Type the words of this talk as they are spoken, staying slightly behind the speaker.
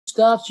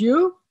Start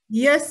you?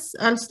 Yes,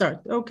 I'll start.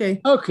 Okay.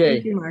 Okay.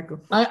 Thank you,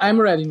 Marco. I'm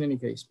ready in any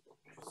case.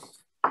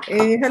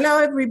 Hello,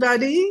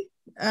 everybody.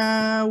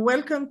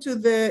 Welcome to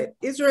the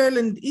Israel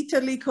and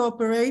Italy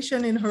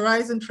Cooperation in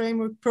Horizon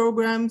Framework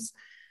Programs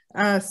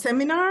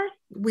seminar.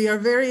 We are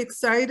very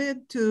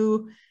excited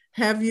to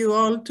have you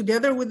all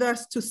together with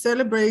us to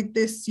celebrate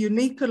this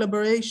unique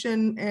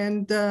collaboration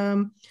and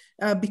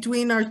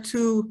between our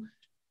two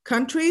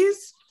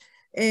countries.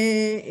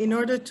 In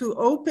order to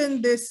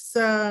open this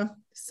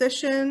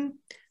session,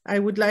 I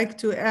would like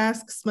to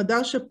ask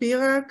Smadar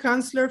Shapira,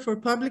 Counselor for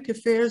Public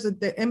Affairs at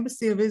the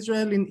Embassy of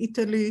Israel in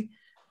Italy,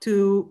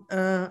 to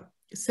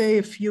say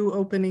a few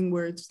opening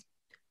words.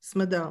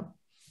 Smadar.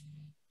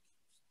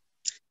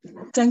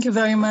 Thank you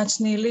very much,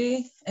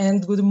 Nili,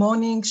 and good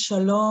morning,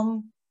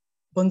 shalom,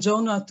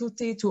 buongiorno a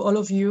tutti to all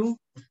of you.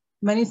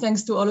 Many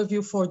thanks to all of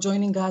you for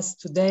joining us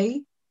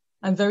today.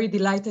 I'm very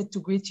delighted to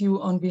greet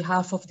you on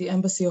behalf of the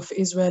Embassy of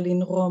Israel in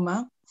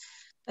Roma.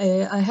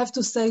 I have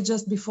to say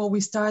just before we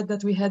start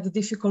that we had a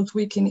difficult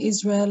week in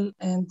Israel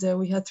and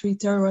we had 3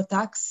 terror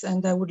attacks,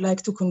 and I would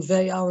like to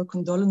convey our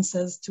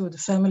condolences to the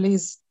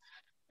families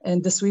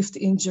and the swift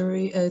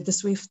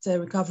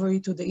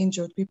recovery to the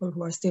injured people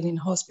who are still in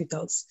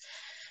hospitals.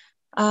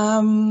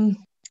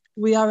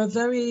 We are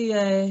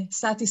very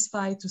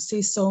satisfied to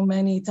see so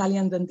many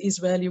Italian and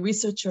Israeli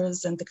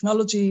researchers and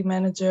technology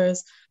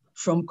managers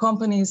from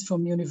companies,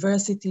 from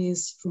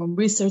universities, from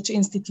research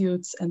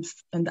institutes,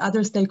 and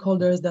other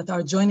stakeholders that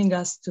are joining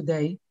us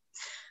today.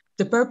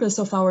 The purpose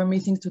of our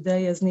meeting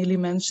today, as Nili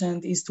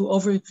mentioned, is to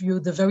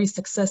overview the very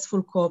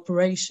successful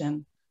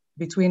cooperation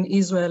between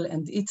Israel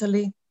and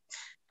Italy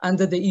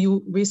under the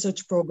EU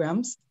research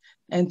programs.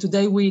 And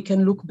today we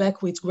can look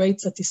back with great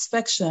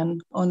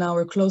satisfaction on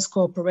our close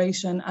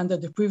cooperation under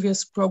the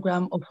previous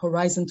program of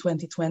Horizon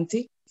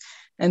 2020.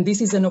 And this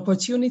is an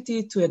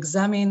opportunity to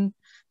examine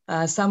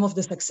some of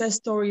the success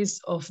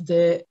stories of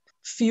the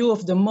few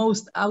of the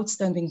most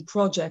outstanding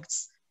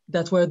projects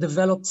that were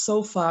developed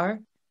so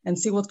far and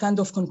see what kind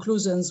of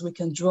conclusions we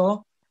can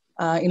draw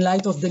in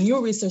light of the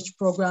new research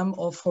program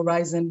of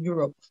Horizon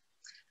Europe.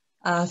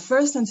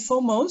 First and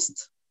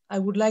foremost, I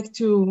would like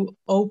to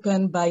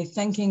open by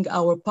thanking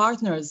our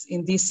partners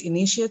in this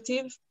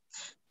initiative.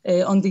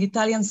 On the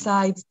Italian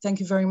side,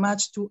 thank you very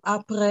much to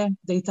APRE,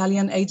 the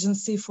Italian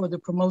Agency for the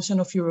Promotion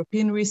of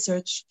European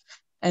Research,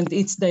 and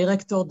its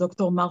director,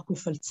 Dr. Marco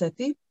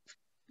Falzetti.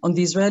 On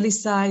the Israeli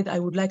side, I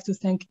would like to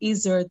thank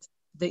ISERD,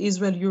 the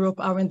Israel-Europe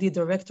R&D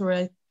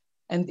Directorate,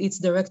 and its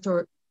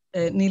director,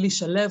 Nili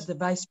Shalev, the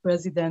Vice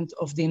President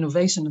of the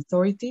Innovation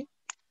Authority.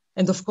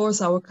 And of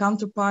course, our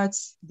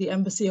counterparts, the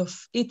Embassy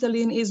of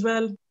Italy in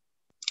Israel,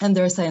 and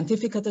their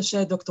scientific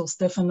attaché, Dr.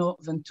 Stefano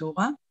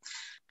Ventura.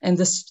 And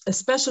a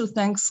special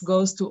thanks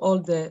goes to all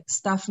the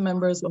staff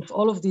members of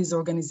all of these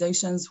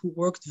organizations who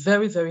worked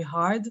very, very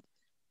hard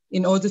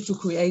in order to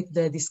create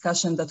the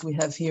discussion that we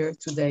have here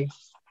today.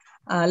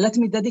 Let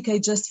me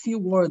dedicate just a few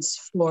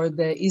words for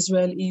the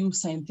Israel-EU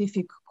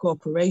scientific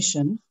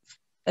cooperation.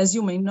 As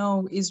you may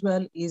know,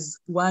 Israel is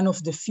one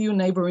of the few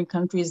neighboring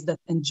countries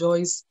that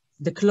enjoys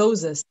the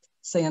closest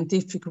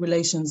scientific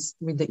relations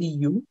with the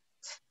EU.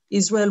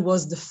 Israel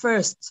was the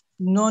first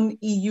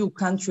non-EU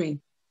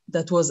country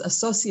that was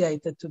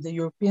associated to the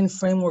European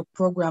framework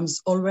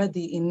programs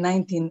already in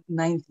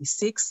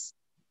 1996.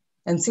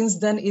 And since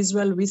then,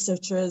 Israel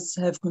researchers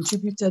have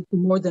contributed to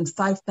more than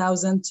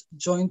 5,000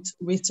 joint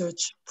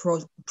research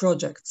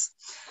projects.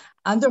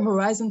 Under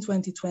Horizon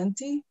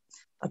 2020,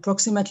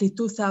 approximately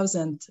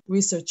 2,000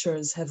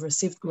 researchers have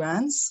received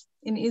grants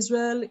in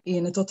Israel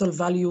in a total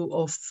value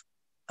of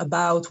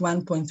about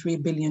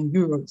 1.3 billion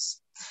euros.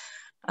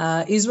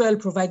 Israel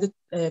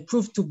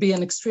proved to be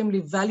an extremely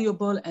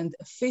valuable and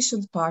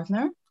efficient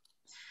partner,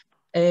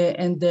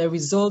 and the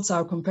results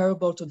are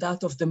comparable to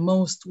that of the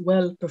most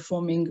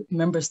well-performing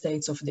member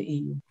states of the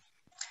EU.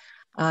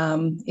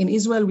 In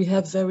Israel, we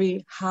have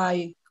very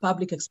high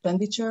public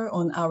expenditure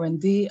on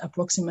R&D,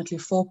 approximately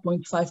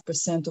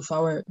 4.5% of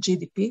our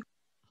GDP.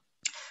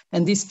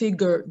 And this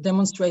figure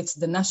demonstrates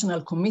the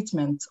national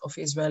commitment of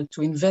Israel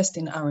to invest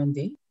in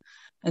R&D.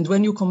 And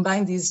when you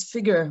combine this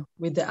figure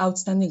with the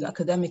outstanding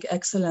academic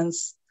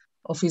excellence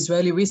of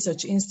Israeli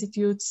research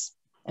institutes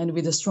and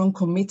with a strong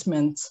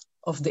commitment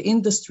of the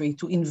industry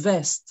to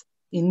invest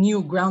in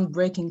new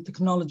groundbreaking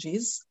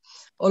technologies,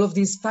 all of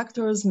these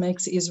factors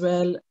makes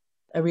Israel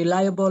a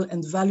reliable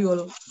and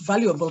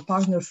valuable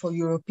partner for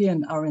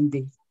European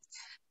R&D.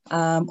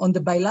 On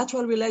the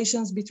bilateral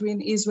relations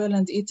between Israel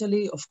and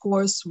Italy, of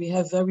course, we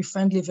have very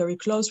friendly, very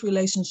close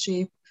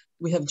relationship.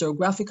 We have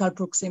geographical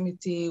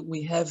proximity,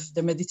 we have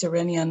the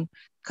Mediterranean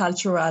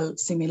cultural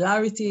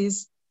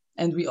similarities,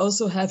 and we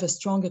also have a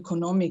strong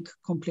economic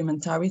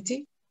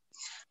complementarity.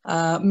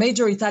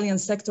 Major Italian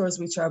sectors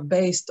which are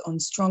based on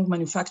strong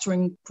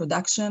manufacturing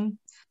production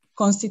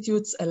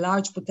constitutes a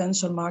large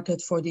potential market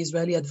for the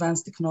Israeli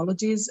advanced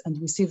technologies, and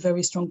we see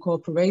very strong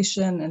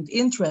cooperation and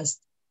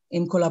interest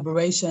in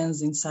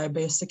collaborations in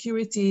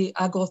cybersecurity,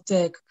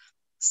 agrotech,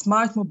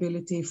 smart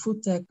mobility,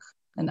 food tech,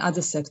 and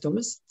other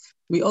sectors.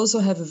 We also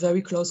have a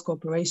very close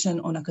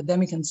cooperation on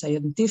academic and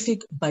scientific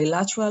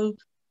bilateral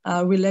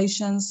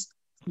relations.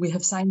 We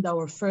have signed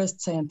our first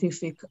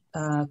scientific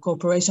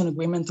cooperation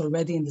agreement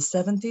already in the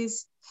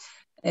 70s.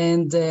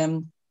 And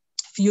a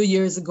few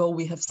years ago,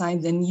 we have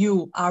signed a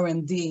new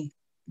R&D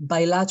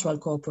bilateral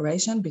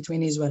cooperation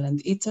between Israel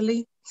and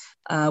Italy,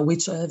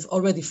 which have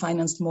already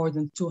financed more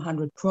than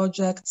 200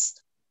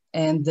 projects.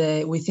 And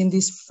within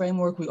this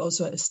framework, we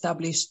also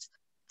established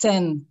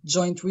 10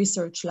 joint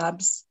research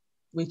labs,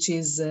 which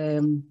is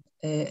a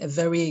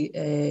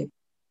very,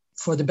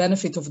 for the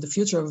benefit of the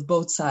future of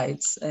both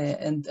sides,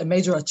 and a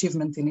major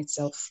achievement in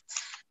itself.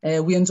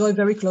 We enjoy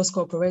very close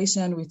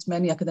cooperation with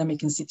many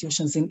academic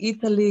institutions in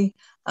Italy,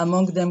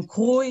 among them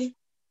CRUI,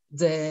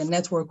 the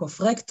network of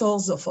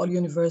rectors of all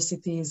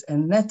universities,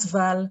 and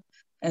NetVal,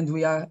 and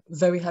we are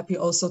very happy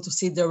also to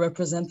see their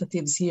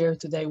representatives here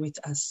today with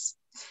us.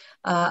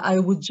 I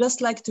would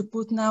just like to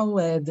put now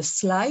the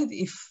slide,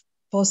 if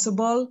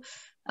possible,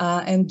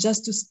 and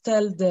just to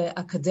tell the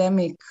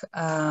academic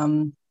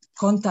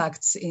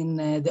contacts in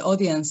the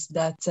audience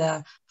that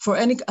for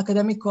any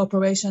academic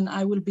cooperation,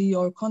 I will be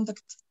your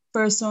contact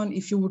person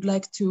if you would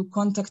like to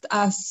contact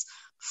us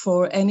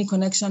for any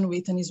connection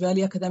with an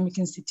Israeli academic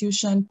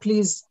institution,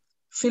 please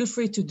feel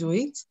free to do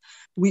it.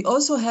 We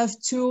also have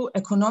 2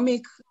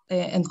 economic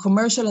and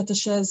commercial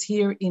attaches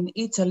here in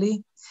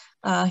Italy.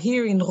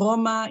 Here in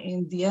Roma,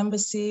 in the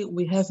embassy,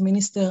 we have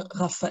Minister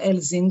Rafael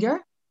Zinger,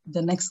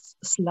 the next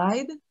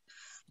slide,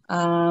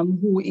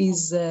 who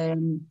is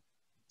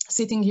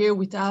sitting here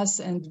with us,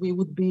 and we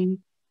would be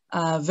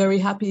very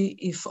happy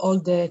if all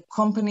the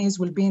companies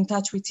will be in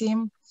touch with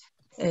him.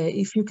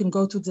 If you can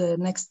go to the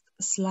next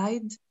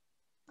slide.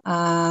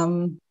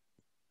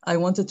 I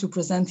wanted to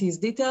present his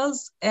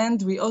details. And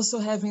we also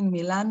have in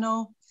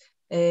Milano,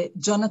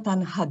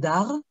 Jonathan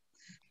Hadar,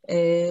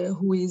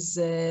 who is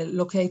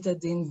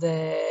located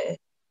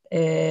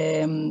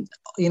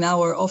in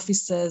our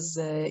offices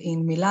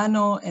in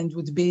Milano, and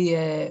would be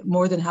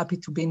more than happy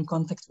to be in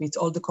contact with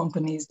all the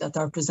companies that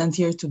are present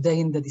here today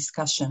in the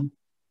discussion.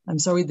 I'm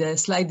sorry, the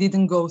slide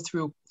didn't go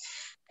through.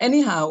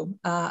 Anyhow,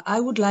 I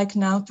would like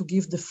now to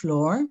give the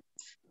floor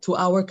to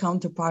our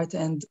counterpart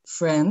and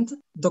friend,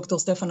 Dr.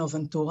 Stefano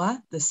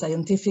Ventura, the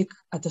scientific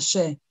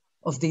attaché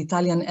of the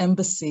Italian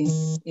embassy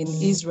in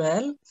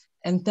Israel.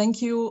 And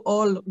thank you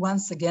all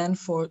once again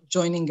for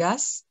joining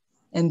us.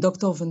 And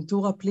Dr.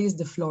 Ventura, please,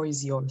 the floor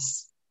is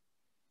yours.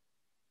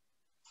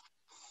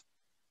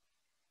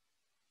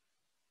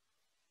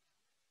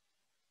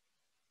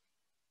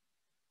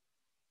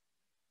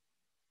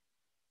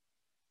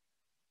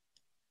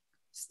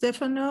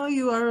 Stefano,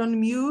 you are on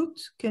mute.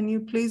 Can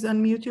you please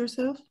unmute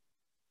yourself?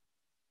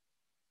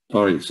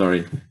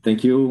 Sorry.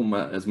 Thank you,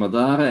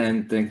 Smadar,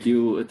 and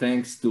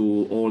thanks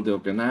to all the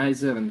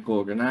organizer and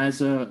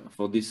co-organizer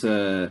for this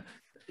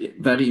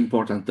very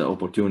important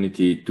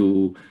opportunity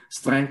to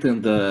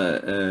strengthen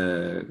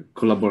the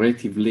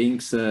collaborative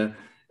links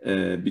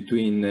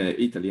between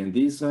Italy and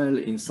Israel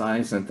in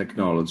science and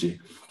technology.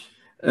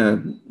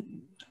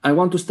 I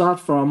want to start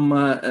from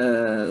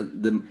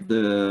the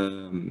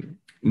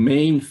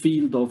main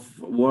field of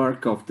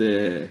work of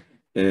the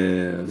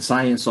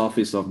Science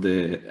Office of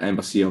the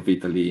Embassy of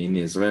Italy in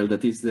Israel,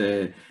 that is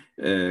the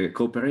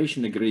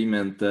cooperation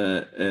agreement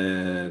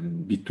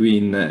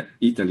between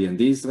Italy and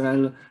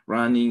Israel,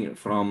 running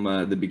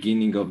from the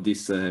beginning of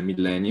this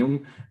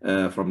millennium,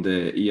 from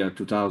the year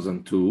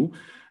 2002,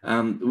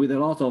 with a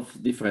lot of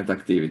different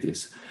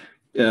activities.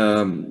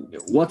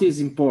 What is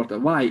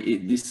important, why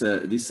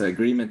this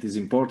agreement is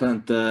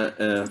important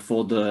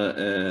for the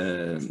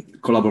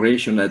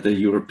collaboration at the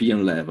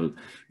European level?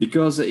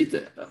 Because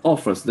it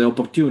offers the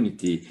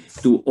opportunity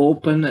to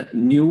open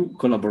new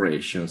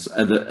collaborations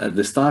at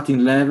the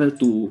starting level,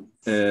 to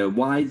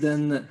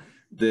widen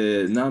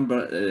the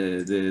number,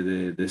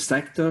 the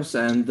sectors,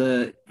 and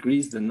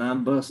increase the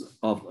number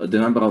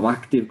of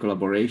active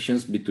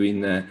collaborations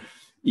between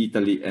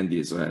Italy and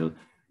Israel.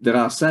 There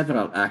are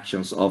several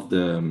actions of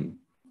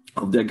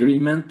the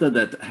agreement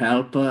that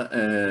help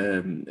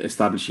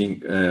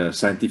establishing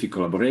scientific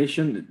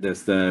collaboration.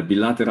 There's the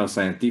bilateral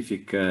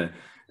scientific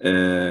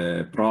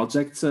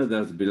projects,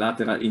 there's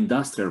bilateral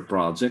industrial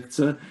projects,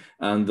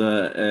 and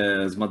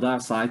Smadar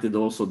cited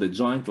also the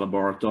joint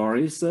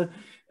laboratories,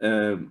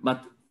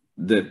 but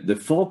the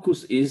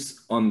focus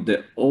is on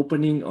the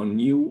opening on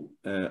new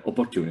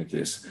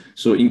opportunities.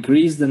 So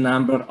increase the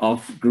number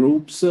of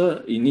groups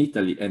in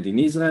Italy and in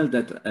Israel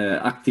that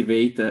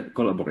activate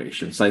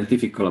collaboration,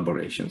 scientific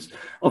collaborations.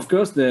 Of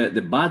course,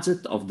 the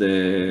budget of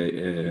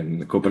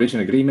the cooperation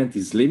agreement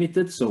is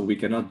limited, so we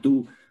cannot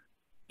do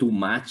too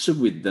much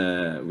with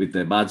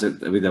the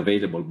budget, with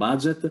available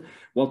budget.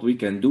 What we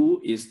can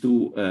do is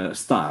to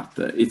start.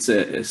 It's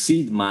a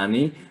seed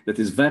money that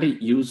is very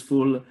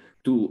useful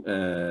to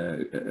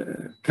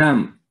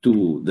come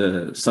to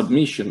the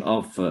submission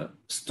of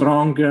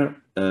stronger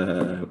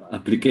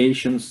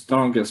applications,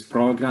 strongest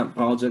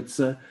projects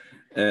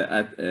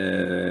at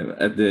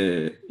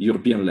the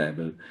European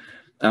level.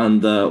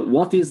 And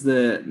what is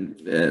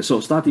so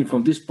starting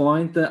from this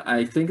point,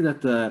 I think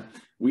that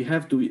we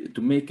have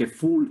to make a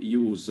full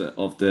use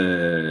of the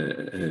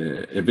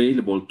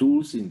available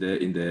tools in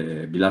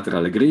the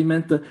bilateral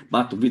agreement,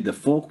 but with the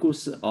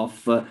focus of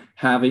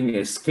having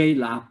a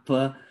scale up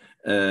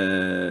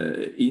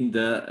in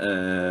the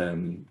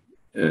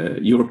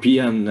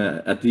European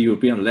at the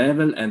European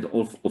level, and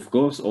of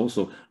course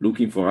also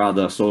looking for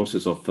other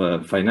sources of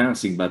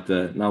financing. But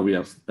now we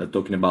are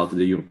talking about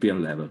the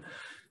European level.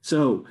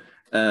 So.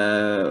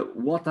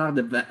 What are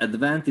the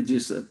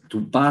advantages to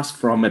pass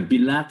from a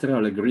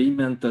bilateral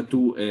agreement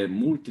to a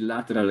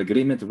multilateral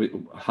agreement?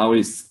 How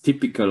is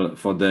typical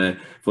for the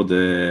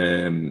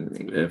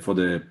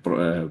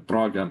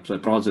programs,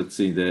 projects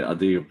at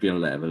the European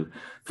level?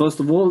 First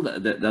of all,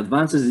 the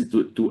advantage is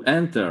to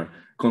enter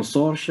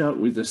consortia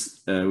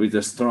with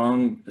a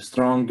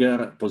stronger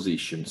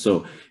position. So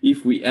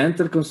if we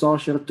enter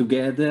consortia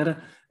together,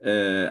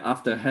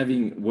 after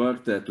having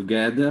worked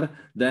together,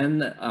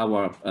 then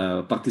our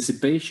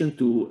participation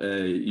to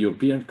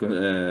European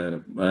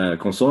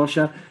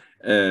consortia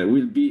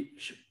will be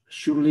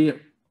surely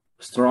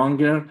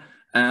stronger,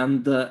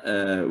 and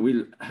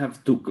will have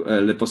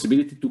the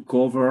possibility to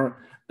cover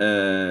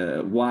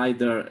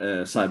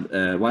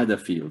wider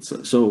fields.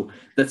 So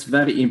that's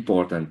very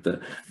important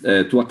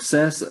to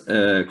access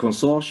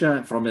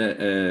consortia from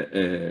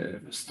a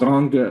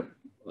strong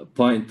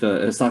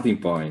starting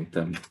point.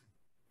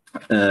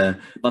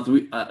 But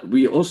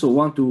we also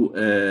want to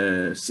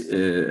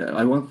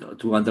I want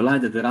to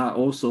underline that there are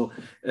also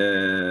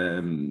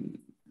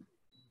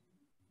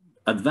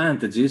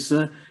advantages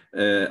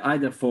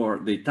either for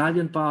the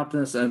Italian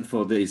partners and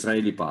for the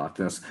Israeli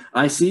partners.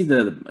 I see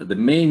the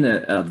main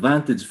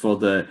advantage for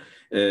the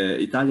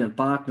Italian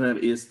partner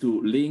is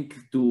to link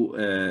to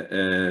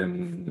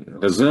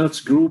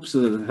research groups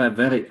that have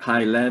very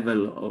high level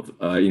of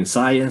in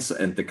science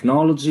and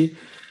technology,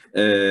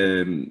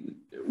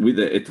 with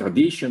a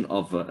tradition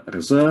of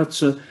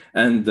research,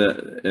 and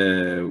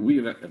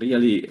we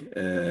really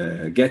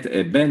get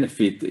a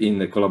benefit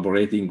in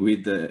collaborating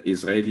with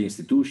Israeli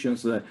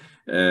institutions,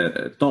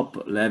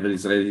 top-level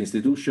Israeli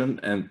institution,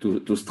 and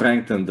to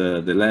strengthen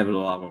the level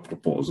of our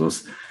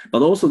proposals.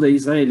 But also the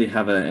Israeli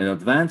have an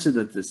advantage,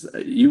 that is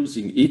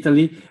using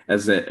Italy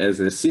as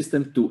a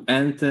system to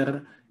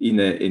enter in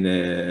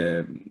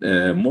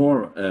a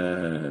more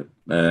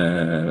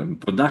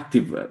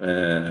productive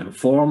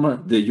form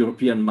the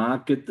European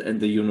market and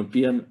the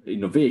European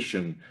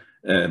innovation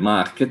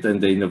market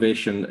and the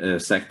innovation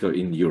sector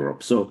in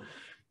Europe. So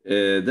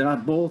there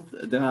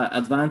are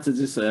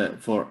advantages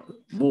for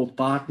both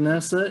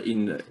partners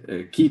in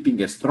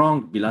keeping a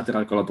strong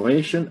bilateral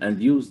collaboration,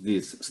 and use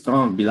these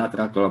strong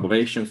bilateral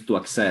collaborations to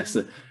access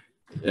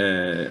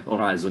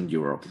Horizon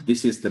Europe.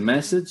 This is the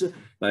message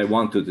I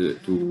wanted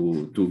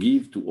to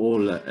give to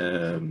all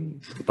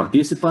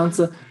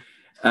participants.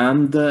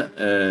 And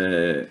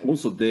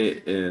also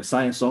the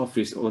science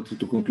office, or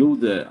to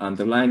conclude,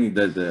 underlining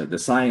that the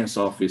science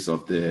office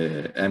of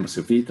the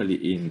Embassy of Italy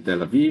in Tel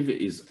Aviv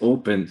is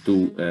open to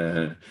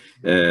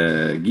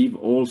give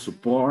all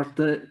support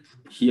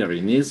here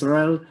in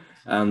Israel.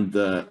 And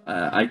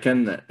I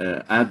can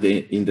add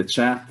in the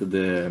chat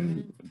the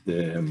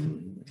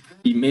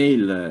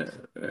email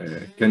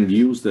can be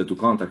used to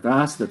contact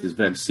us. That is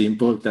very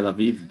simple: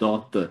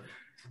 telaviv.scienza,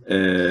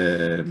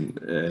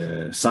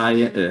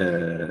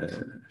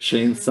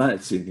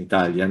 it's in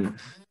Italian,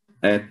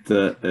 at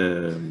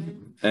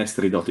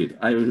estri.it.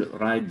 I will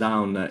write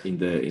down in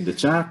the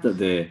chat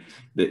the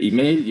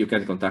email. You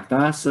can contact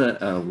us.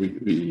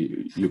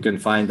 You can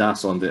find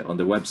us on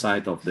the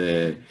website of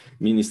the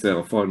Ministry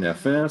of Foreign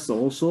Affairs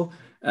also,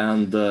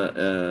 and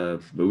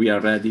we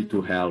are ready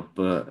to help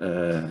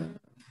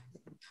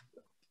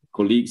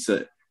colleagues,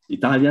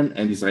 Italian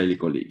and Israeli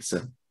colleagues.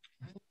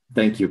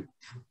 Thank you.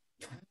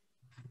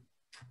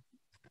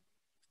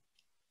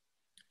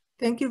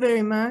 Thank you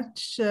very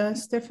much,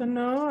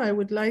 Stefano. I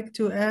would like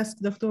to ask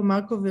Dr.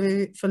 Marco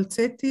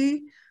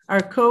Falzetti,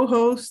 our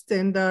co-host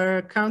and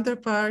our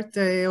counterpart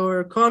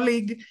or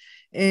colleague,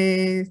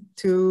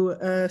 to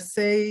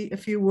say a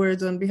few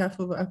words on behalf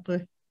of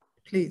APRE,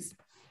 please.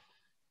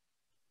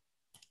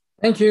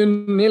 Thank you,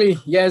 Nili.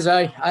 Yes,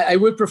 I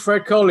would prefer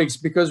colleagues,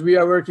 because we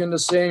are working the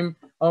same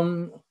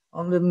on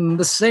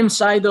the same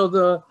side of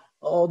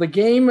the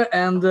game,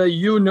 and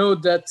you know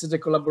that the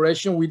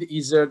collaboration with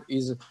ISERD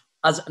is,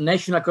 as a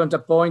national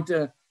counterpoint,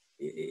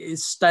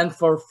 stand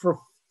for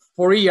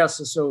 4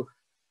 years. So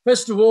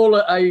first of all,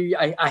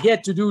 I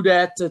had to do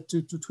that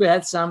to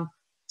add some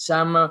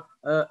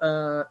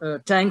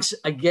thanks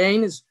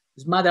again.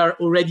 His mother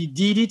already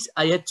did it.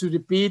 I had to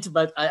repeat,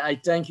 but I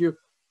thank you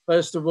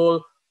first of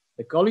all,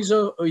 the colleagues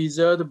of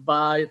ISERD,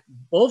 by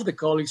both the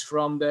colleagues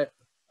from the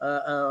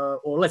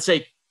or let's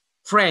say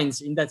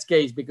friends in that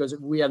case, because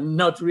we are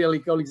not really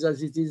colleagues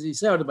as it is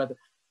ISERD, but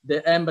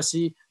the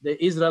embassy, the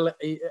Israel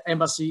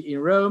embassy in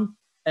Rome,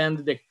 and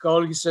the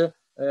colleagues,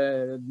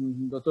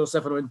 Dr.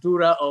 Stefano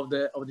Ventura of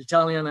the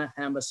Italian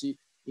embassy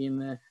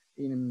in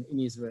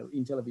Israel,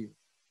 in Tel Aviv.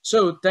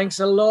 So thanks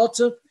a lot,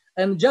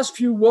 and just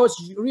few words,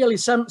 really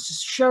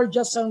share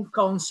just some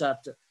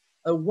concept.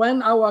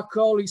 when our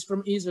colleagues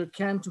from Israel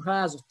came to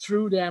us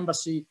through the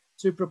embassy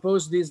to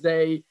propose this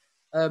day,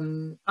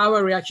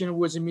 our reaction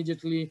was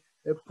immediately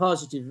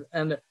positive.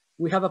 And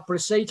we have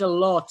appreciated a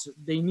lot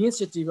the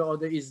initiative of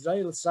the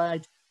Israeli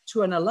side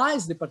to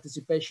analyze the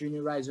participation in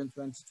Horizon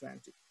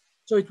 2020.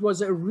 So it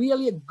was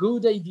really a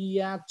good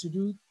idea to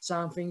do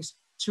some things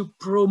to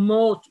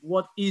promote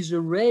what is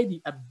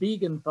already a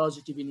big and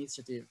positive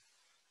initiative.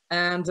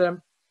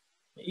 And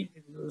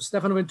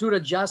Stefano Ventura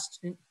just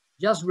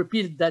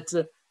repeated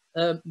that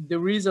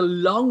there is a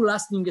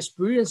long-lasting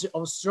experience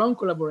of strong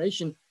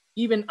collaboration,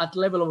 even at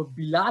level of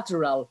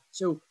bilateral.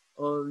 So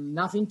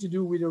nothing to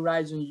do with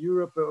Horizon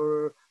Europe,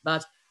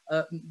 but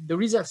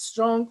there is a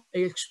strong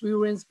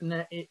experience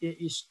and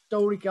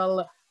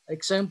historical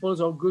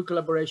examples of good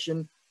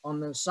collaboration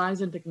on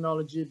science and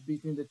technology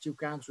between the two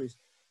countries.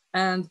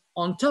 And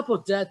on top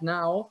of that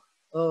now,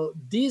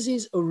 this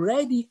is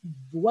already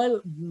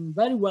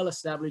very well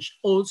established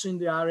also in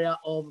the area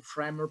of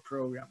framework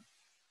program.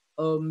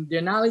 The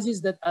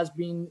analysis that has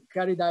been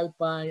carried out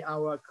by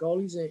our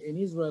colleagues in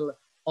Israel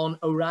on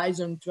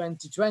Horizon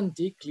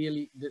 2020,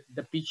 clearly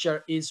the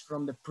picture is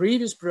from the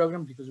previous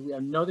program because we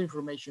have no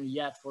information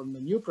yet from the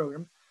new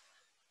program.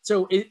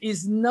 So it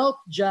is not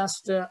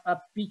just a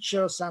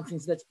picture of something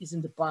that is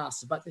in the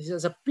past, but it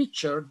is a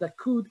picture that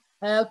could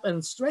help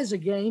and stress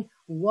again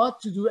what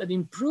to do and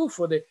improve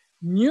for the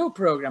new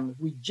program.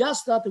 We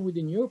just started with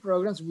the new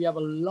programs. We have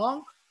a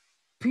long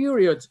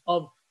period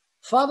of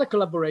further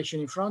collaboration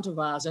in front of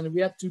us, and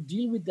we have to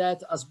deal with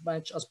that as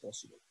much as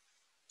possible.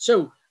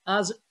 So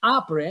as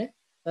APRE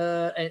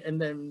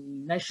and the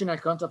national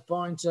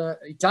counterpoint,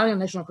 Italian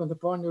national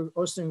counterpoint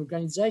Austrian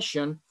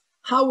organization,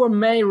 our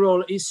main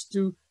role is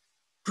to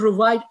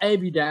provide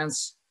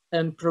evidence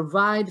and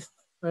provide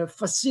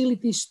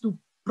facilities to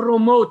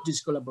promote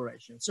this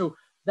collaboration. So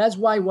that's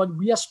why what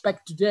we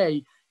expect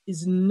today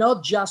is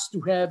not just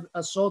to have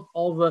a sort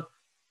of a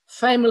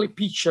family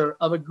picture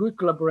of a good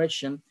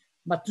collaboration,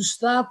 but to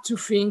start to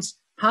think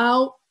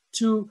how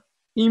to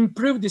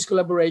improve this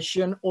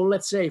collaboration, or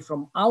let's say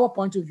from our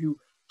point of view,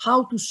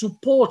 how to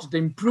support the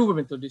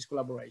improvement of this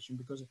collaboration,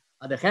 because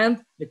at the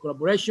end, the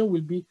collaboration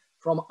will be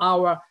from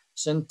our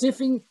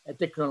scientific and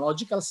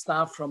technological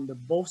staff from the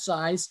both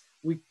sides.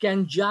 We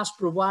can just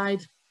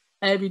provide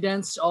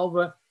evidence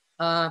of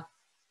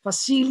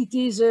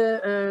facilities,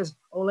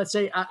 or let's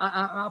say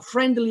a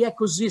friendly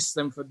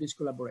ecosystem for this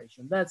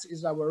collaboration. That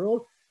is our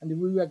role, and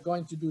we are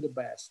going to do the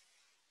best.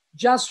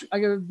 Just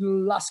the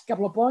last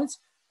couple of points.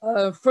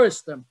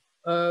 First,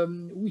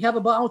 we have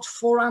about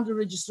 400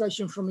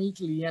 registrations from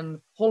Italy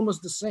and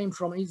almost the same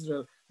from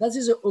Israel. That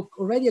is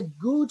already a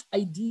good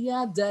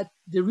idea that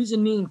there is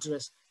an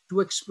interest to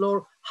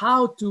explore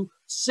how to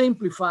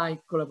simplify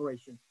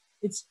collaboration.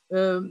 It's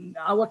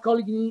our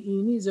colleague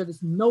in Israel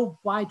know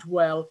quite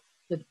well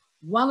that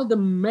one of the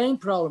main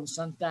problems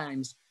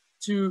sometimes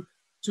to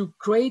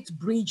create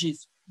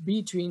bridges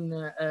between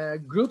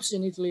groups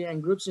in Italy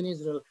and groups in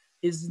Israel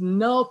is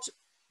not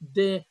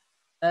the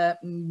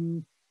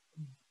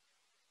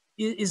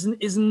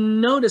is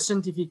not a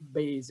scientific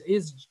base.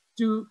 Is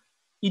to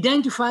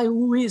identify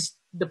who is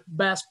the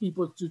best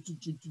people to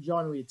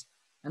join with.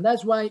 And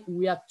that's why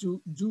we have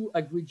to do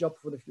a great job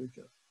for the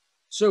future.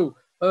 So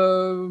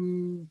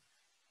I'm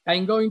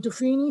going to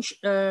finish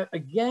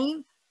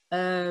again.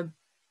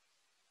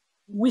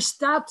 We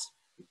start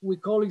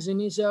with colleagues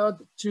in Israel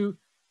to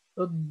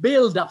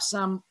build up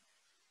some,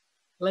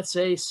 let's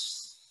say,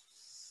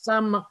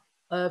 some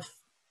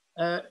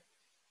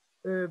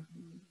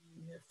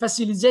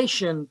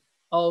facilitation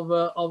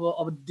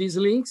of these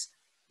links.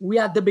 We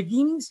are at the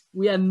beginnings.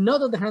 We are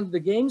not at the end of the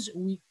games.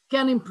 We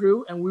can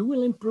improve, and we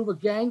will improve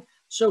again.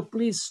 So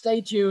please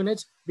stay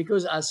tuned,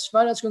 because as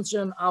far as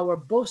concerned our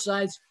both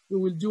sides, we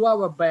will do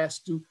our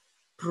best to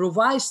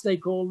provide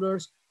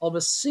stakeholders of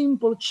a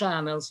simple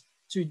channels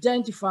to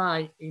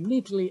identify in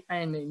Italy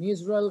and in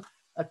Israel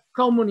a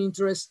common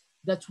interest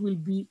that will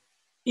be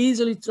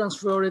easily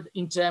transferred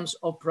in terms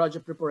of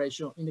project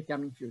preparation in the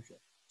coming future.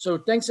 So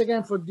thanks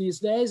again for these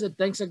days, and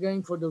thanks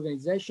again for the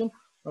organization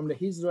from the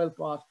Israel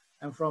part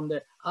and from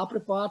the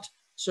APRE part.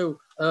 So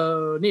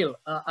Neil,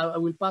 I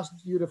will pass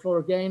you the floor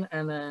again,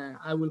 and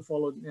I will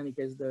follow in any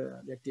case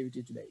the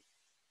activity today.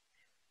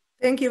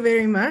 Thank you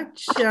very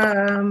much.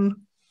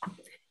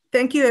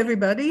 Thank you,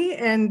 everybody.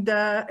 And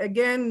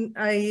again,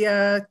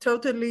 I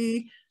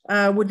totally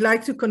would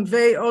like to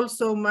convey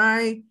also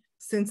my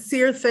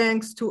sincere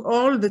thanks to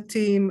all the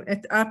team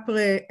at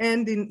APRE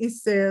and in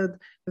ISERD,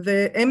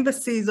 the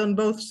embassies on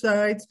both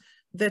sides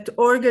that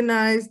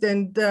organized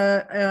and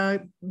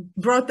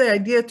brought the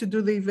idea to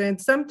do the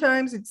event.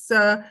 Sometimes it's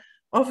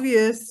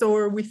obvious,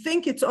 or we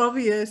think it's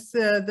obvious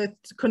that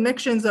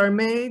connections are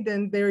made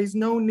and there is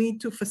no need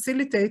to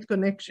facilitate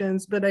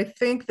connections. But I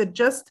think that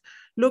just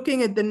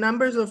looking at the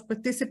numbers of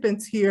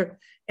participants here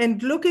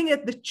and looking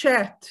at the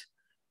chat,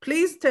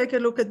 please take a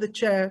look at the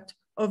chat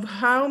of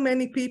how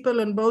many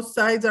people on both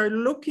sides are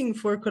looking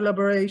for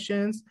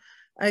collaborations.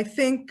 I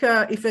think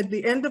if at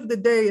the end of the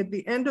day, at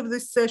the end of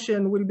this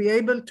session, we'll be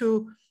able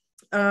to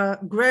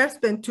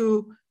grasp and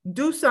to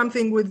do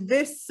something with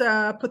this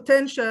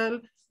potential,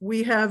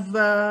 we have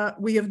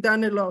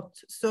done a lot.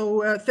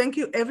 So thank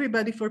you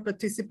everybody for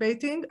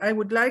participating. I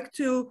would like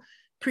to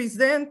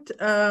present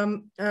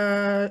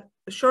a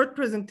short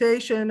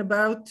presentation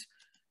about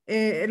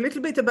a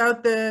little bit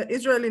about the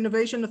Israel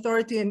Innovation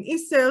Authority and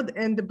ISERD,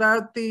 and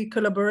about the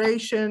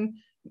collaboration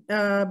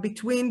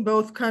between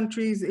both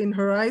countries in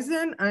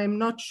Horizon. I'm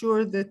not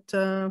sure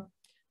that,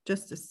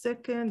 just a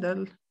second,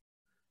 I'll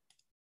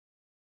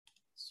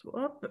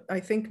swap. I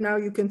think now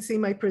you can see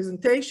my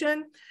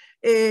presentation.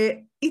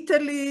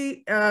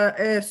 Italy,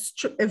 a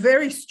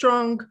very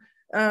strong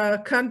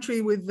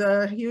country with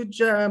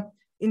huge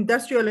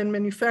industrial and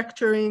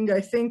manufacturing.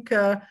 I think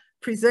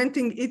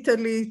presenting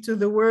Italy to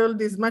the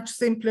world is much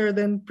simpler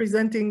than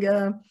presenting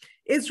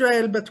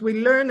Israel, but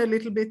we'll learn a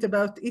little bit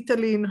about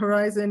Italy in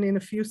Horizon in a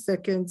few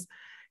seconds.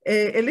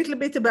 A little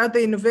bit about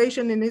the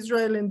innovation in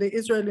Israel and the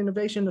Israel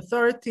Innovation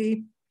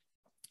Authority.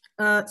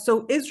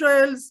 So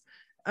Israel's,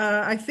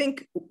 I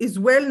think, is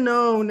well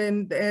known,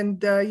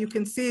 and you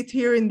can see it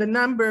here in the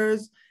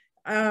numbers,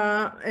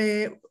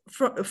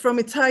 from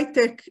its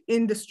high-tech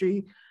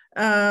industry.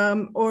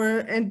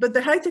 But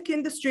the high-tech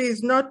industry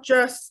is not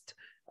just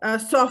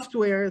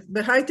software.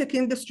 The high-tech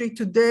industry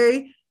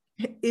today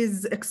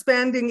is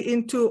expanding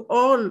into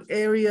all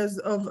areas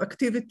of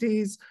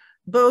activities,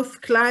 both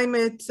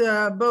climate,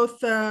 both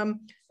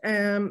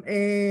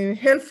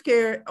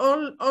healthcare,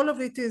 all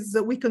of it is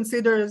we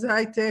consider as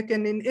high-tech.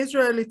 And in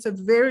Israel, it's a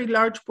very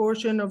large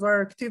portion of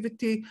our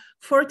activity.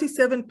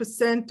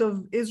 47%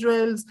 of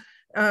Israel's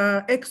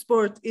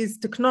export is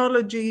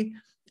technology.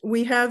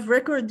 We have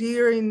record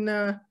year in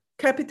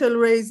capital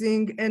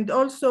raising, and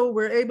also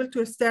we're able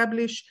to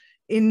establish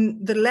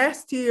in the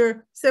last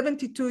year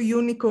 72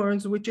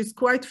 unicorns, which is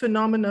quite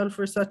phenomenal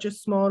for such a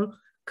small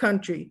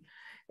country.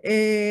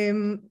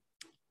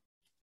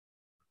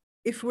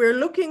 If we're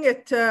looking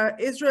at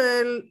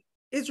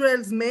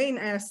Israel's main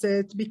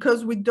asset,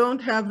 because we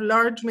don't have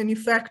large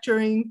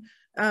manufacturing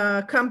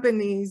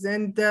companies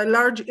and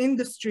large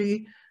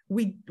industry,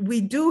 we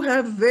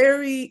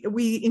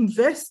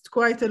invest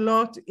quite a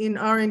lot in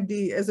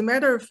R&D. As a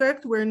matter of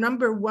fact, we're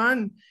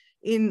 #1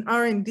 in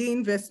R&D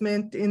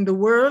investment in the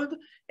world,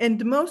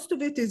 and most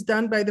of it is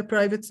done by the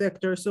private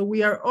sector. So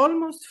we are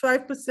almost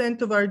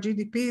 5% of our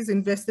GDP is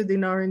invested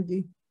in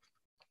R&D.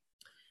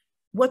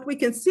 What we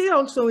can see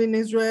also in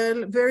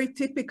Israel, very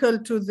typical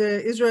to the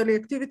Israeli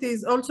activity,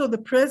 is also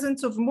the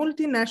presence of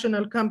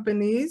multinational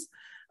companies,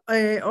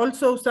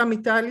 also some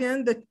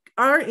Italian, that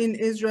are in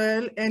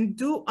Israel and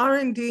do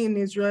R&D in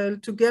Israel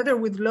together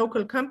with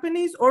local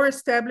companies or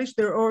establish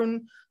their own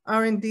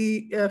R&D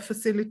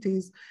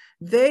facilities.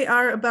 They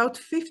are about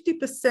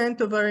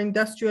 50% of our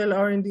industrial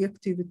R&D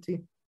activity.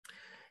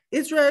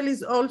 Israel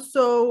is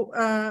also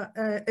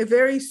a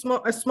very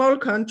small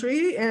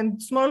country,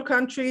 and small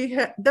country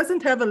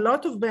doesn't have a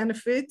lot of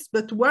benefits,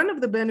 but one of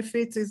the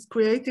benefits is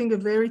creating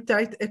a very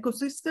tight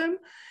ecosystem,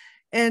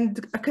 and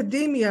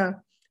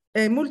academia,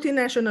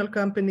 multinational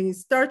companies,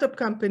 startup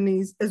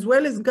companies, as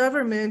well as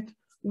government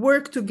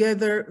work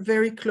together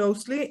very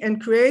closely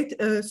and create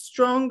a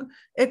strong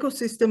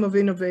ecosystem of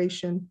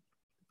innovation.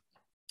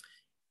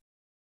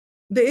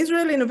 The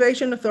Israel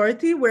Innovation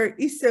Authority, where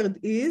ISERD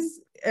is,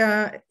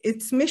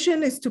 its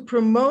mission is to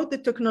promote the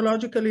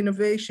technological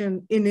innovation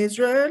in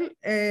Israel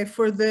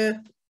for the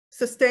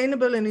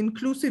sustainable and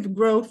inclusive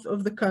growth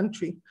of the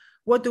country.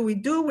 What do?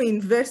 We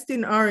invest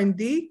in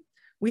R&D.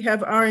 We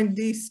have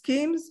R&D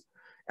schemes,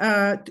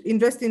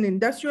 invest in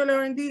industrial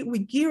R&D. We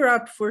gear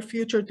up for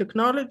future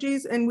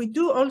technologies, and we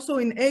do also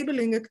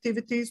enabling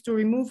activities to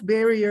remove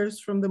barriers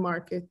from the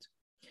market.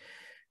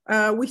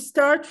 We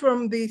start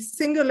from the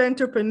single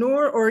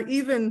entrepreneur, or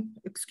even,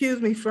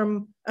 from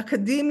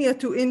academia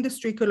to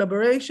industry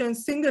collaboration,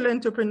 single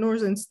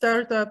entrepreneurs and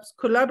startups,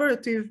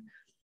 collaborative,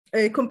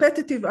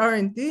 competitive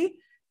R&D,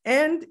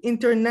 and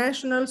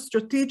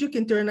strategic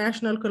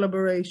international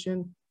collaboration.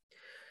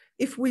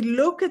 If we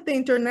look at the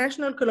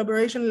international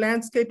collaboration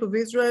landscape of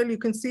Israel, you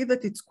can see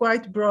that it's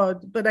quite broad,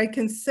 but I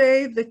can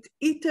say that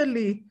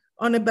Italy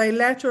on a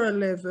bilateral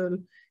level,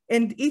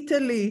 and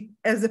Italy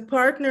as a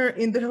partner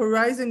in the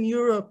Horizon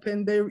Europe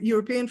and the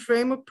European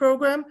Framework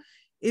Program,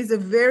 is a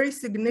very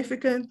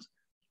significant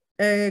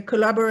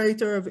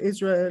collaborator of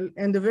Israel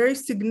and a very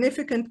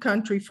significant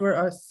country for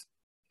us.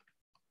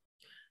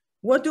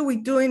 What do we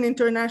do in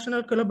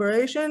international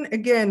collaboration?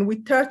 Again, we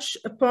touch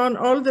upon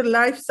all the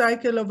life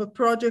cycle of a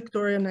project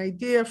or an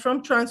idea,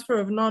 from transfer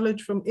of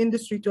knowledge from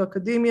industry to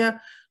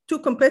academia, to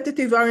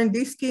competitive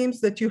R&D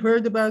schemes that you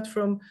heard about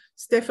from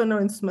Stefano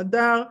and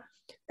Smadar,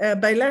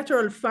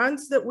 bilateral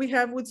funds that we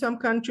have with some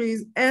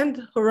countries,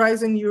 and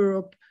Horizon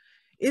Europe.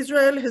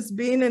 Israel has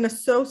been an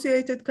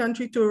associated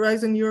country to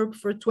Horizon Europe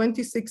for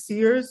 26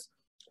 years.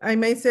 I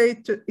may say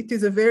it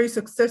is a very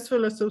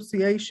successful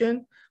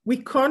association. We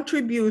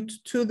contribute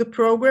to the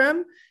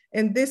program,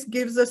 and this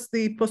gives us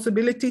the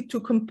possibility to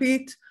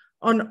compete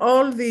on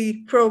all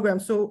the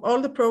programs. So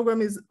all the program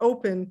is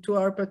open to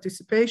our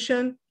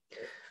participation.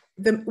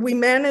 We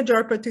manage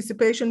our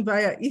participation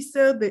via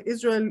ISER, the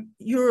Israel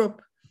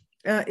Europe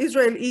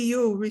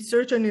Israel-EU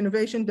Research and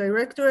Innovation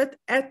Directorate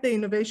at the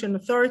Innovation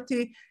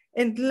Authority.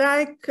 And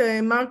like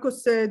Marco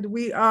said,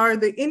 we are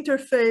the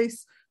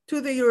interface to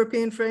the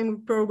European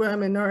Framework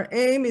Program, and our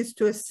aim is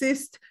to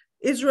assist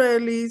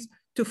Israelis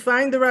to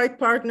find the right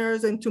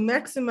partners and to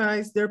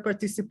maximize their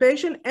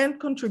participation and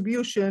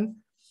contribution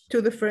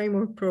to the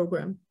Framework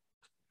Program.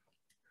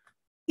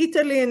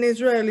 Italy and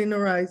Israel in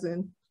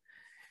Horizon.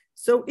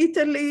 So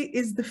Italy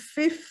is the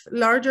fifth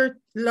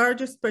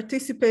largest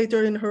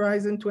participator in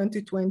Horizon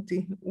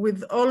 2020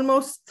 with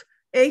almost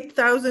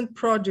 8,000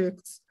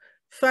 projects,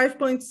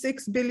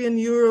 5.6 billion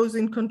euros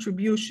in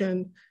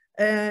contribution.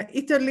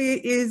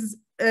 Italy is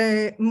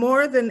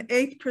more than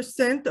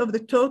 8% of the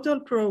total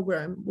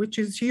program, which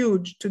is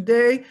huge.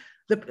 Today,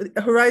 the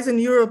Horizon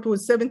Europe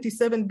was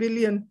 77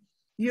 billion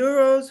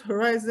euros.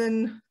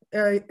 Horizon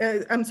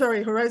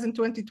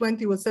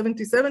 2020 was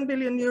 77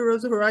 billion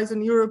euros.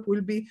 Horizon Europe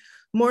will be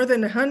more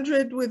than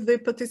 100 with the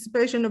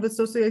participation of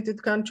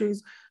associated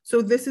countries.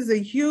 So this is a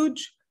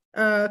huge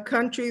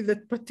country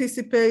that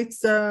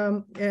participates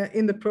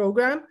in the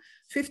program.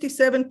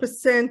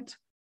 57%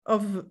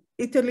 of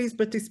Italy's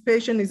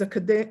participation is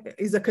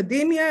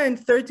academia and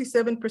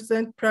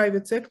 37%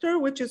 private sector,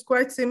 which is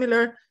quite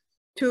similar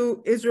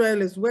to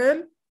Israel as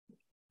well.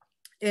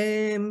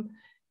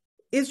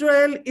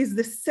 Israel is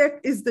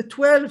the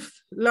 12th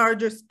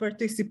largest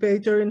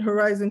participator in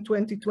Horizon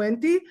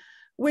 2020,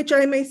 which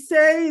I may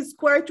say is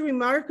quite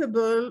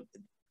remarkable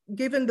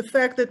given the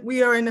fact that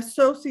we are an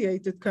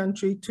associated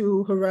country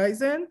to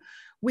Horizon.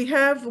 We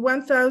have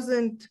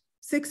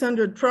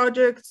 1,600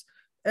 projects.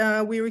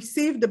 We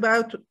received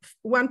about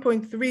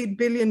 1.3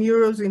 billion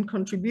euros in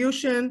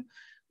contribution.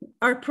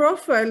 Our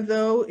profile,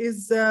 though,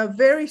 is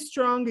very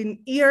strong in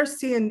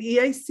ERC and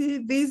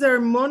EIC. These are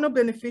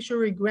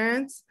mono-beneficiary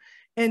grants,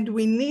 and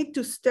we need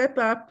to step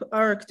up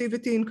our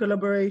activity in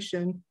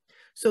collaboration.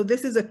 So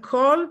this is a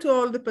call to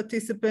all the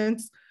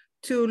participants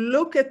to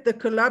look at the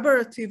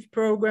collaborative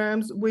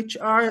programs, which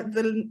are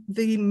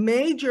the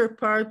major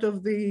part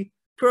of the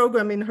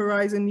program in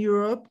Horizon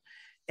Europe,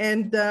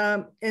 and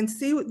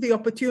see the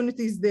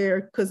opportunities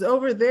there, because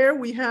over there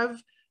we have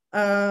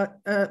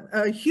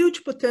a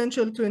huge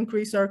potential to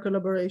increase our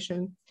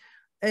collaboration.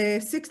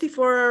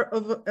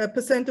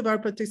 64% of our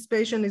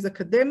participation is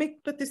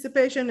academic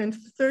participation and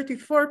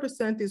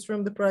 34% is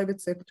from the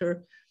private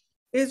sector.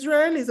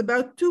 Israel is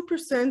about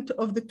 2%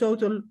 of the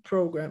total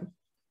program.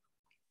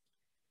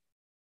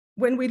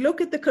 When we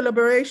look at the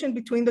collaboration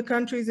between the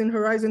countries in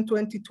Horizon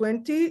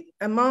 2020,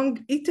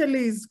 among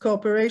Italy's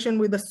cooperation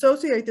with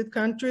associated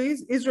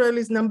countries, Israel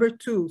is number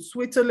 2.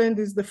 Switzerland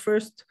is the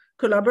first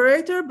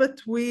collaborator,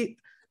 but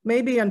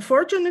maybe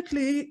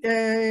unfortunately,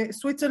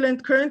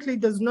 Switzerland currently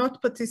does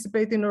not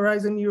participate in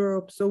Horizon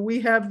Europe. So we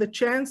have the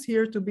chance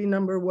here to be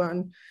number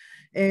 1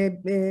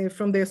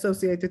 from the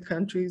associated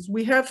countries.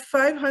 We have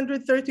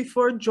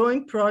 534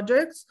 joint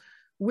projects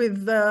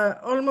with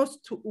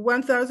almost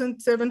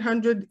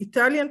 1,700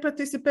 Italian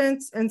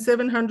participants and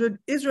 700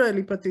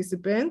 Israeli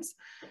participants.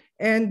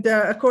 And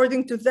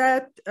according to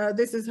that,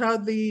 this is how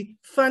the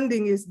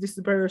funding is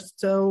dispersed.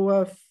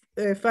 So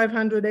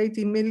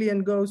 580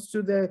 million goes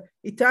to the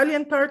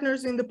Italian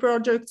partners in the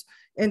project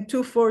and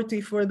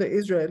 240 for the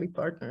Israeli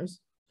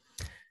partners.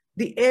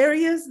 The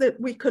areas that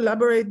we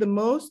collaborate the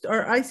most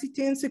are ICT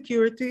and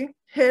security,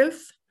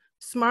 health,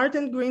 smart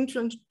and green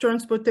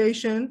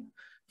transportation,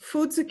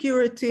 food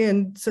security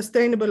and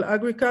sustainable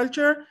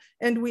agriculture.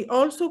 And we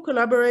also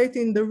collaborate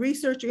in the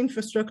research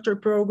infrastructure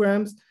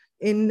programs.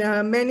 In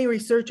many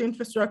research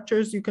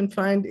infrastructures, you can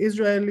find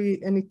Israeli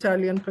and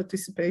Italian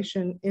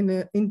participation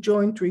in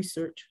joint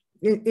research,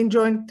 in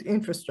joint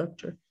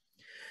infrastructure.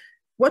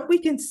 What we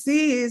can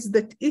see is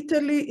that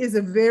Italy is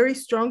a very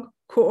strong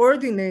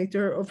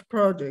coordinator of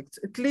projects,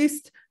 at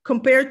least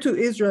compared to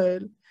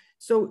Israel.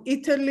 So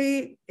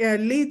Italy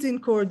leads in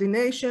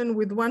coordination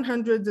with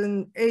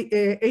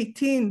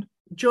 118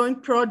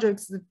 joint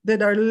projects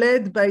that are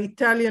led by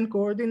Italian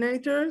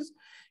coordinators.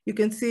 You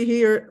can see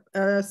here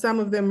some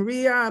of them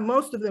RIA,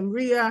 most of them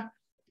RIA,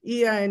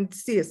 EA and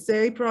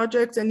CSA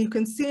projects. And you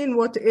can see in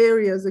what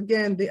areas,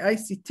 again, the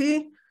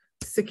ICT,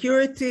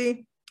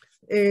 security,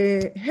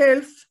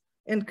 health,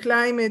 and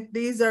climate,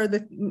 these are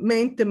the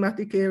main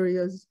thematic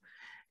areas.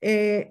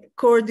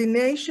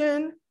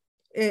 Coordination,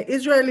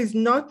 Israel is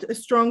not a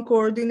strong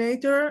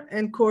coordinator,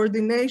 and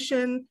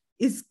coordination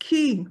is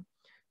key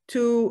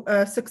to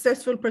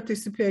successful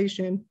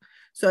participation.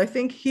 So I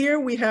think here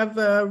we have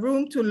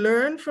room to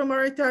learn from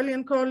our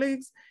Italian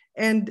colleagues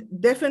and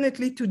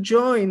definitely to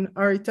join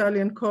our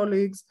Italian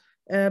colleagues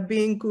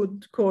being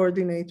good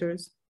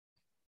coordinators.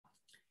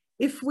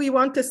 If we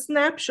want a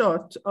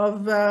snapshot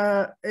of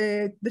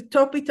the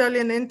top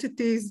Italian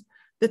entities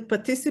that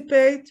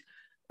participate,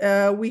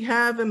 we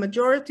have a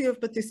majority of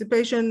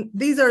participation.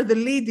 These are the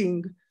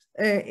leading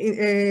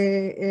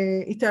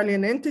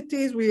Italian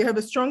entities. We have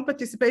a strong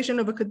participation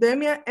of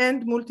academia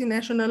and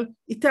multinational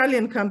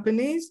Italian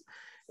companies.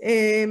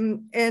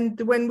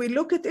 And when we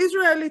look at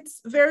Israel,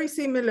 it's very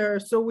similar.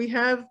 So we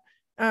have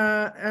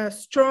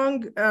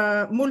strong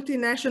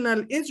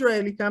multinational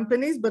Israeli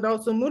companies, but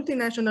also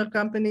multinational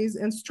companies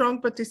and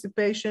strong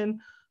participation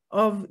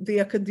of the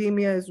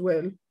academia as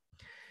well.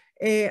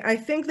 I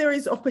think there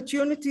is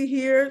opportunity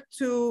here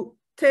to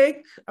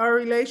take our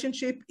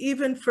relationship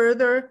even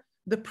further.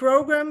 The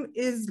program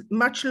is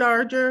much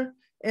larger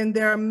and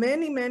there are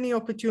many, many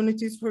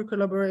opportunities for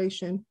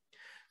collaboration.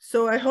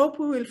 So I hope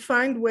we will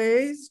find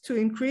ways to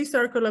increase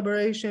our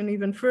collaboration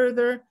even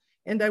further.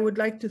 And I would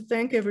like to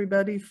thank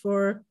everybody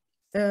for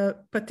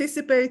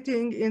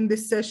participating in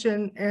this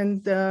session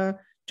and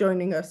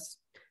joining us.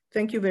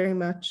 Thank you very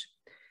much.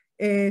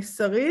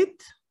 Sarit?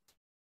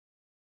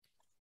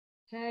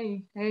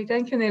 Hey,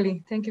 thank you,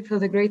 Nelly. Thank you for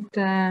the great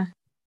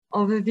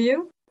overview.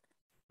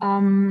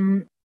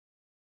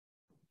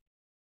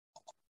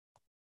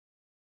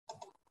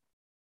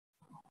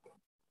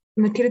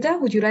 Matilda,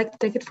 would you like to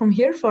take it from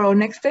here for our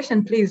next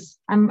session, please?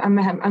 I'm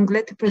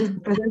glad to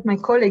present my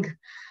colleague,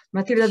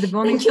 Matilda De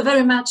Bonis. Thank you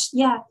very much.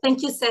 Yeah,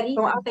 thank you, Sari.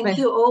 Thank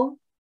you all.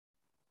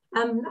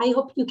 I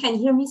hope you can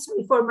hear me.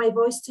 Sorry for my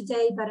voice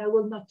today, but I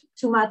will not talk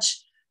too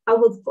much. I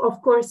will,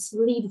 of course,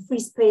 leave free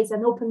space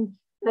and open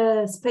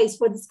space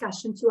for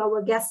discussion to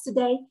our guests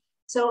today.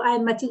 So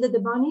I'm Matilda De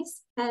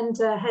Bonis, and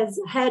as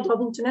head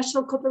of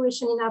international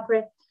cooperation in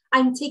APRE,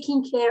 I'm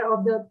taking care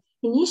of the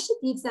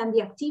initiatives and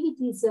the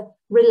activities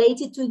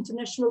related to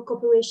international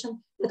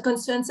cooperation that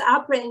concerns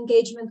APRE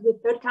engagement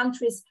with third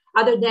countries,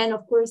 other than,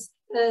 of course,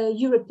 the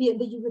European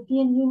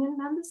Union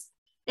members.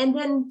 And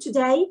then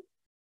today,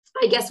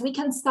 I guess we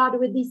can start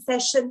with this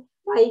session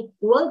by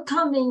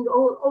welcoming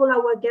all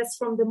our guests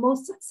from the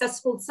most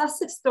successful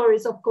success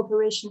stories of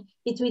cooperation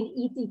between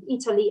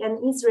Italy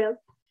and Israel.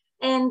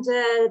 And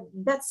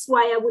that's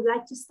why I would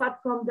like to start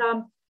from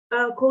the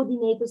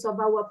coordinators of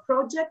our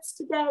projects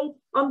today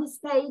on the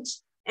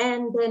stage.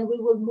 And then we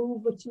will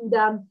move to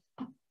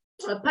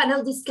the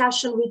panel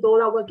discussion with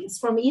all our guests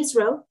from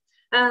Israel.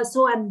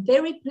 So I'm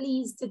very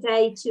pleased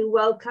today to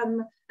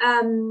welcome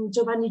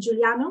Giovanni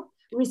Giuliano,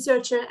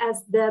 researcher at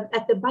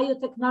the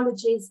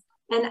Biotechnologies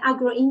and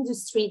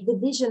Agro-Industry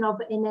Division of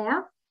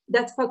ENEA,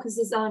 that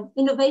focuses on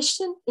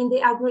innovation in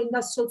the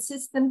agro-industrial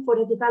system for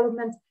the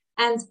development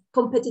and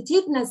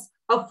competitiveness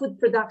of food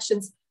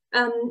productions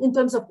in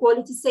terms of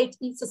quality,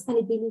 safety,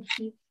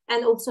 sustainability,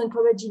 and also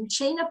encouraging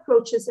chain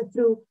approaches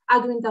through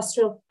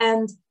agro-industrial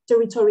and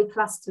territory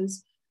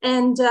clusters.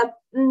 And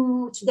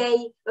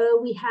today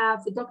we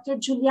have Dr.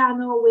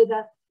 Giuliano with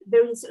a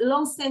very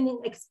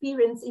long-standing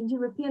experience in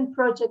European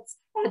projects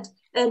at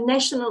a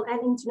national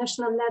and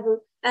international level.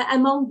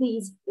 Among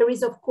these, there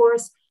is, of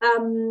course,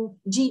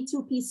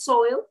 G2P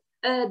Soil,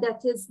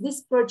 that is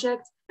this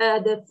project.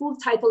 The full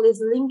title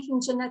is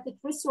Linking Genetic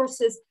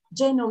Resources,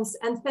 Genomes,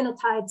 and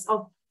Phenotypes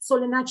of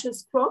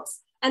Solanaceous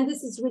Crops. And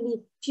this is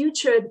really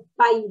featured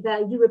by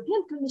the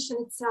European Commission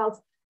itself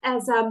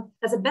as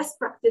a best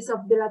practice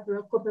of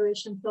bilateral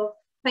cooperation. So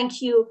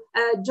thank you,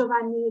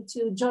 Giovanni,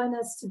 to join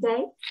us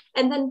today.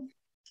 And then,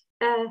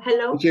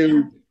 hello. Thank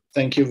you.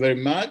 Thank you very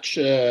much.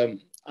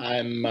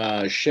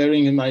 I'm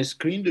sharing my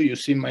screen. Do you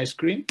see my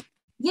screen?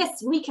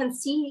 Yes, we can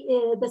see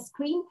the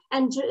screen.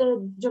 And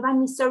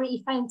Giovanni, sorry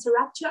if I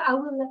interrupt you.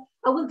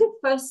 I will get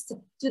first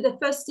to the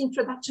first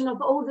introduction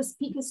of all the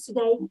speakers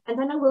today, and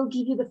then I will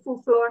give you the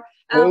full floor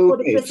for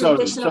the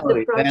presentation of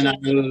the project. Then I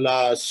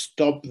will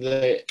stop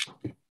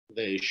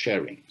the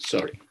sharing.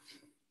 Sorry.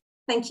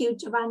 Thank you,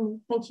 Giovanni.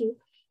 Thank you.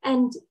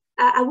 And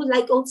I would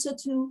like also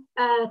to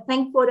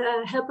thank for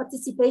her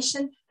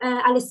participation,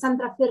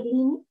 Alessandra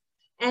Ferlini,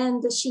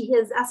 and she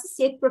is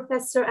associate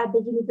professor at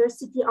the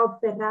University of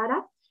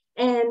Ferrara,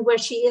 and where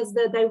she is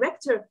the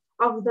director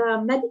of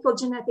the medical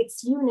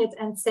genetics unit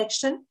and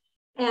section.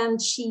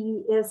 And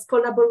she is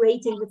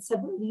collaborating with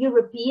several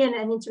European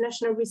and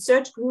international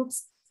research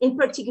groups, in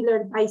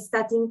particular by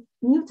studying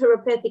new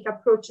therapeutic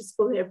approaches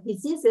for rare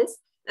diseases,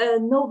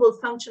 novel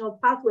functional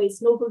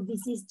pathways, novel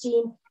disease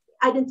gene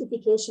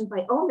identification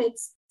by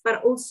omics,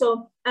 but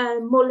also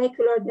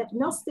molecular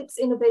diagnostics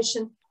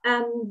innovation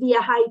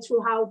via high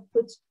true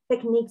output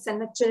techniques and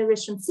next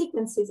generation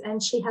sequences.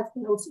 And she has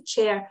been also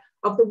chair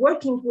of the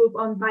working group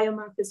on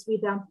biomarkers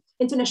with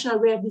International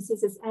Rare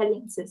Diseases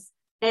Alliances.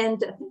 And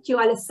thank you,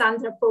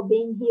 Alessandra, for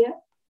being here.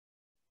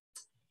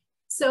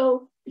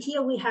 So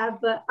here we have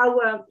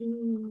our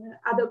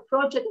other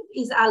project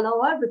is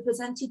ALOA,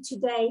 represented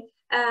today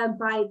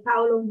by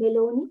Paolo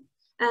Meloni.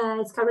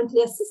 Is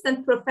currently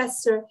assistant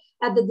professor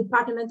at the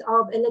Department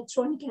of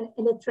Electronic and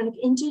Electronic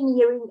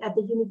Engineering at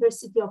the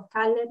University of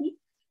Cagliari.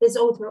 Is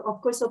author,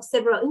 of course, of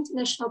several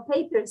international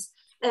papers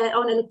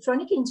on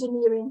electronic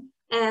engineering,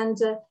 and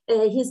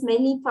he's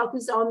mainly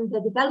focused on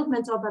the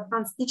development of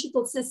advanced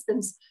digital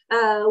systems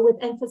with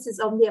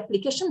emphasis on the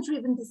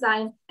application-driven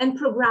design and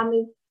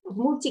programming of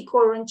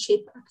multi-core and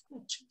chip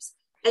architectures.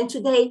 And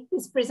today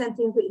he's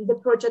presenting the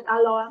project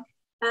ALOA,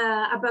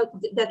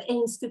 that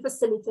aims to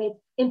facilitate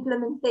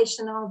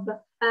implementation of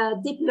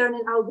deep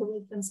learning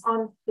algorithms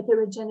on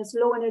heterogeneous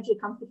low energy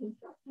computing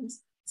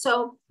platforms.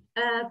 So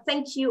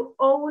thank you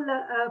all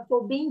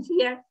for being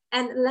here.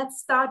 And let's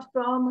start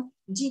from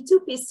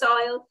G2P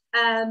soil,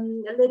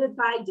 led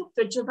by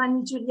Dr.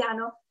 Giovanni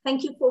Giuliano.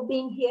 Thank you for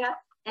being here,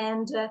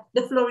 and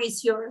the floor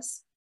is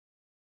yours.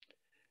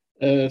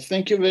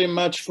 Thank you very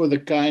much for the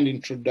kind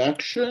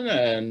introduction,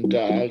 and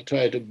I'll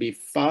try to be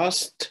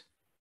fast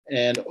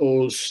and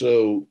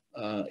also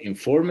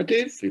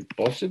informative, if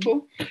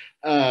possible.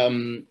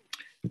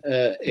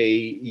 A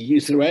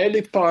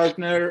Israeli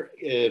partner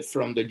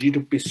from the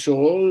G2P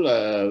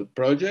Soul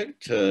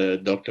project,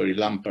 Dr.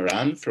 Ilan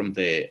Paran from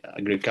the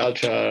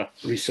Agriculture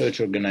Research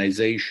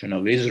Organization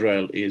of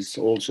Israel is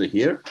also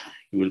here.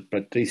 He will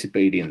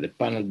participate in the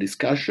panel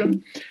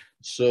discussion.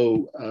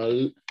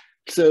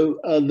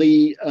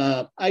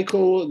 I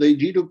call the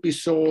G2P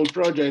Soul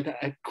project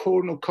a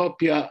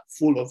cornucopia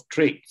full of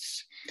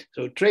traits.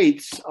 So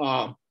traits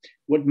are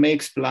what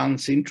makes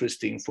plants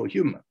interesting for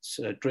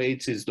humans.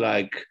 Traits is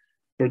like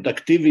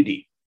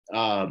productivity,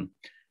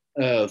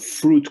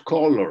 fruit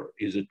color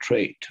is a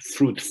trait,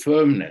 fruit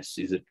firmness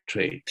is a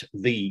trait,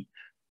 the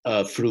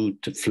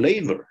fruit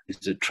flavor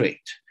is a trait.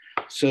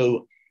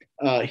 So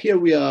here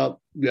we are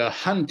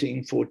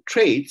hunting for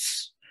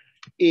traits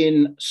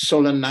in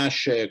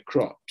Solanaceae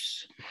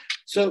crops.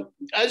 So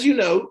as you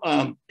know,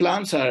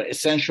 plants are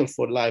essential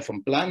for life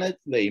on planet.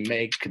 They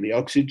make the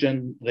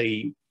oxygen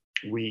we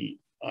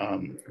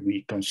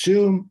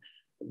consume,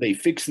 they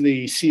fix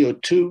the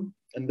CO2.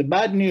 And the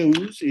bad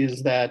news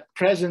is that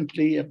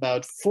presently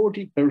about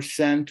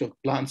 40% of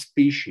plant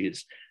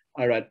species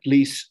are at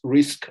least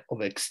risk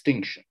of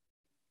extinction,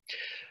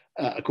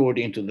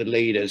 according to the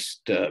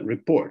latest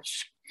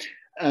reports.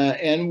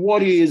 And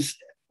what is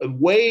a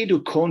way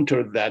to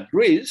counter that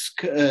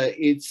risk?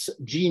 It's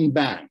gene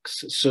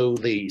banks. So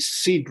the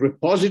seed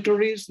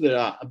repositories, there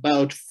are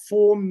about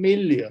 4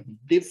 million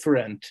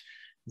different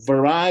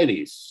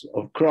varieties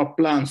of crop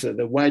plants that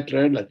the white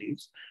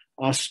relatives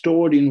are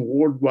stored in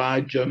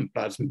worldwide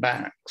germplasm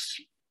banks.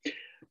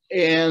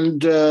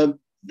 And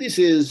this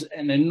is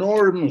an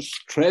enormous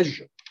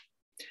treasure.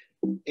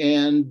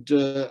 And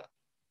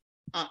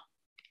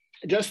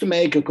just to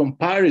make a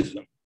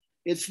comparison,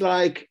 it's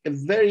like a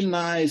very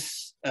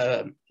nice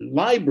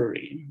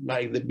library,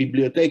 like the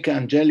Biblioteca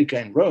Angelica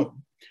in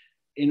Rome,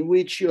 in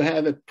which you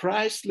have a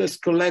priceless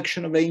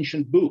collection of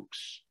ancient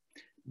books,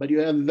 but you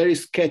have a very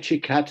sketchy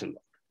catalog.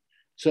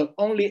 So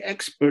only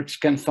experts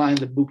can find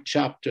the book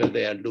chapter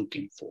they are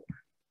looking for.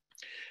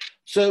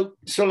 So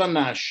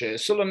Solanaceae.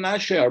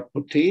 Solanaceae are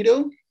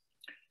potato.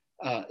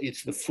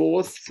 It's the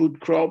 4th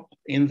food crop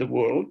in the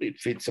world. It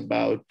feeds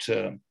about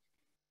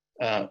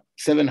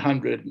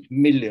 700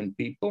 million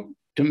people.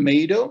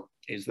 Tomato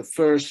is the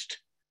first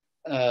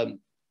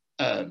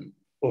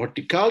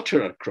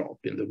horticultural crop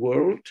in the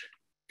world.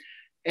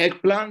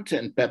 Eggplant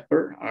and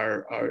pepper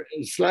are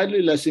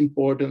slightly less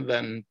important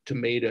than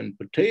tomato and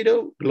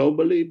potato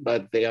globally,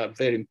 but they are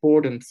very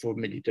important for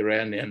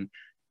Mediterranean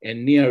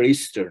and Near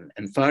Eastern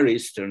and Far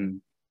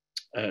Eastern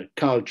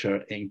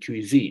culture and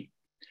cuisine.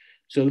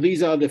 So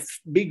these are the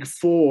big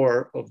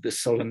 4 of the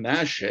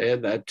Solanaceae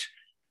that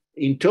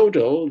in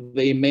total,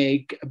 they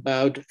make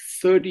about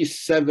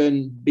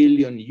 37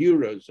 billion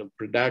euros of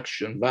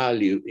production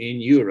value in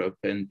Europe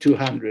and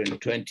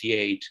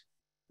 228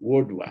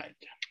 worldwide.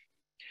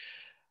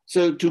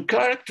 So to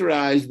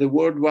characterize the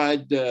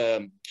worldwide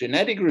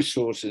genetic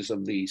resources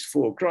of these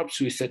 4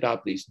 crops, we set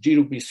up this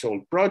G2P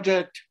Soul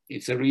project.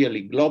 It's a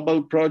really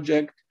global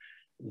project.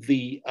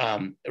 The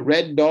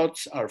red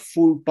dots are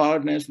full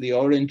partners. The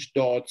orange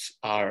dots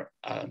are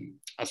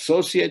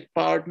associate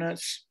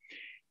partners.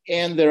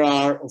 And there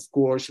are, of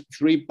course,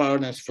 3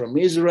 partners from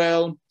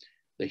Israel,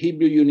 the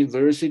Hebrew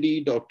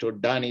University, Dr.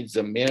 Dani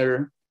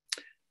Zamir,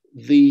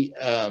 the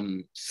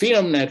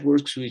Phenom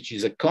Networks, which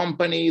is a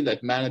company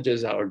that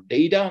manages our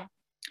data.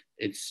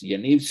 It's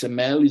Yaniv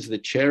Semel is the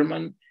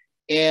chairman,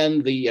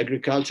 and the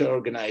Agriculture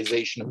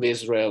Organization of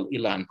Israel,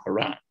 Ilan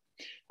Paran,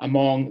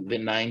 among the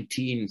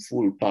 19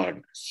 full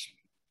partners.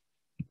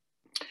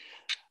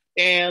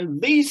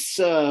 And this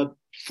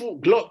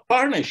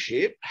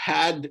partnership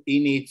had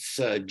in its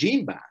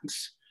gene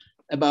banks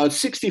about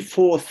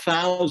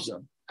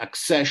 64,000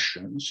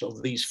 accessions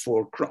of these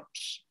 4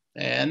 crops.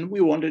 And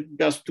we wanted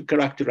just to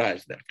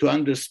characterize them, to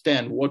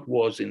understand what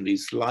was in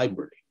this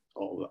library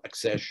of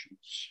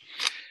accessions.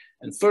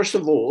 And first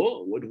of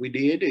all, what we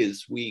did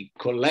is we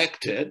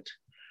collected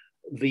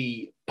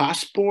the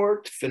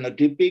passport,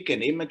 phenotypic,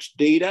 and image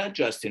data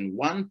just in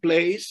one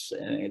place.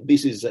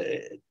 This is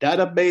a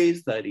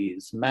database that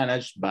is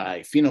managed by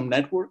Phenom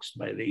Networks,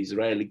 by the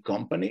Israeli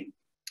company.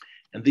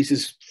 And this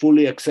is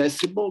fully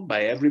accessible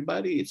by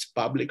everybody. It's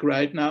public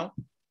right now.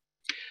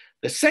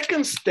 The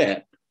second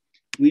step,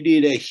 we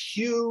did a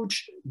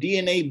huge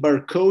DNA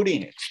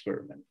barcoding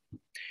experiment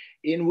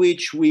in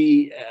which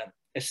we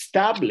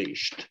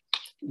established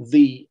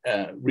the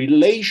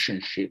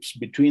relationships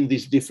between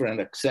these different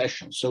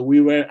accessions. So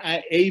we were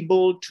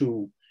able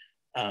to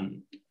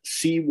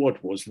see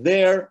what was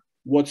there,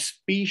 what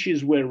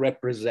species were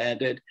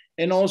represented,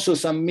 and also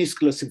some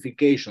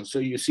misclassification. So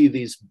you see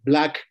this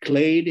black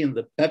clade in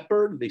the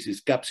pepper, this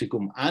is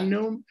Capsicum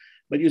annum,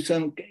 but you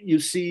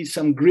see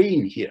some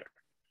green here.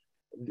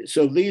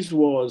 So this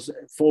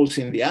falls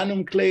in the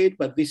anunclade,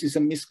 but this is a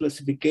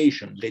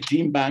misclassification. The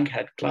gene bank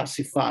had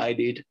classified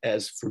it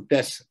as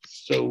frutescence.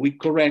 So we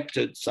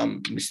corrected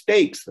some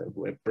mistakes that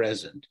were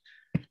present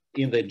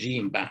in the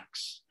gene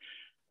banks.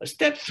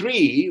 Step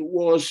 3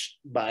 was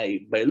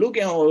by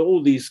looking at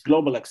all these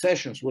global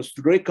accessions was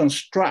to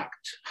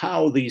reconstruct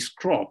how these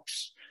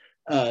crops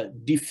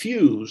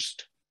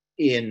diffused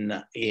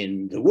in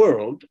the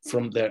world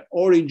from the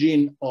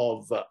origin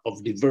of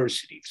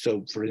diversity.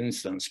 So for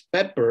instance,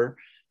 pepper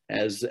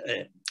has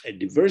a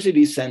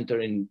diversity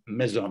center in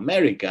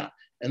Mesoamerica,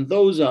 and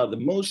those are the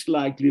most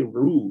likely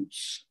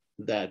roots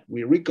that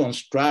we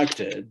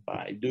reconstructed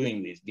by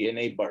doing this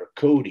DNA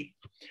barcoding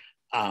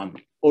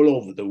all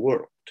over the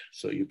world.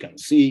 So you can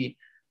see,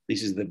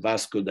 this is the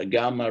Vasco da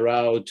Gama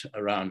route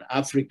around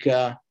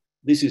Africa.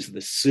 This is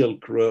the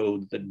Silk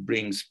Road that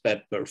brings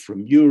pepper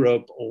from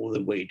Europe all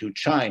the way to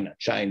China.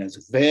 China is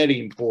a very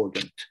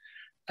important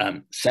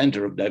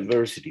center of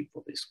diversity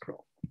for this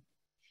crop.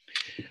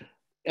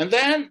 And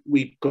then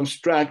we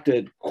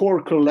constructed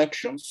core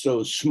collections,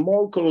 so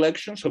small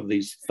collections of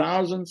these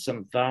thousands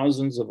and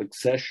thousands of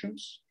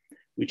accessions,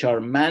 which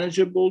are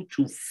manageable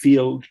to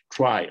field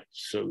trials.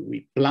 So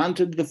we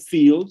planted the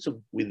fields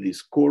with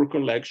these core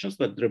collections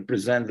that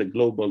represent the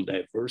global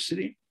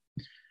diversity.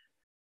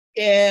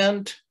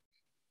 And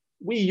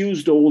we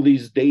used all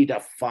these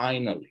data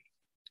finally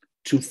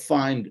to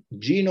find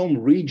genome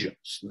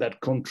regions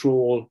that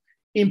control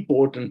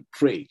important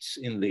traits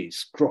in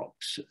these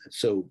crops.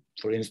 So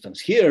for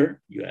instance,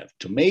 here you have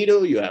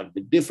tomato, you have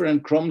the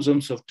different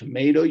chromosomes of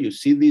tomato. You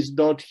see this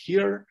dot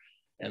here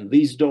and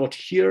this dot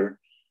here.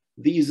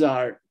 These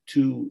are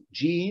 2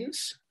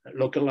 genes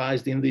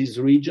localized in these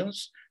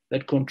regions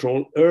that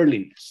control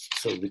earliness.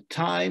 So the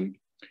time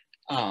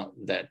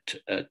that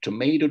a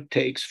tomato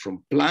takes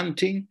from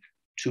planting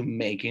to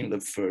making the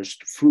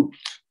first fruit.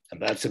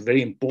 And that's a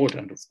very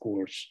important, of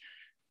course,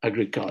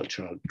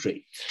 agricultural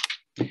trait.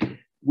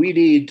 We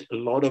did a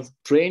lot of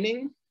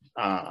training,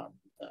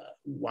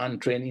 one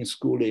training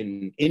school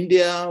in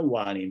India,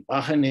 one in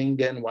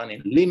Wageningen, one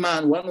in Lima,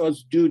 and one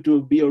was due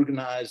to be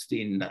organized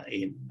in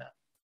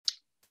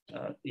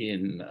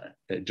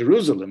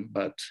Jerusalem,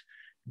 but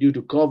due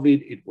to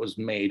COVID, it was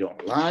made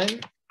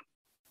online.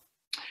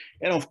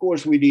 And of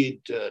course, we did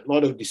a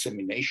lot of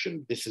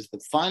dissemination. This is the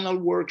final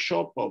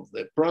workshop of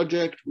the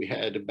project. We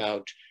had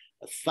about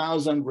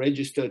 1,000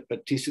 registered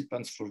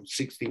participants from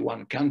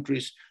 61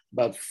 countries.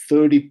 About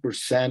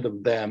 30%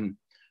 of them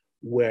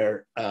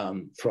were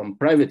from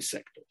private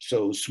sector.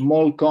 So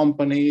small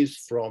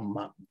companies from,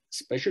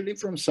 especially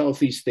from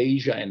Southeast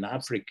Asia and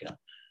Africa,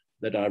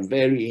 that are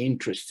very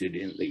interested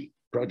in the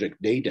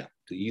project data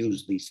to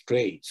use these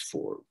traits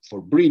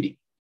for breeding.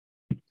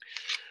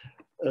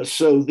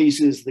 So this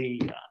is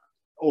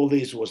all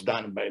this was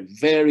done by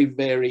very,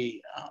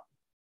 very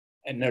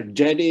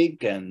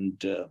energetic and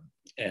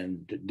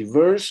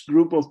diverse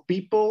group of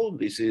people.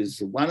 This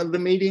is one of the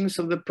meetings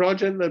of the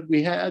project that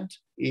we had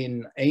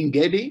in Ein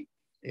Gedi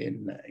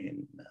in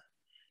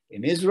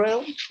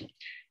Israel.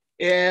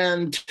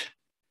 And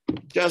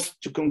just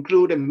to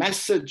conclude, a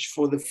message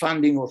for the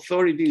funding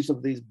authorities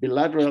of these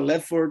bilateral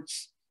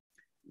efforts.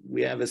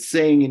 We have a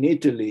saying in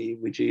Italy,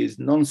 which is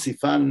non si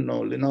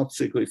fanno le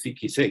nozze coi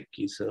fichi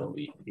secchi. So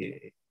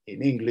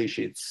in English,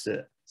 it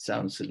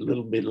sounds a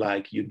little bit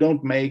like you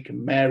don't make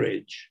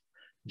marriage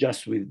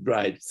just with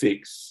dried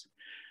figs.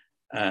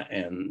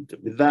 And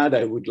with that,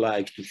 I would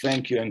like to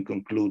thank you and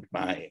conclude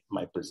my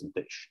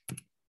presentation.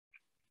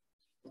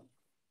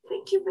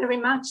 Thank you very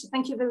much.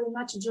 Thank you very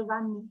much,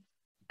 Giovanni.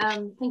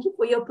 Thank you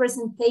for your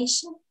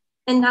presentation.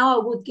 And now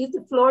I would give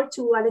the floor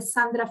to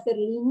Alessandra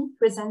Ferlini,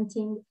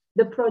 presenting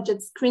the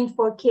project Screen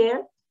for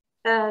Care,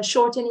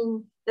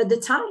 shortening the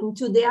time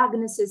to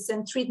diagnosis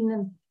and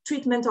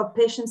treatment of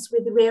patients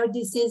with rare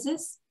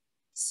diseases.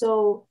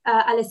 So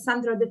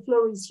Alessandra, the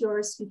floor is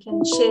yours. You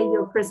can share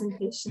your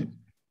presentation.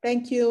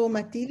 Thank you,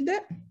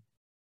 Matilde.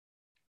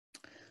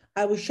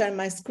 I will share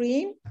my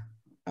screen.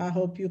 I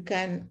hope you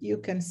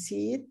can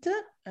see it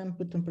and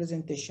put on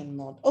presentation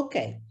mode.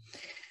 Okay.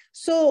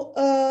 So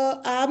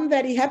I'm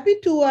very happy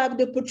to have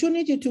the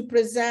opportunity to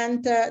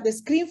present the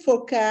Screen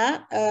for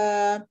Care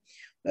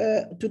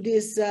to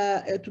this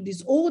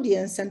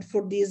audience and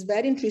for this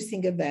very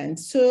interesting event.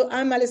 So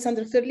I'm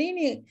Alessandra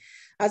Ferlini.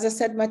 As I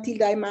said,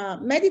 Matilda, I'm a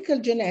medical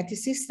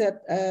geneticist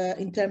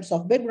in terms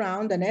of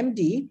background, an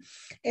MD,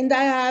 and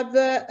I have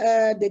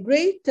the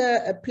great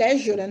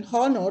pleasure and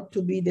honor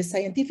to be the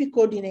scientific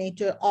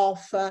coordinator of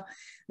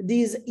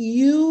this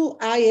EU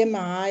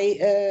IMI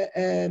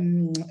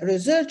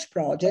research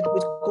project,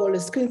 which is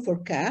called Screen for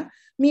Care,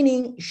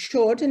 meaning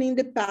shortening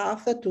the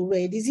path to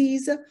rare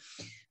disease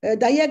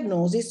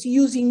diagnosis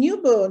using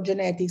newborn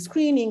genetic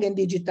screening and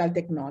digital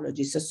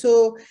technologies.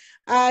 So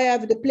I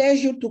have the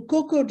pleasure to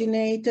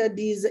co-coordinate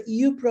this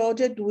EU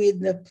project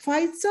with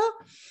Pfizer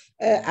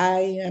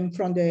I am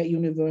from the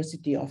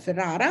University of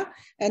Ferrara,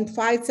 and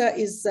Pfizer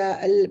is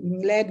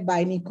led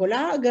by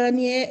Nicolas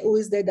Garnier, who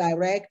is the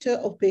Director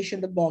of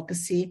Patient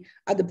Advocacy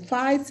at the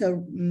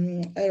Pfizer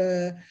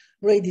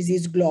Rare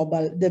Disease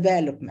Global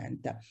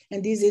Development.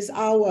 And this is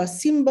our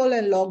symbol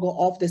and logo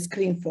of the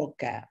Screen for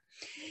Care.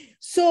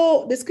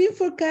 So the Screen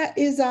for Care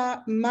is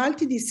a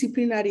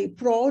multidisciplinary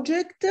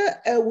project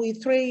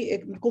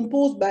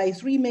composed by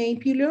three main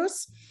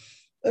pillars.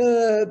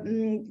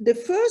 The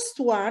first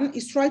one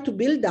is try to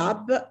build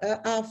up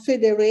a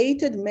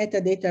federated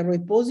metadata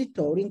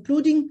repository,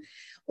 including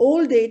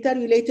all data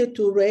related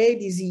to rare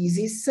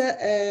diseases,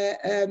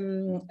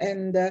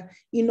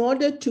 in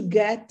order to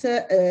get,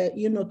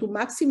 to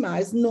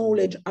maximize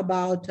knowledge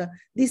about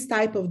this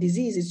type of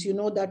diseases. You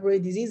know that rare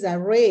diseases are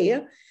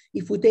rare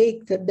if we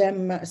take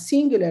them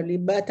singularly,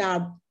 but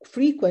are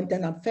frequent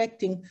and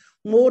affecting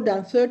more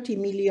than 30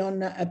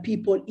 million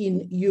people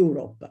in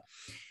Europe.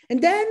 And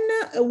then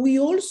we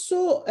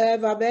also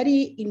have a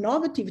very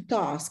innovative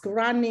task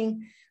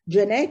running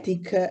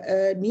genetic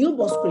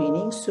newborn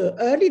screening, so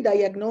early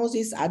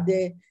diagnosis at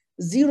the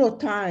zero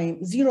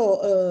time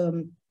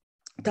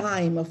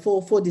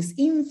for these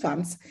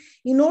infants,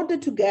 in order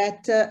to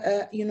get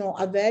a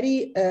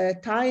very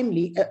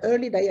timely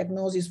early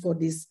diagnosis for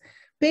these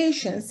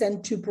patients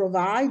and to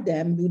provide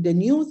them with the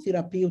new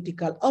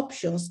therapeutical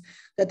options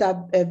that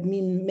have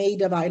been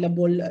made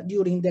available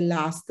during the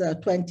last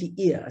 20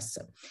 years.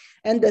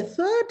 And the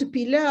third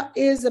pillar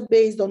is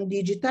based on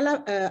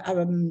digital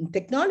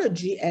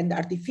technology and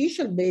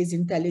artificial-based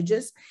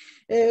intelligence,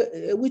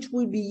 which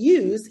will be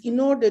used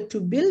in order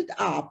to build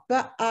up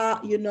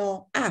a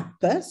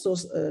app, so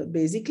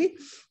basically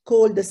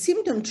called the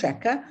symptom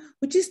tracker,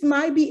 which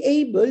might be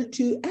able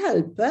to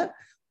help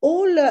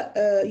all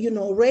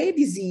rare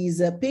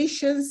disease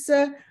patients,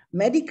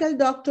 medical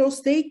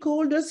doctors,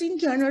 stakeholders in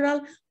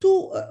general,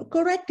 to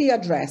correctly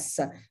address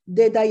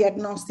the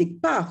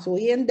diagnostic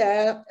pathway and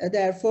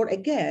therefore,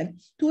 again,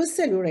 to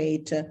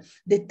accelerate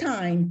the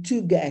time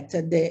to get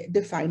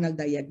the final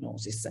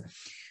diagnosis.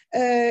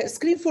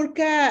 Screen for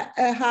Care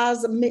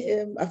has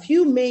a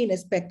few main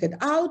expected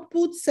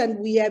outputs, and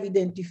we have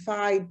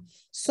identified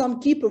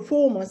some key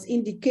performance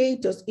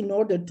indicators in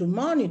order to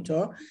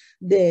monitor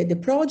the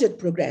project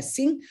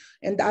progressing.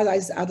 And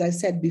as I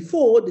said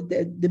before,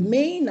 the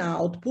main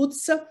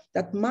outputs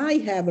that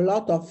might have a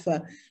lot of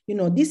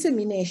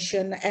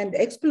dissemination and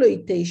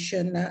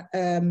exploitation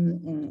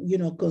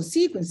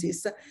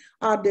consequences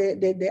are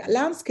the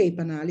landscape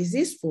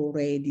analysis for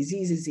rare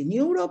diseases in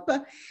Europe,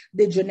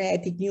 the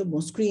genetic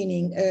newborn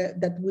screening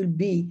that will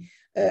be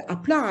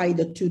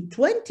applied to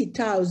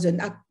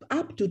 20,000,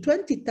 up to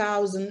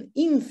 20,000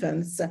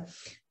 infants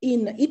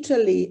in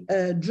Italy,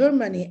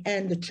 Germany,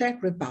 and the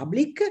Czech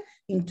Republic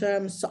in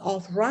terms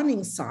of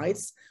running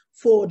sites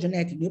for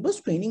genetic newborn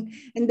screening,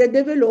 and the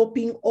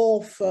developing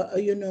of,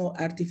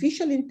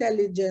 artificial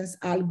intelligence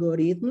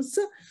algorithms,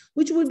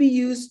 which will be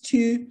used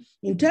to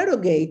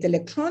interrogate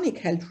electronic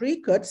health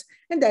records,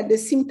 and then the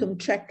symptom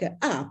tracker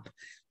app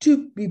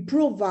to be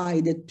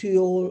provided to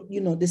all,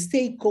 the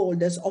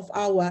stakeholders of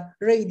our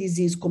rare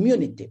disease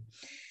community.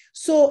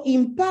 So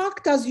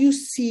impact, as you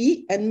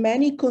see, and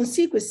many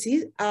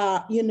consequences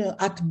are,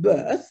 at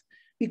birth,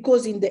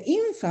 because in the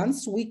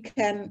infants, we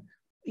can,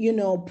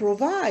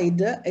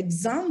 provide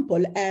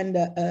example and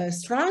a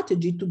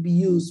strategy to be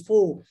used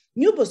for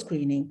newborn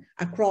screening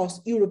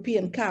across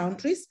European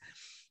countries.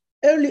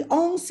 Early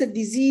onset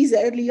disease,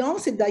 early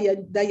onset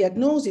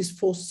diagnosis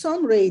for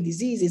some rare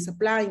diseases,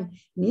 applying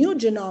new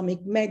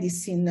genomic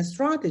medicine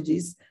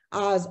strategies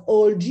as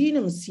whole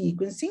genome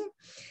sequencing.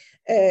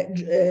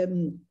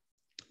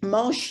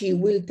 Moshi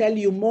will tell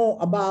you more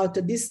about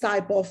this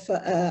type of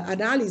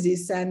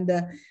analysis and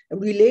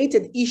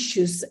related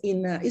issues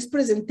in his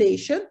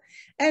presentation.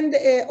 And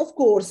of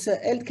course,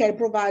 healthcare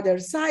provider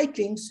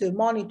cycling, so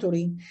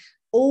monitoring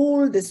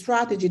all the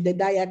strategy, the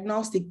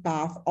diagnostic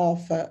path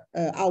of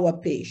our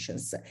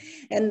patients.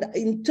 And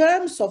in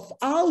terms of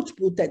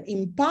output and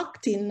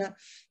impacting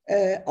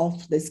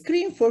of the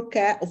Screen for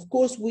Care, of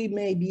course, we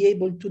may be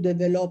able to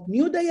develop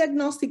new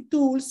diagnostic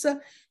tools,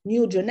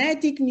 new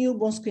genetic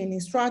newborn screening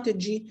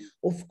strategy,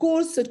 of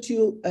course,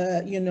 to,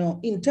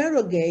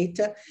 interrogate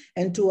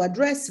and to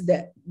address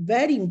the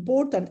very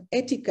important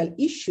ethical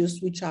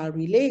issues which are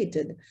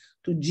related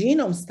to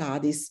genome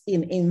studies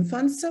in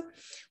infants.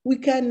 We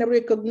can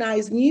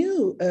recognize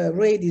new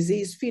rare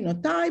disease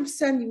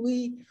phenotypes, and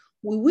we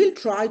will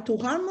try to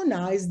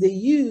harmonize the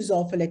use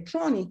of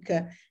electronic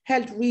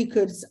health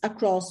records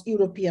across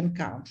European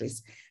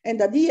countries. And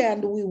at the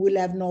end, we will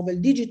have novel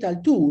digital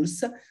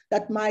tools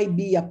that might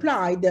be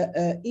applied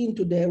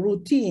into the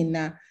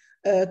routine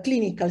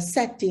clinical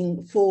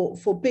setting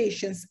for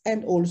patients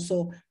and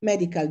also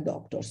medical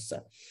doctors.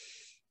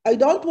 I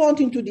don't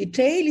want into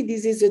detail.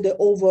 This is the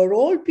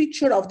overall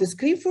picture of the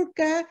Screen for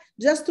Care,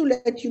 just to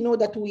let you know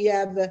that we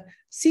have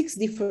 6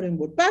 different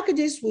work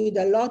packages with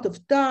a lot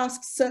of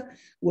tasks,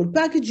 work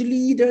package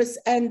leaders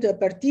and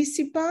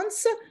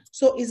participants.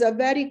 So it's a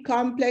very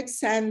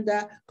complex and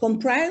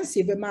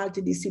comprehensive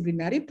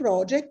multidisciplinary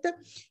project.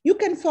 You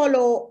can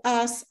follow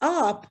us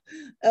up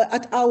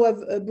at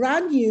our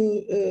brand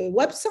new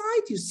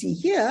website. You see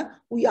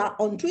here, we are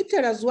on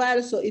Twitter as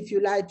well. So if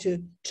you like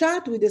to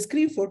chat with the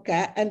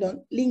Screen4Care and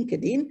on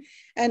LinkedIn,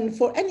 and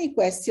for any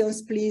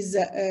questions, please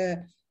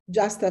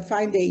just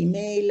find the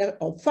email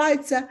of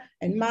Faitza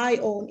and my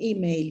own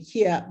email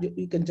here.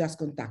 You can just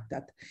contact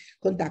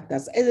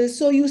us.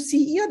 So you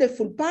see here the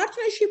full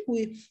partnership.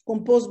 We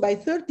composed by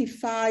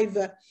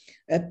 35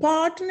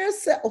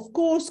 partners, of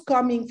course,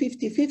 coming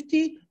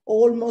 50-50,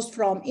 almost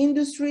from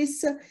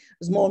industries,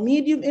 small,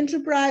 medium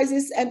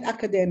enterprises and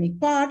academic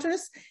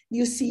partners.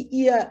 You see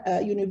here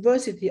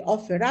University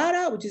of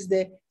Ferrara, which is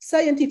the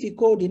scientific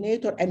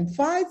coordinator, and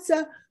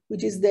Faitza,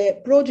 which is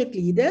the project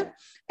leader.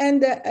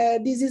 And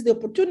this is the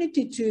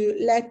opportunity to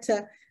let,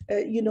 to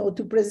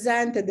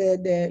present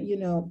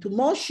to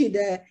Moshe,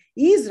 the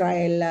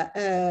Israel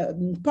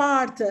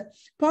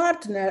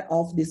partner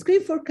of the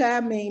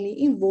Screen4Care,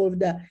 mainly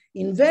involved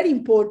in very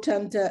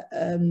important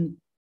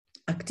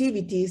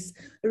activities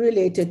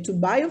related to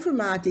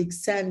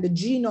bioinformatics and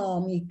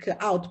genomic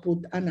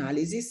output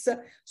analysis.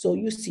 So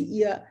you see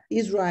here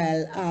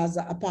Israel as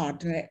a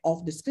partner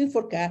of the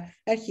Screen4Care,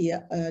 and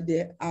here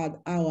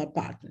our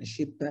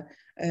partnership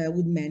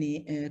with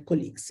many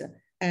colleagues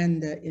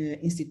and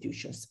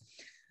institutions.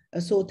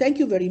 So thank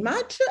you very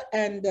much,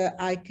 and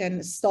I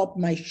can stop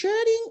my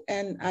sharing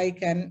and I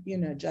can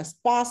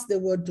just pass the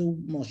word to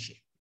Moshe.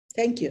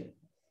 Thank you.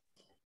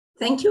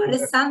 Thank you,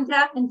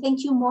 Alessandra, and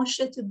thank you,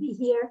 Moshe, to be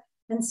here.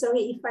 And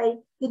sorry if I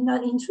did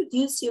not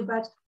introduce you,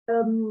 but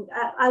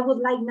I would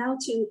like now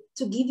to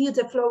give you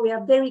the floor. We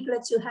are very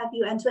glad to have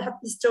you and to have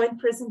this joint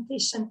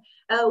presentation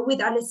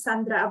with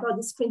Alessandra about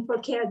the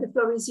Screen4Care. The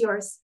floor is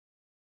yours.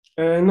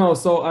 No,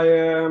 so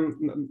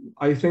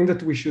I think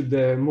that we should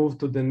move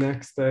to the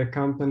next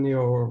company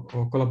or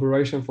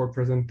collaboration for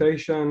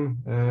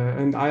presentation,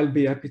 and I'll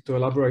be happy to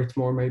elaborate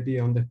more maybe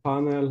on the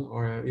panel,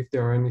 or if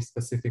there are any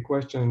specific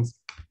questions.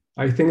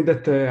 I think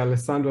that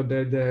Alessandro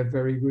did a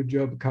very good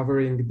job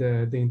covering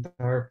the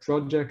entire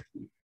project,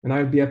 and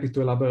I'll be happy to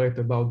elaborate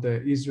about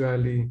the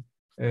Israeli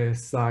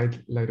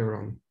side later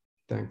on.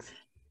 Thanks.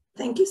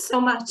 Thank you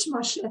so much,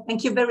 Moshe.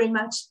 Thank you very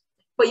much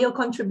for your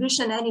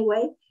contribution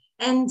anyway.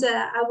 And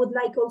I would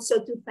like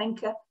also to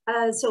thank,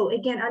 so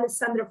again,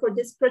 Alessandra, for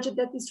this project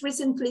that is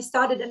recently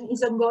started and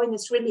is ongoing.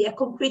 It's really a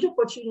concrete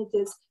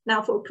opportunities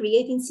now for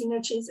creating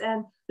synergies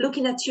and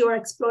looking at your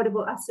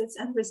exploitable assets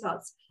and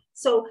results.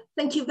 So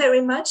thank you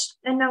very much.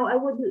 And now I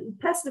would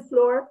pass the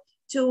floor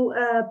to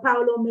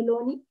Paolo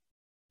Meloni,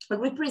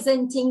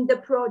 representing the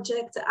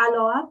project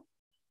Aloha.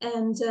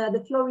 And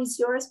the floor is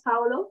yours,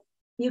 Paolo.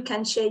 You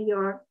can share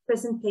your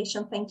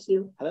presentation. Thank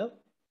you. Hello.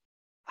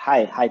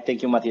 Hi,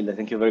 thank you, Matilda.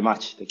 Thank you very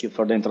much. Thank you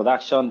for the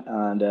introduction,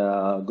 and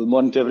good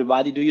morning to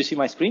everybody. Do you see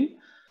my screen?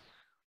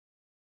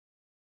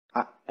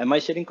 Am I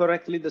sharing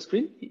correctly the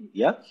screen?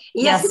 Yeah?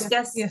 Yes.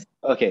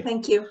 Okay.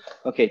 Thank you.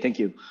 Okay, thank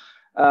you.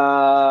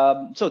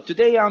 So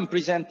today I'm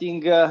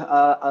presenting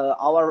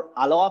our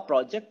Aloha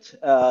project.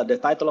 The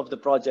title of the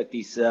project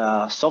is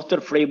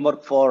Software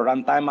Framework for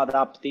Runtime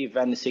Adaptive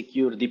and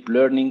Secure Deep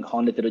Learning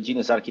on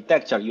Heterogeneous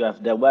Architecture. You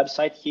have the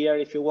website here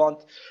if you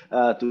want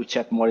to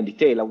check more in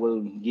detail. I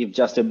will give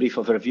just a brief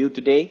overview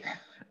today.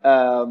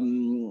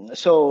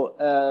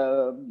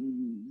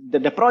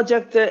 The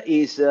project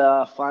is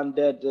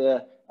funded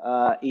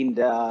in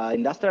the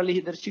industrial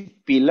leadership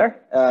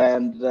pillar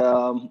and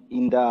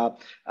in the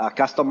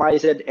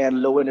customized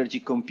and low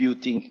energy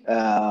computing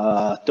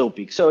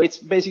topic. So it's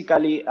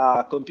basically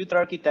a computer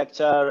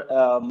architecture,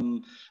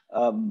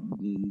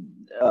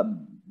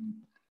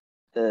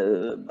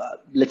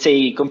 let's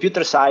say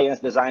computer science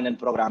design and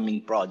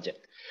programming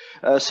project.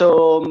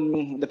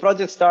 The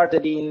project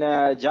started in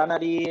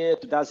January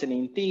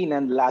 2018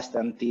 and lasted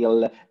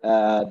until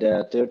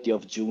the 30th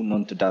of June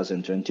on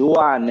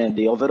 2021, and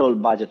the overall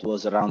budget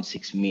was around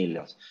 6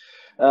 million.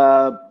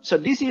 So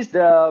this is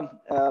the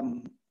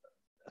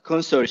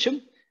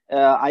consortium.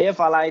 I have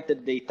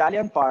highlighted the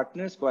Italian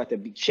partners, quite a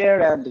big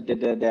share, and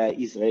the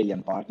Israeli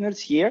partners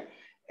here.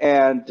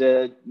 And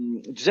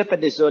Giuseppe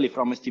De Soli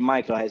from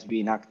STMicro has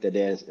been acting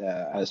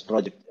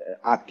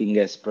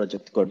as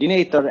project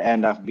coordinator,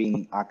 and I've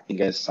been acting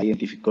as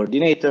scientific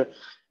coordinator.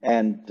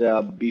 And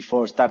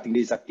before starting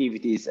these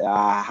activities,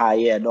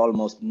 I had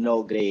almost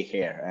no gray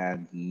hair,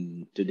 and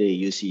today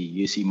you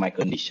see my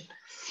condition.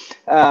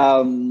 We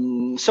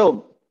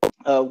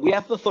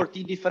have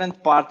 14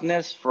 different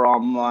partners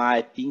from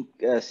I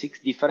think 6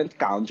 different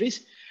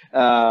countries.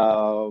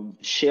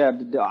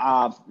 Shared,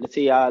 let's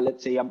say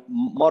a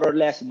more or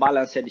less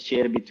balanced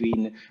share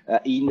between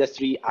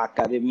industry,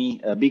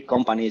 academy, big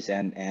companies,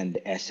 and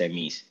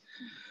SMEs.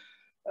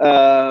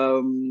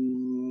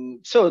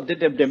 So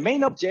the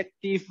main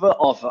objective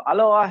of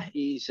Aloha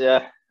is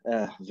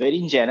very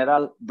in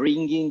general,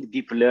 bringing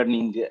deep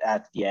learning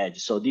at the edge.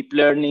 So deep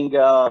learning,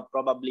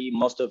 probably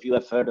most of you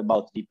have heard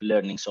about deep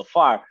learning so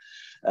far.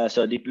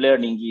 So deep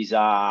learning is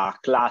a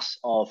class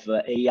of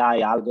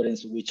AI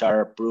algorithms which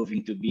are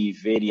proving to be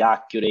very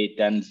accurate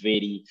and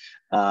very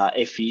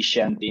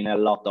efficient in a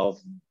lot of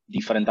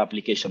different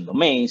application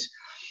domains.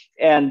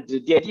 And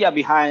the idea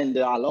behind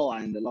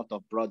ALOA and a lot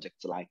of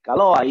projects like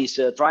ALOA is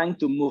trying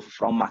to move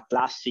from a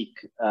classic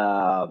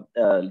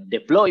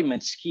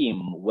deployment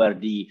scheme where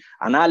the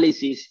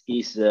analysis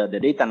is, the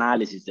data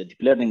analysis, the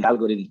deep learning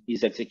algorithm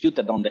is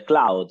executed on the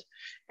cloud,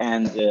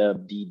 and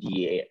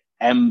the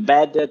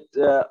embedded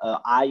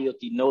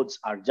IoT nodes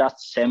are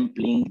just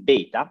sampling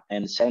data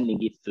and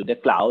sending it to the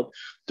cloud,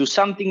 to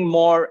something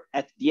more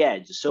at the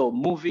edge. So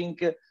moving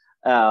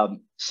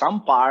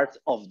some part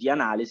of the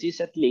analysis,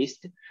 at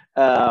least,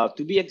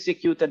 to be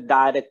executed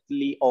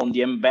directly on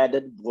the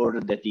embedded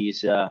board that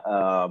is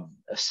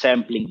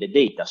sampling the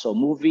data. So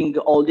moving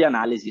all the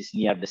analysis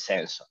near the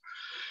sensor.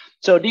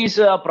 So these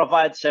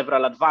provide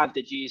several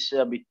advantages.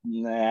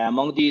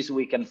 Among these,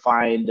 we can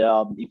find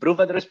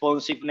improved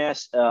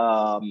responsiveness,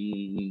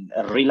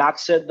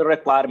 relaxed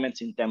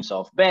requirements in terms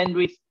of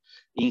bandwidth,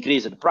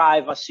 increased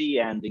privacy,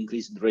 and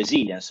increased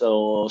resilience.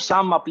 So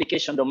some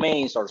application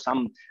domains or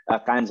some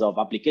kinds of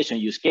application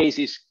use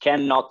cases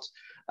cannot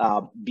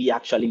be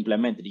actually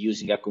implemented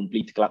using a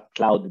complete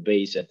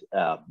cloud-based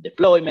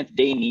deployment.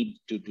 They need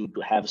to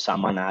have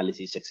some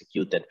analysis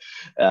executed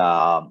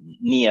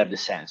near the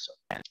sensor.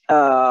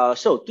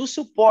 So to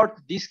support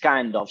this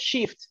kind of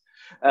shift,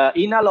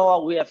 in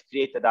ALOA, we have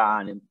created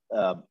an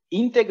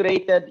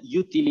integrated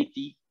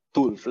utility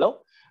tool flow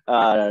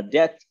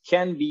that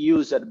can be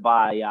used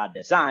by a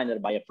designer,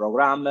 by a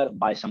programmer,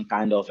 by some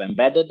kind of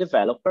embedded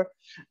developer,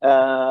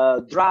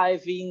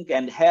 driving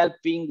and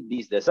helping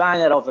this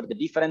designer over the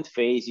different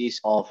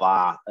phases of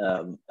a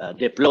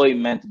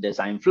deployment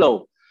design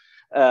flow.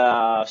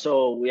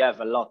 So we have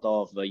a lot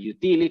of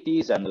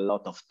utilities and a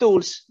lot of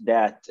tools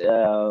that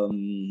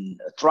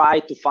try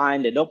to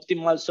find an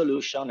optimal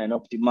solution, an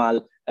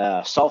optimal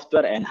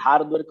software and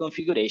hardware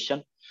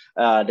configuration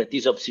that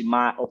is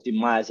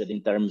optimized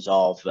in terms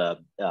of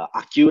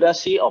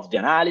accuracy of the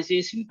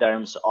analysis, in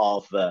terms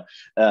of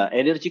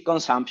energy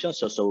consumption.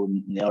 So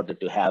in order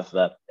to have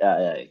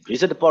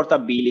increased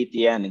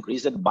portability and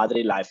increased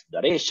battery life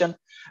duration,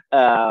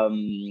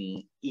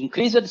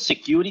 increased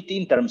security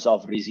in terms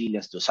of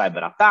resilience to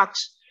cyber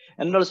attacks.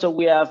 And also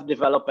we have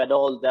developed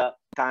all the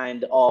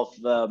kind of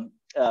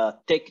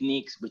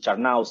techniques which are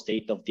now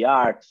state of the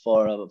art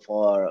for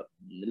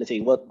let's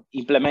say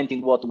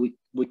implementing what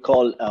we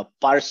call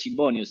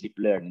parsimonious deep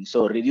learning.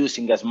 So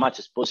reducing as much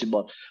as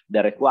possible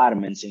the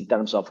requirements in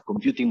terms of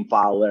computing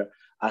power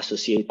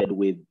associated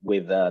with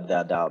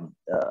the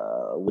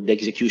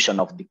execution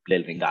of deep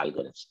learning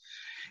algorithms.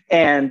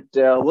 And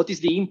what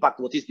is the impact?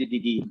 What is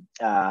the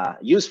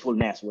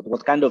usefulness?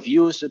 What kind of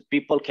use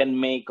people can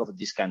make of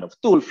this kind of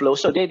tool flow?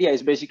 So the idea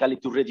is basically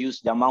to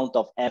reduce the amount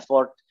of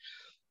effort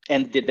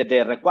and the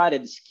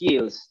required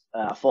skills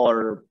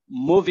for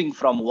moving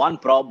from one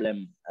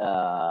problem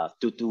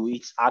to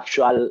its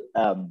actual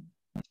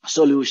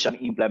solution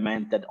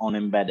implemented on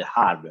embedded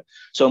hardware.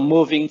 So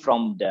moving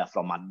from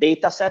a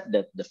data set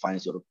that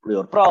defines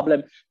your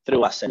problem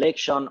through a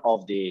selection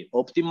of the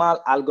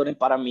optimal algorithm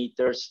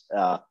parameters,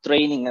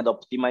 training and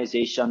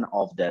optimization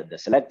of the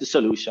selected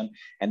solution,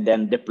 and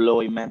then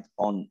deployment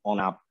on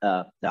a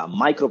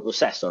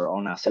microprocessor,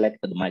 on a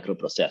selected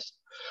microprocessor.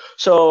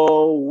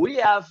 So we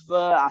have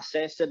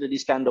assessed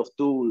this kind of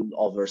tool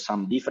over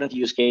some different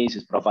use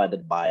cases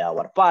provided by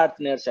our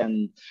partners,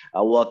 and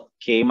what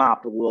came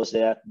up was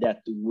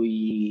that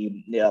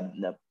we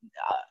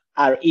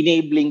are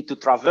enabling to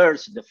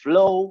traverse the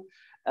flow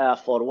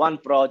for one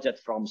project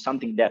from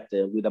something that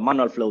with a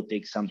manual flow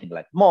takes something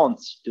like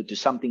months to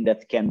something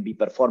that can be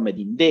performed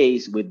in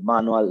days with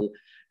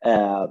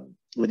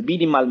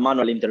minimal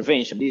manual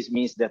intervention. This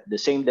means that the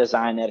same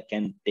designer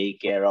can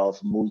take care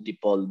of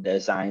multiple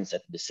designs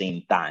at the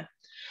same time.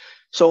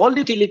 So all the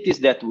utilities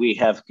that we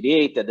have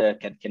created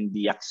can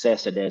be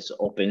accessed as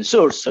open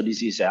source. So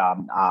this is a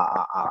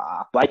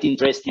quite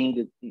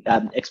interesting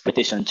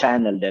exploitation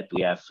channel that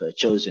we have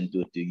chosen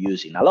to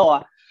use in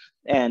ALOA.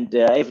 And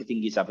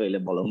everything is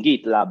available on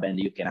GitLab, and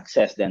you can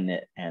access them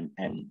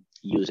and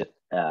use it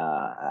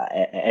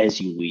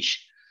as you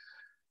wish.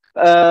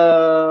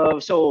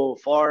 So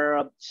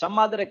for some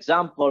other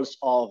examples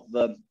of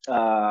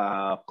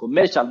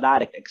commercial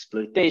direct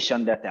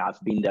exploitation that have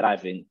been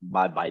deriving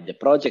by the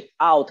project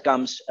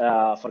outcomes,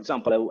 for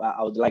example,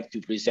 I would like to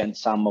present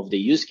some of the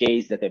use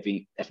cases that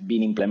have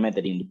been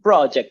implemented in the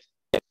project,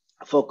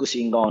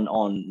 focusing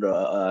on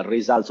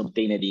results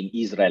obtained in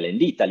Israel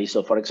and Italy.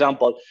 So for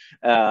example,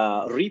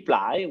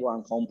 Reply,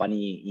 one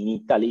company in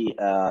Italy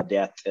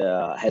that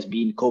has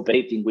been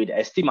cooperating with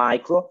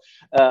STMicro,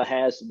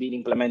 has been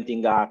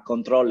implementing a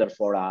controller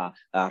for a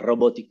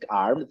robotic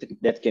arm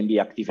that can be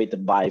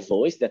activated by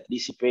voice, that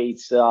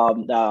dissipates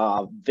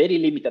a very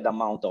limited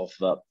amount of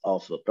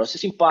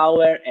processing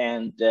power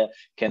and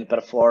can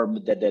perform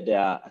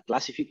the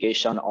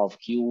classification of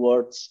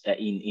keywords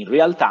in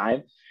real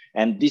time.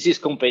 And this is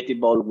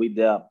compatible with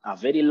a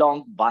very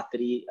long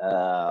battery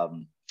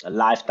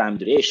lifetime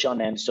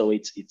duration, and so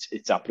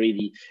it's a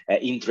pretty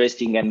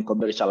interesting and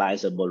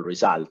commercializable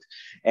result.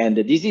 And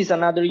this is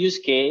another use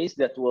case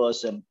that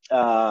was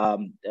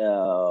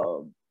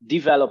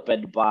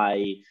developed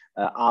by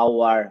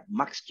our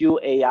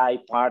MaxQ AI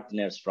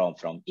partners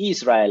from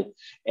Israel,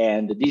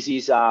 and this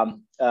is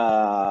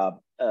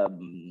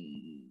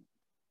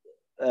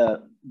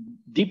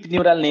deep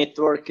neural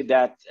network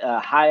that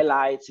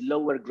highlights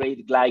lower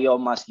grade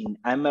gliomas in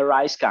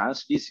MRI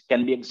scans. This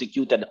can be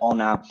executed on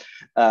a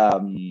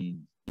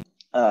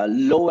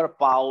lower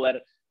power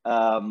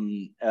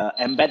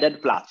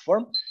embedded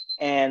platform,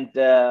 and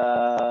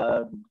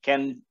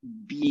can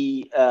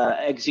be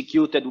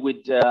executed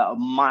with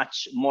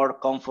much more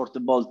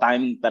comfortable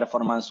timing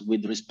performance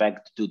with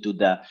respect to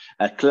the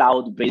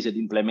cloud-based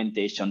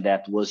implementation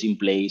that was in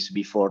place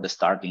before the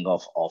starting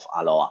of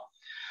ALOA.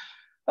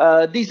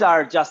 These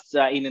are just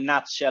in a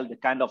nutshell the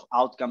kind of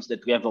outcomes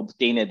that we have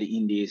obtained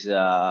in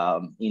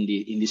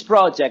this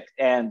project.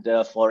 And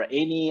for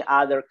any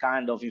other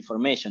kind of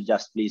information,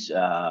 just please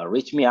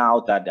reach me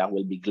out, and I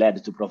will be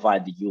glad to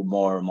provide you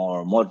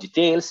more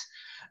details.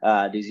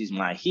 This is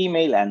my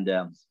email, and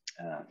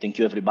thank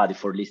you everybody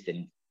for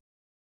listening.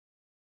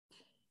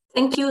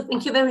 Thank you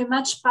very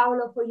much,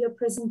 Paolo, for your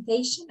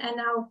presentation. And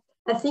now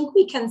I think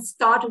we can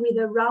start with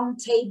a round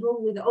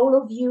table with all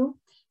of you.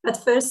 But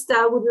first,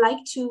 I would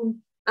like to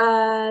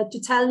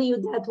tell you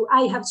that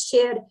I have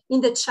shared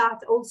in the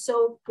chat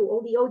also to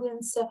all the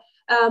audience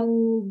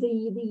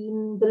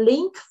the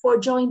link for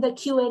join the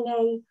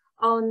Q&A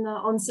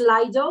on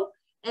Slido,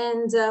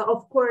 and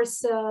of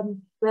course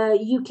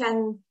you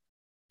can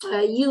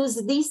use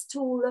this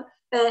tool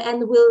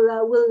and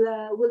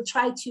we'll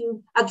try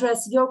to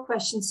address your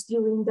questions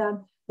during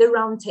the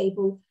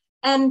roundtable.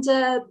 And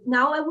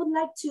now I would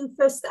like to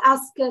first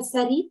ask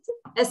Sarit,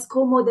 as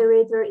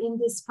co-moderator in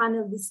this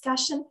panel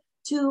discussion,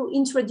 to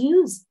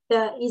introduce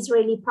the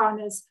Israeli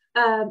partners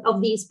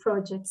of these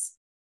projects.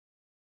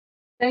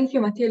 Thank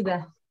you,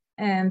 Matilda,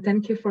 and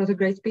thank you for the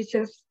great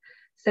speeches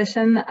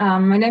session.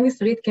 My name is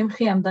Sarit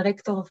Kemchi. I'm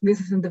Director of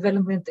Business and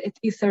Development at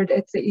ISARD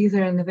at the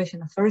Israel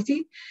Innovation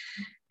Authority.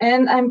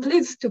 And I'm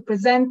pleased to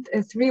present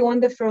three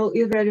wonderful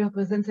Israeli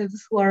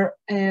representatives who are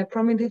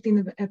prominent in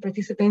the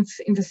participants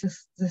in the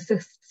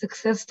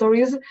success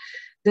stories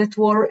that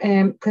were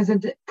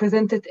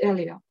presented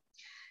earlier.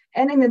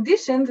 And in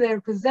addition, they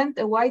represent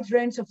a wide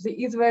range of the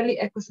Israeli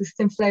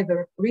ecosystem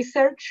flavor: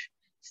 research,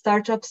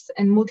 startups,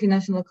 and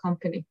multinational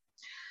company.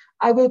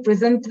 I will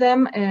present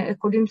them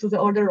according to the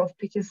order of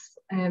pitches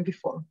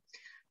before.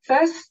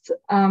 First,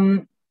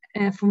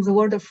 from the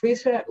world of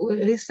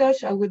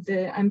research,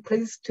 I'm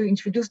pleased to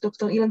introduce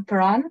Dr. Ilan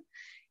Paran.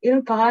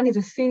 Ilan Paran is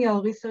a senior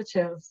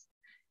researcher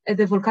at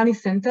the Volcani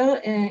Center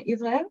in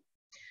Israel.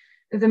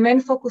 The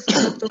main focus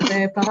of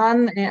Dr.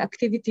 Paran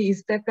activity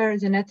is pepper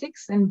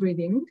genetics and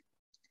breeding.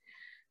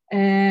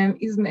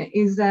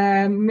 His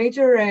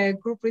major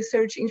group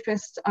research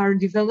interests are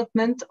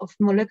development of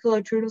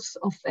molecular tools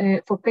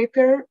for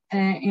paper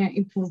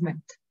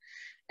improvement.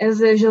 As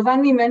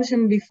Giovanni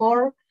mentioned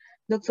before,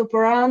 Dr.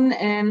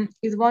 Paran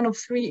is one of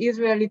three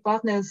Israeli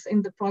partners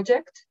in the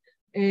project,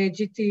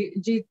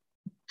 G2P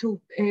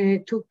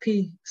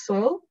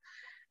Soil,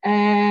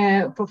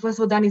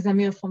 Professor Dani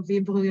Zamir from the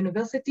Hebrew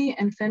University,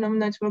 and Phenom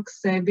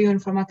Networks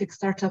bioinformatics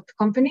startup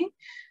company.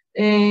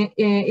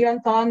 Ilan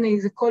Paran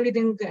is a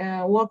co-leading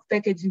work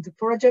package in the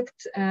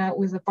project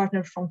with a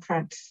partner from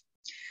France.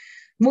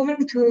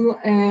 Moving to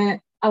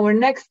our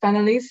next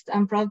panelist,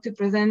 I'm proud to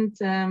present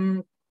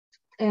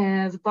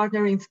the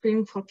partner in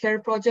Spring for Care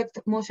project,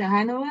 Moshe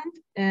Heinerland,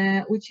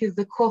 which is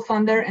the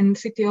co-founder and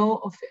CTO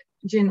of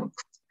Genox.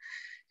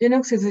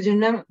 Genox is a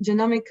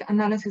genomic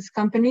analysis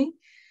company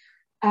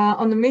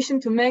on a mission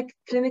to make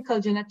clinical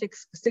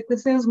genetics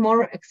sequences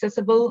more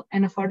accessible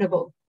and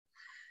affordable,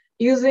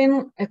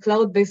 using a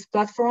cloud-based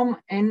platform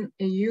and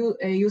a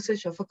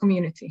usage of a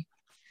community.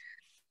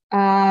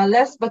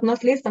 Last but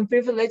not least, I'm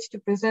privileged to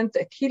present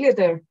a key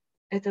leader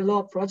at the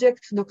ALOA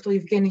project, Dr.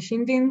 Evgeny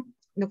Shindin.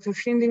 Dr.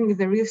 Shindin is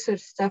a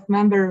research staff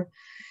member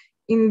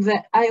in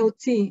the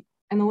IoT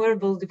and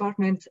wearable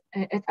department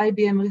at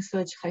IBM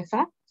Research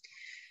Haifa.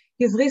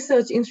 His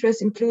research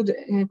interests include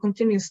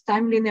continuous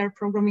time linear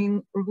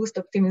programming, robust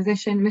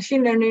optimization,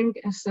 machine learning,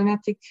 and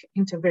semantic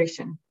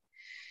integration.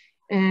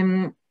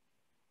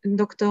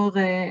 Dr.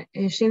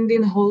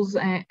 Shindin holds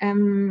a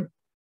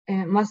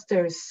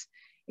master's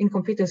in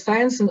computer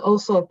science and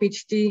also a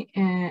PhD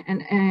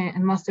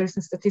and master's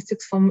in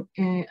statistics from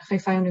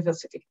Haifa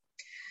University.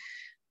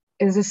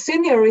 As a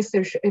senior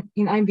researcher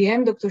in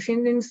IBM, Dr.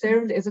 Shindin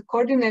served as a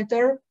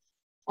coordinator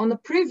on a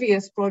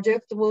previous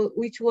project,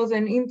 which was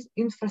an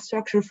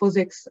infrastructure for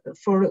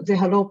the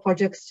ALOA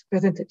projects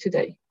presented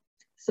today.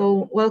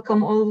 So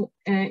welcome all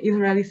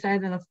Israeli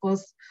side, and of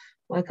course,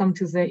 welcome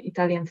to the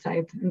Italian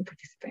side and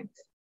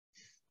participants.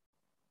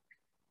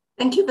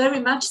 Thank you very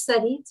much,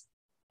 Sarit.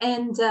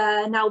 And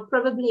now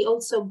probably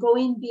also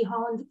going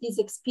beyond these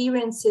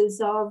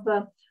experiences of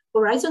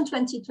Horizon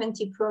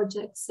 2020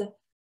 projects,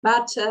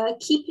 but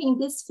keeping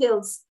these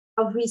fields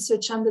of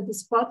research under the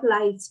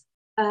spotlight,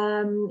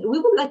 We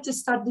would like to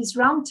start this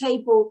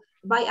roundtable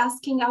by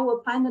asking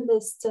our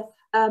panelists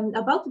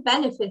about the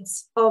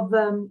benefits of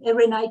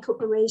RNI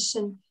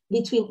cooperation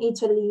between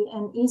Italy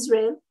and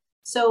Israel.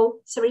 So,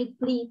 Sarit,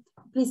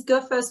 please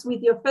go first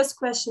with your first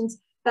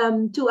questions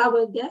to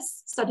our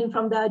guests, starting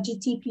from the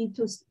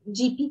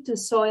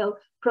GP2Soil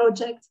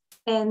project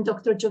and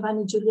Dr.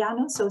 Giovanni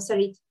Giuliano. So,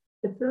 Sarit,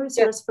 the floor is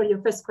yours for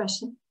your first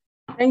question.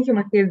 Thank you,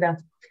 Matilda.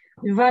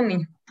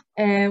 Giovanni,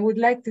 would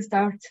like to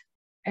start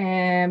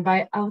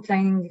by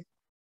outlining,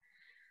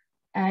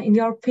 in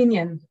your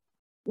opinion,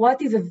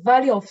 what is the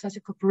value of such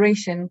a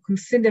cooperation,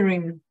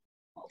 considering,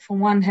 from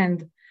one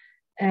hand,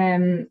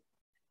 the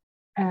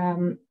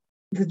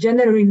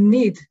general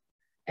need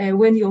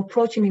when you're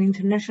approaching an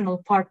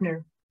international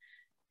partner,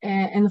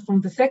 and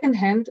from the second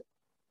hand,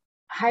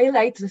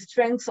 highlight the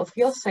strengths of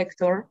your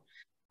sector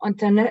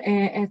at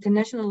a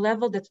national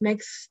level that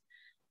makes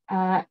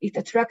it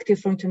attractive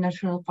for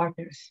international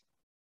partners.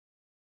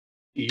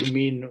 You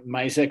mean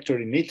my sector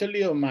in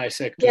Italy or my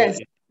sector in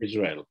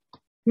Israel?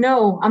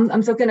 No,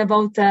 I'm talking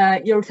about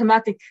your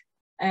thematic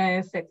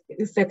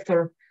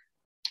sector.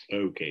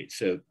 Okay,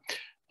 so,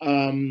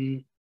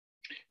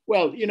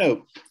 well, you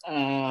know,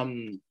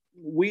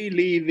 we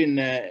live in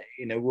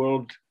a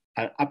world,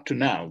 up to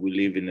now,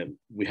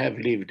 we have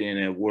lived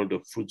in a world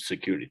of food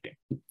security,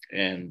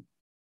 and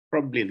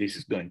probably this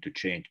is going to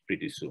change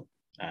pretty soon.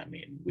 I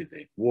mean, with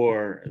the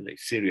war, the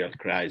cereal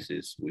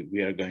crisis,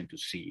 we are going to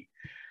see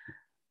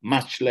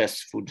much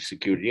less food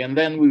security. And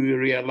then we will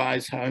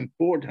realize how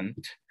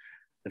important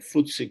the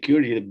food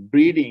security, the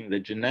breeding, the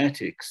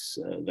genetics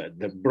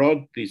that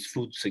brought this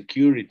food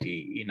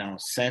security in our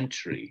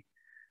century,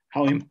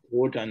 how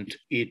important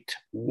it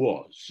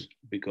was,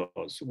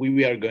 because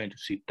we are going to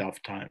see tough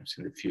times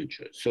in the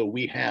future. So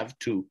we have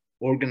to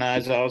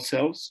organize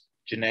ourselves.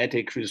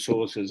 Genetic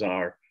resources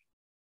are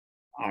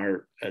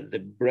the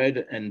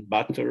bread and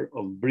butter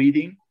of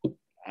breeding.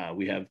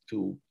 We have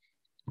to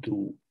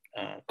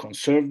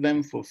conserve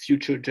them for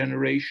future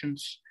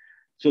generations.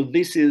 So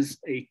this is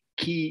a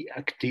key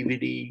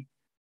activity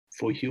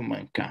for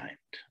humankind,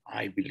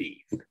 I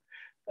believe.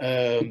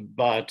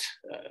 But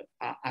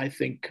I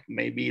think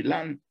maybe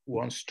Ilan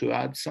wants to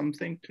add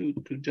something to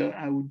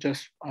I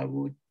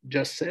would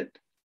just said.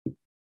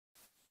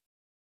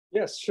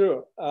 Yes,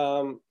 sure.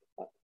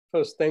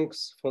 First,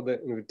 thanks for the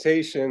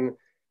invitation.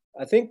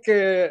 I think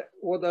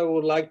what I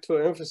would like to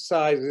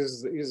emphasize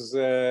is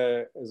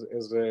a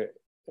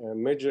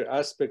major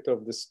aspect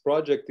of this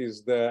project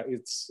is that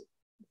it's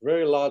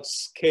very large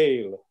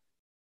scale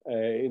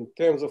in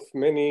terms of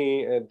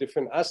many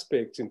different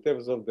aspects, in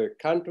terms of the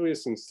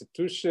countries,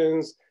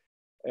 institutions,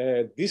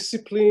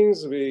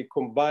 disciplines. We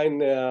combine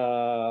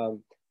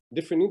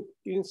different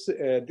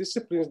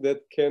disciplines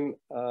that can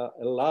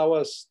allow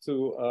us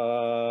to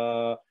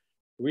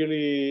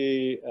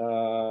really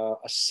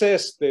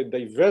assess the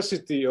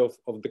diversity of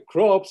the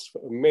crops,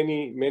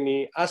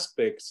 many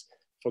aspects.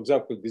 For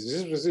example,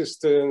 disease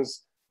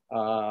resistance,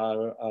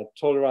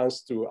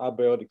 tolerance to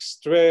abiotic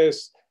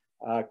stress,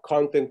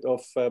 content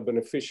of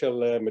beneficial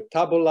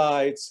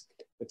metabolites,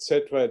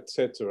 etc.,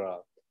 etc.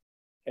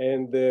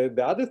 And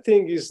the other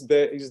thing is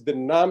the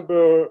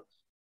number,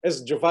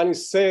 as Giovanni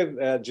said,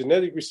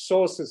 genetic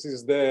resources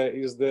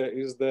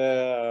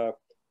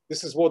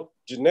this is what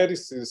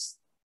geneticists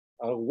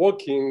are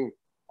working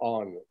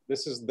on.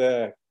 This is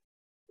the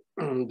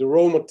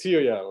raw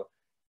material.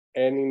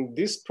 And in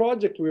this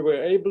project, we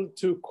were able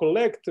to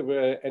collect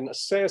and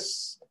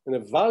assess and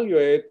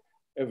evaluate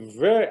a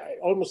very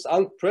almost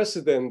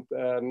unprecedented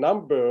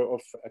number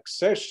of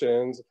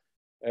accessions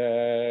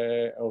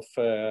to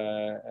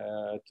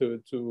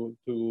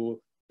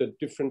the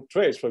different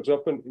traits. For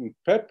example, in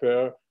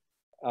pepper,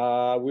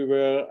 we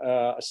were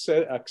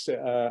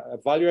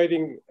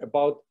evaluating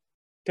about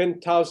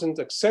 10,000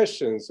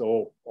 accessions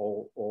or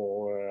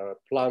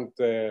plant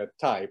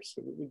types.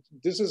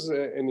 This is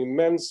an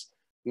immense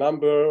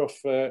number of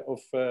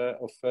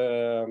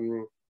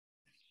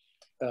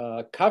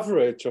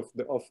coverage of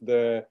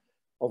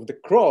the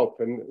crop,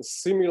 and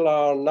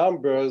similar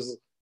numbers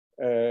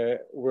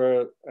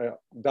were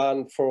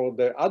done for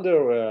the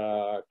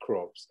other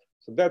crops.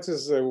 So that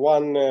is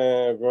one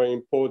very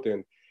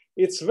important.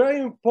 It's very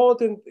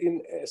important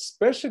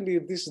especially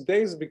these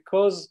days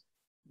because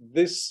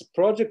this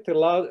project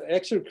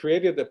actually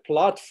created a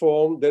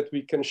platform that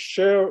we can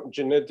share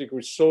genetic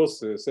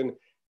resources. And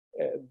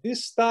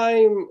this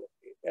time,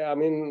 I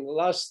mean,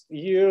 last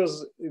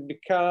years, it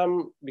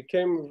became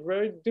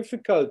very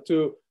difficult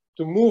to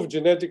move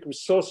genetic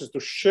resources, to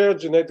share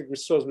genetic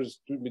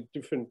resources with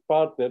different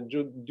partners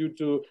due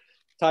to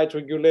tight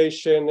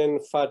regulation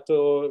and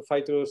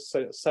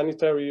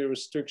phytosanitary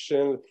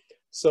restrictions.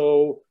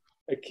 So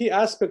a key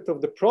aspect of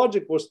the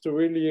project was to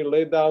really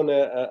lay down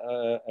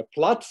a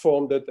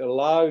platform that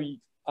allows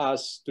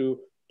us to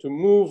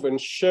move and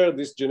share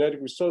these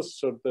genetic resources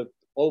so that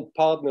all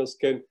partners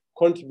can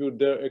contribute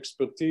their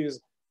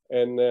expertise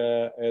and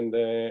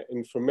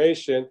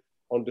information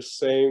on the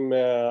same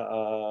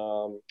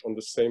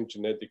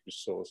genetic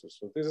resources.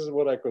 So this is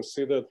what I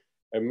consider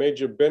a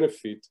major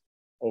benefit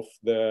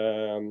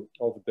the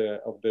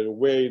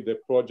way the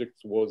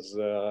project was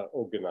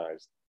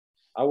organized.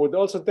 I would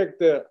also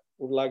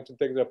would like to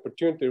take the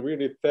opportunity to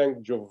really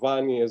thank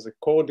Giovanni as a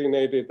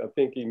coordinator. I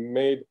think he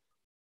made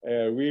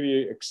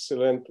really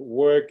excellent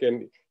work,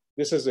 and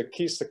this is a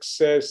key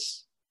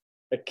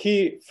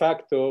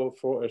factor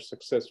for a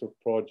successful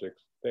project.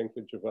 Thank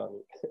you,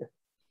 Giovanni.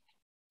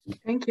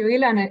 Thank you,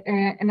 Ilan.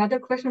 Another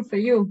question for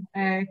you,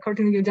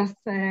 according to just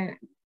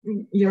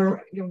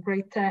your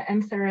great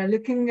answer.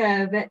 Looking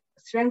at the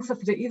strengths of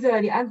the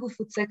Israeli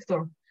agri-food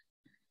sector,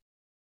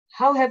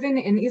 how having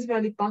an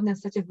Israeli partner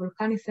such as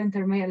Volcani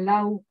Center may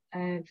allow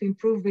to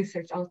improve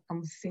research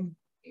outcomes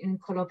in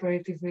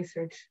collaborative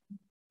research?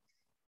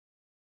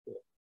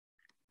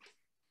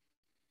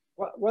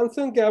 One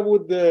thing I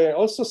would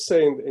also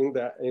say in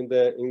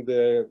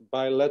the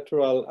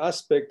bilateral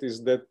aspect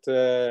is that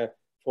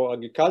for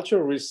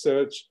agricultural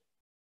research,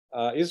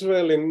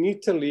 Israel and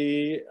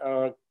Italy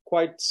are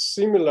quite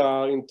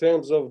similar in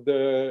terms of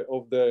the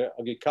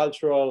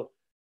agricultural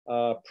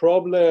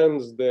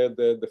problems,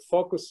 the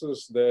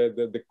focuses,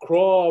 the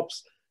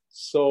crops.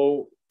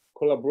 So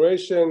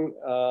collaboration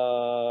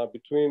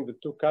between the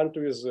two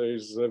countries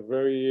is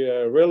very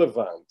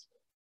relevant.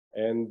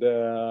 And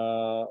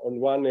on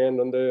one end,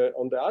 on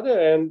the other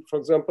end, for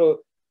example,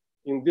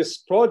 in this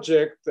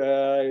project,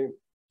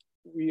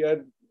 we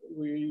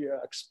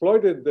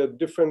exploited the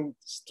different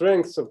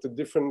strengths of the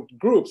different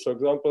groups. For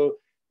example,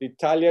 the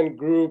Italian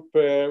group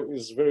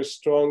is very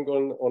strong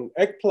on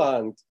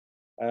eggplant.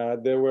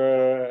 There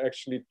were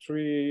actually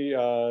three,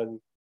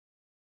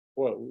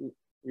 well,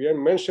 we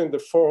mentioned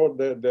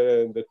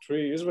the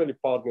three Israeli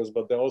partners,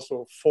 but there are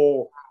also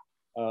 4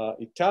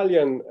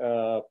 Italian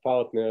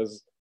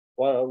partners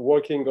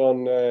working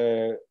on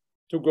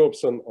 2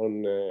 groups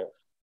on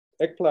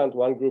eggplant,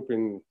 1 group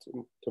in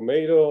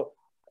tomato,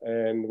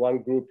 and 1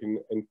 group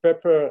in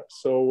pepper.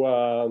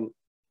 So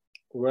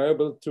we're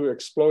able to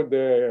exploit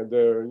the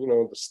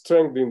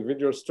strength, the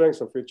individual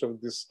strengths of each of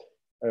these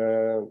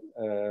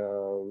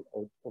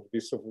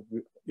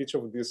each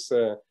of these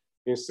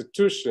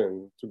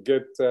institutions to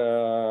get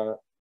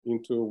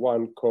into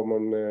one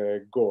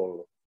common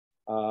goal.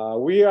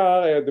 We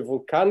are at the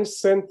Volcani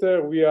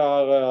Center. We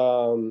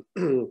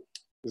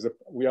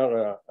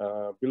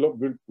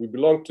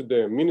belong to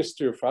the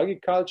Ministry of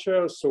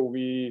Agriculture, so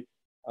we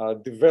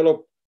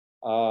develop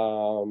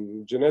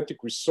genetic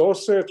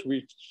resources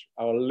which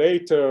are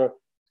later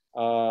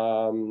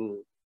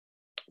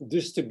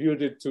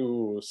distributed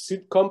to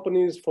seed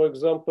companies, for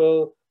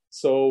example.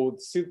 So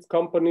seed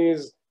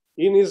companies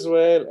in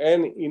Israel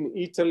and in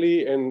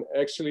Italy, and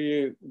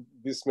actually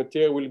this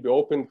material will be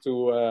open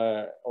to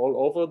all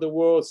over the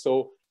world.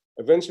 So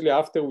eventually,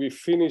 after we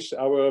finish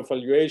our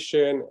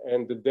evaluation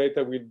and the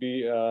data will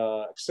be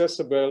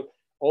accessible,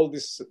 all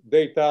this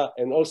data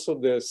and also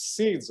the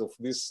seeds of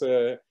this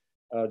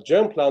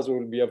germplasm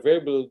will be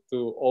available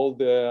to all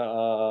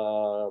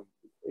the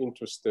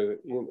interested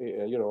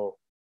in,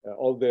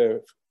 all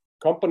the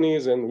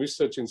companies and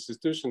research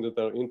institutions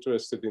that are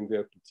interested in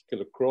their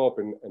particular crop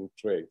and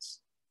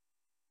traits.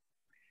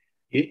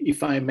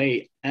 If I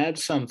may add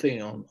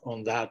something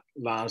on that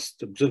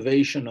last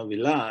observation of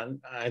Ilan,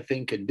 I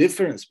think a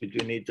difference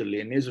between Italy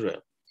and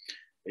Israel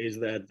is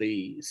that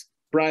the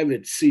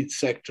private seed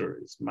sector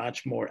is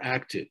much more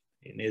active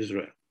in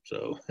Israel.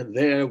 So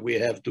there we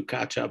have to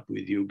catch up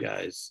with you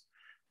guys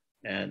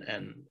and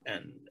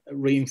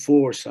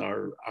reinforce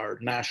our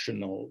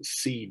national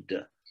seed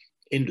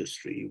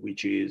industry,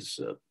 which is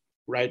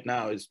right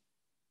now is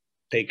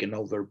taken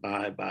over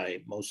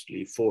by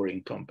mostly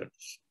foreign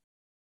companies.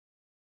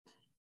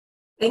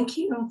 Thank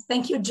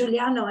you,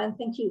 Giuliano, and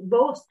thank you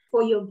both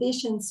for your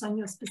visions on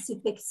your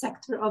specific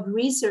sector of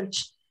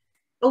research,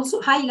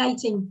 also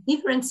highlighting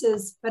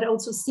differences, but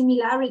also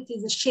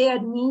similarities,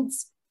 shared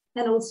needs,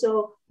 and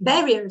also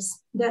barriers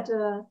that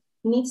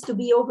needs to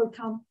be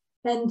overcome,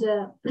 and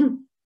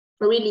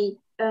really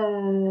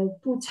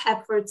put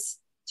efforts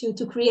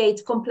to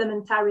create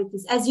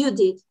complementarities, as you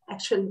did,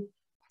 actually.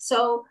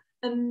 So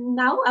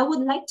now I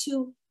would like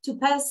to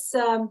pass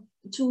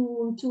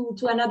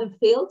to another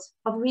field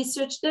of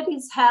research that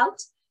is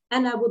health,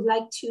 and I would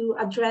like to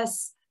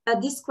address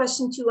this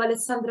question to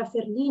Alessandra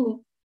Ferlini.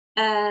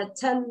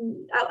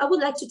 I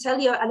would like to tell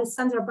you,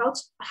 Alessandra, about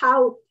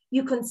how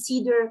you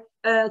consider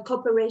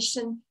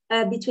cooperation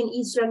between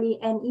Israel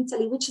and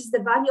Italy, which is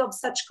the value of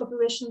such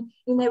cooperation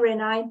in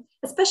RNI,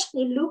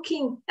 especially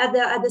looking at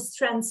the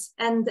strengths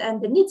and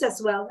the needs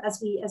as well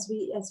as we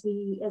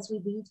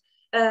did.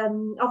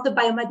 Of the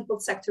biomedical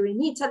sector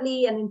in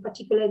Italy, and in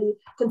particularly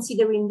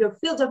considering your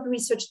field of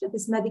research that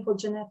is medical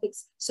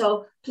genetics.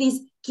 So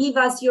please give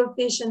us your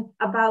vision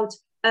about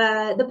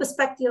the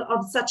perspective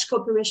of such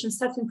cooperation,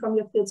 starting from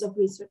your fields of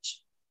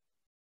research.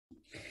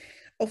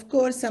 Of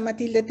course,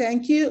 Matilde,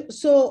 thank you.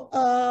 So,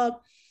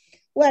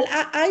 well,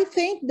 I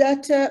think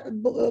that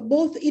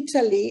both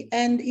Italy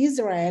and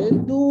Israel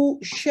do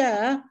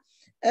share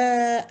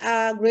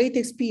a great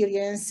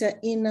experience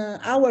in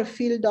our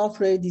field of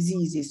rare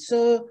diseases.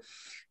 So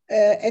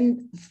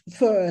and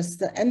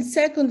first, and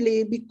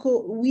secondly,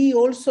 because we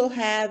also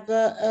have,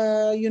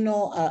 you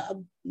know, a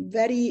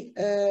very,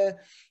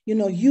 you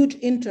know, huge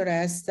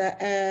interest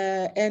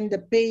and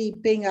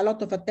paying a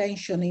lot of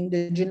attention in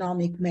the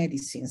genomic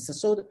medicines.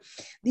 So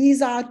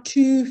these are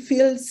two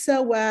fields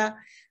where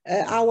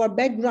our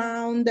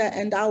background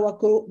and our,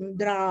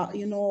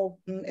 you know,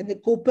 and the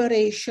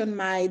cooperation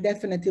might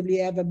definitely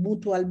have a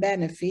mutual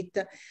benefit.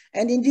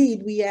 And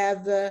indeed, we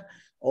have,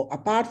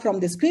 apart from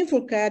the Screen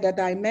for Care that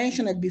I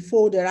mentioned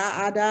before, there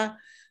are other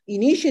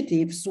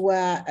initiatives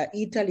where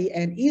Italy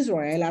and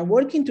Israel are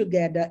working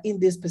together in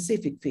this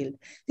specific field.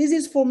 This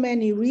is for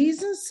many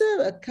reasons,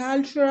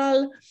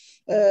 cultural,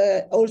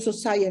 also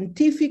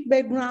scientific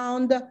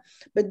background,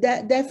 but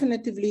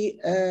definitely,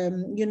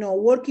 you know,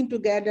 working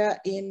together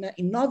in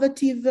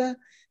innovative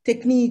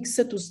techniques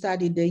to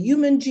study the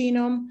human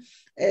genome,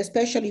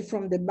 especially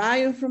from the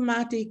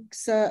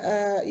bioinformatics,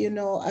 you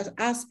know,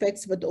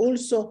 aspects, but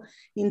also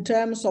in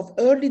terms of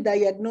early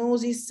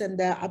diagnosis and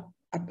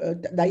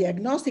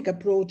diagnostic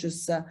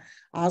approaches,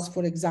 as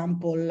for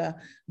example,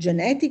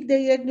 genetic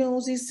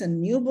diagnosis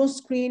and newborn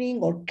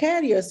screening or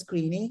carrier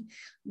screening.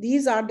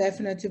 These are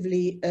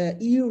definitely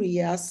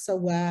areas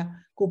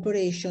where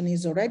cooperation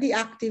is already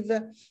active,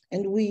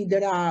 and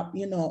there are,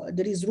 you know,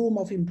 there is room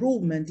of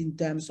improvement in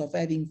terms of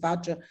having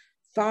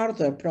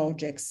further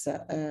projects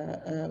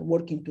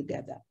working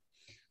together.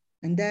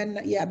 And then,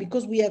 yeah,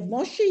 because we have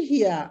Moshe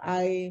here,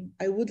 I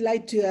would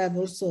like to have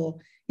also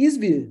his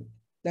view.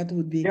 That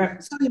would be, yeah.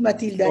 Sorry,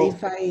 Matilda,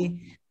 if I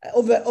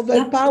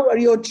overpower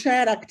your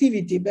chair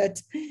activity,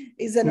 but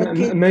is an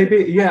okay.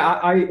 Maybe, yeah,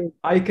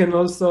 I can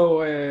also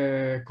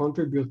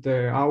contribute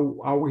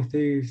how we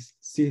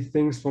see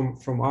things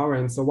from our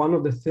end. So one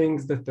of the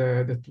things that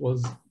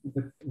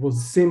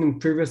was seen in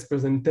previous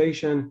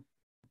presentation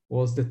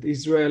was that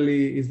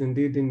Israeli is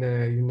indeed in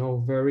the, you know,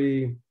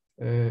 very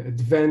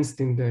advanced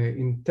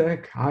in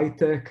tech, high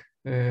tech,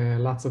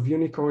 lots of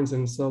unicorns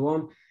and so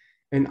on.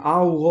 And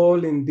our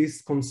role in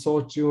this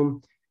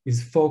consortium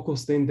is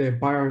focused in the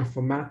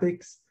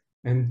bioinformatics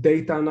and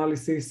data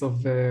analysis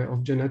of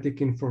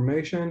genetic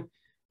information.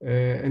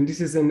 And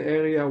this is an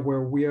area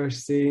where we are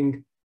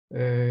seeing,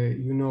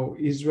 you know,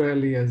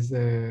 Israeli as,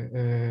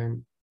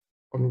 on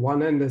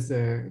one end, as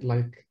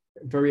like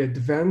very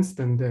advanced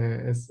and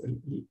as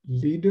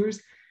leaders.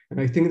 And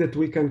I think that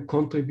we can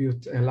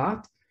contribute a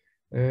lot.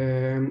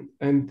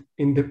 And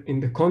in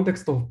the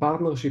context of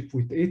partnership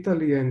with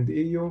Italy and the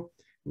EU,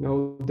 you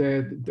know,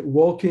 the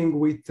working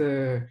with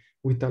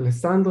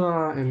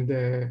Alessandra and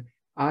the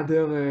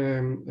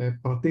other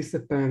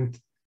participant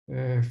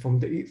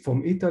from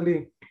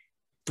Italy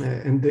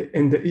and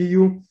the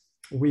EU,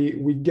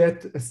 we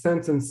get a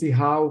sense and see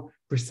how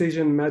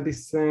precision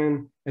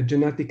medicine and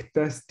genetic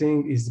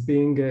testing is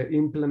being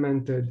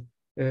implemented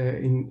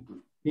in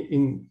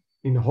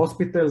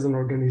hospitals and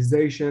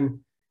organizations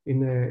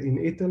in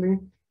Italy,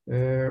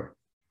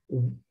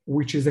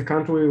 which is a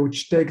country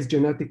which takes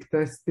genetic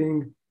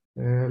testing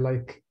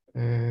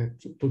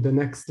to the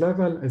next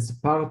level as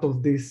part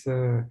of this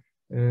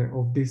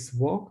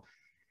work.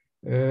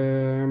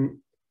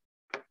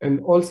 And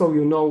also,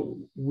 you know,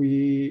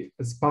 we,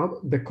 as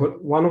part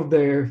one of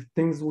the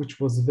things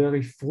which was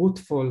very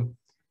fruitful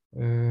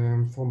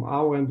from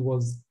our end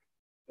was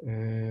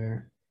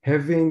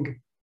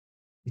having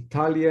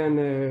Italian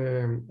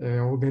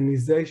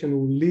organization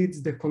who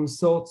leads the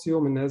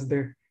consortium and has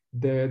the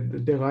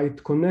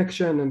right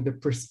connection and the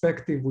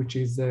perspective, which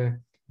is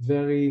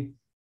very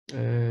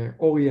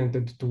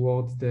oriented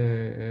towards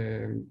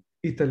the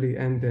Italy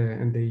and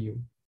the EU.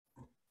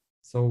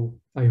 So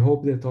I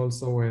hope that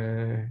also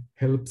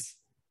helps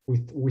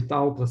with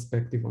our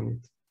perspective on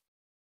it.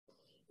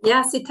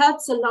 Yes, it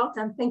helps a lot,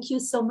 and thank you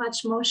so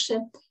much, Moshe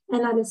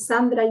and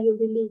Alessandra. You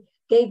really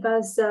gave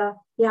us, the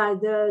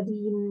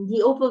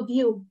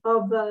overview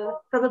of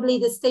probably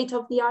the state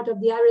of the art of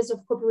the areas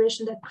of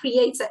cooperation that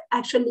creates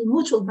actually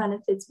mutual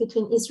benefits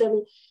between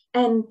Israel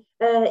and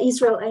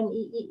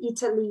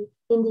Italy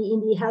in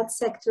the health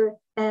sector,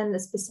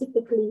 and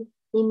specifically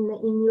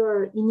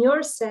in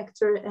your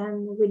sector.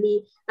 And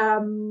really,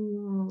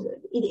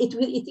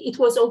 it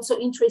was also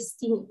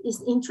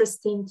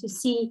interesting to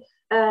see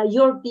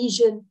your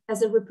vision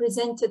as a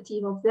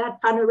representative of that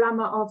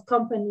panorama of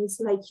companies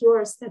like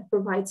yours that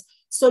provides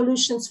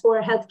solutions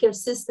for healthcare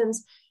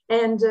systems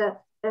and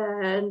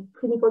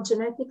clinical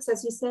genetics,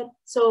 as you said.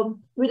 So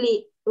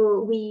really,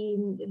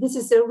 this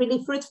is a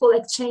really fruitful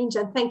exchange,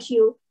 and thank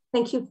you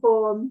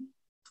for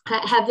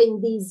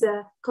having this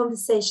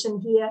conversation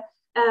here.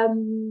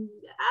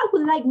 I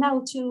would like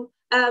now to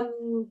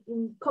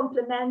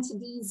complement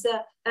these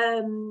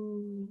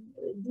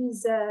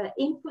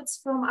inputs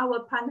from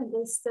our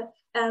panelists,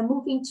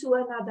 moving to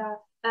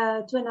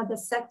another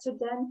sector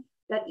then,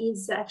 that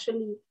is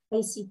actually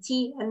ACT,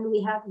 and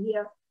we have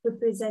here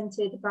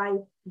represented by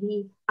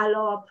the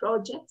ALOA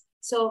project.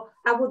 So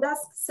I would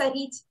ask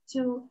Sarit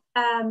to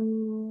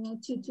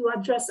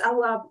address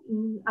our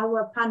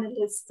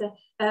panelists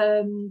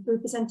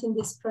representing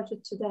this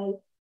project today.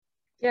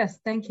 Yes,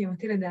 thank you,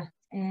 Matilda.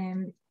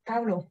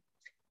 Paolo,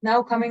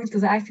 Now coming to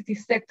the ICT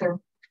sector,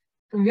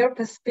 from your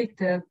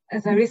perspective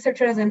as a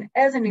researcher and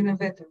as an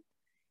innovator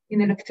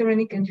in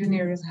electronic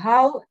engineers,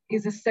 how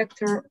is the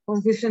sector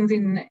positioned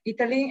in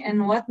Italy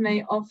and what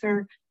may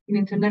offer in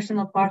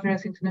international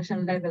partners,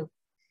 international level?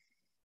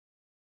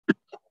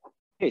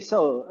 Okay,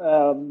 so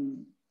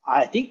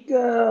I think,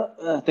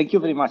 thank you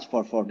very much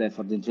for the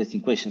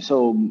interesting question.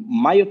 So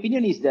my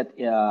opinion is that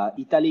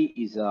Italy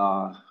is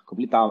a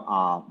complete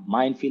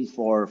minefield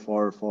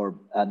for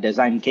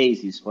design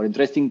cases, for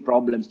interesting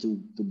problems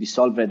to be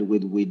solved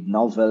with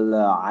novel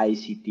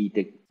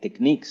ICT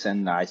techniques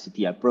and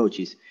ICT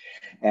approaches.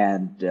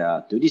 And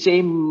to the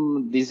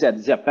same, this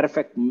is a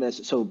perfect,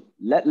 so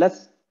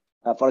let's,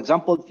 for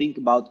example, think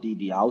about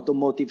the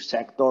automotive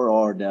sector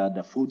or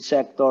the food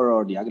sector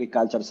or the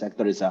agriculture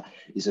sector is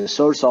a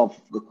source of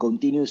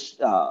continuous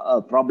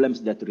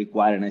problems that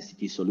require an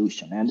ICT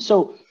solution. And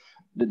so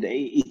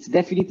it's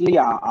definitely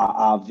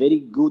a very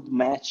good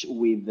match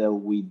with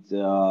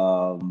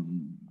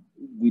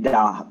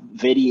a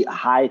very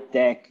high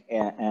tech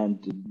and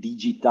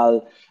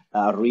digital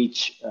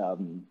rich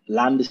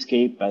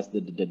landscape as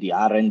the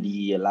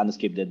R&D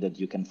landscape that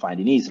you can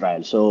find in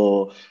Israel.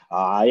 So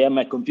I am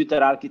a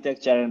computer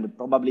architecture, and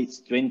probably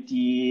it's 20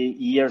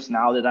 years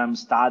now that I'm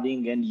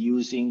studying and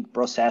using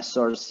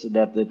processors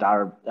that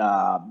are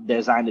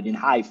designed in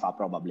Haifa,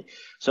 probably.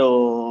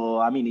 So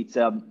I mean,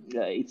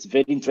 it's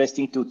very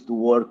interesting to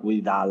work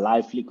with a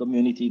lively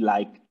community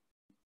like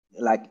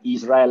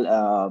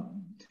Israel.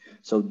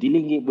 So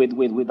dealing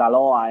with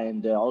Aloha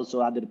and also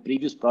other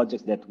previous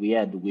projects that we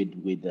had with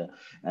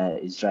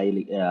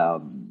Israeli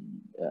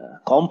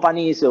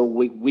companies,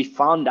 we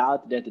found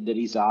out that there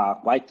is a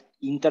quite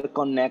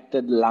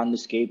interconnected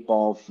landscape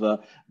of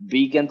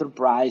big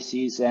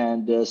enterprises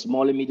and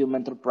small and medium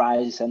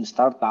enterprises and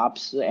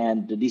startups,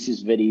 and this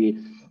is very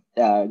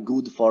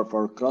good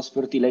for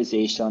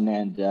cross-fertilization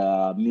and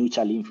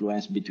mutual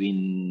influence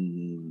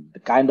between the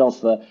kind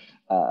of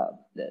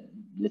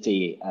let's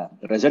say,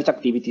 research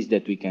activities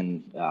that we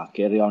can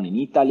carry on in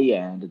Italy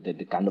and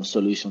the kind of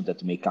solutions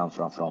that may come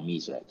from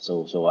Israel.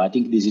 So I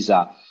think this is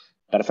a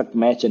perfect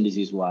match, and this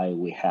is why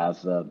we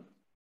have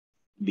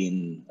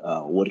been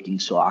working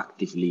so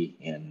actively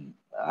in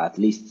at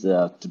least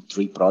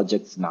 3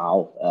 projects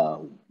now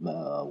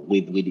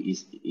with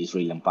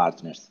Israeli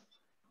partners.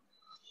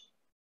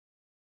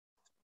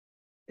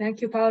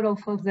 Thank you, Paolo,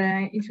 for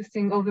the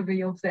interesting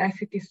overview of the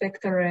ICT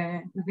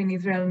sector within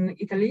Israel and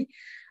Italy.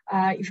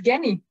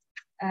 Evgeny,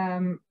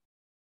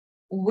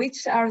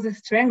 which are the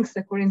strengths,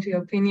 according to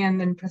your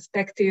opinion and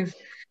perspective,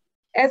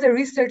 as a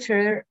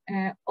researcher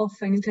of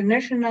an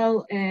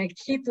international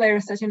key player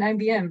such as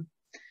IBM,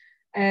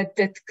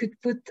 that could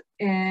put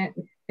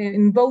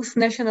in both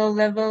national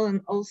level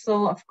and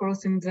also, of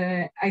course, in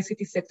the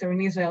ICT sector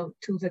in Israel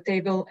to the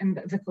table and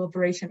the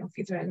collaboration of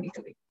Israel and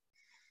Italy?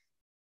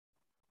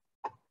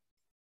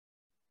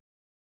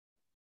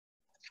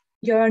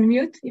 You're on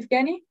mute,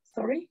 Evgeny,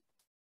 sorry.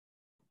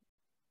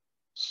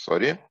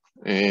 Sorry.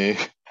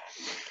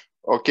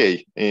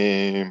 Okay.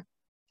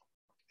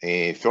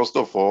 First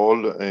of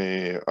all,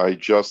 I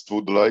just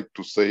would like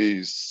to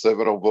say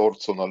several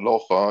words on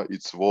Aloha.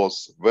 It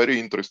was a very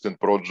interesting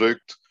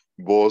project,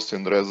 both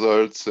in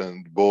results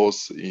and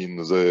both in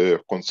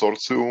the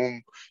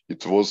consortium.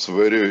 It was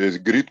a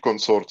great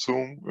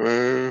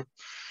consortium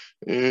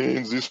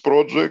in this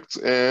project.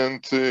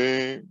 And,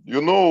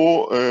 you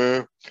know,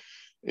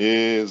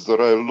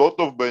 there are a lot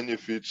of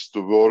benefits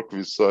to work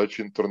with such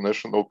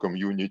international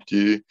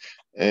community,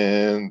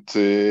 and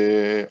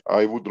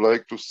I would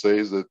like to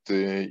say that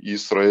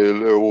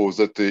Israel or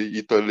that in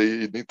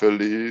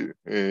Italy,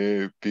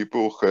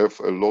 people have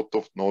a lot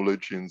of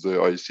knowledge in the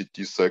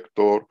ICT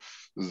sector.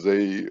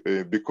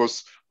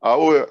 Because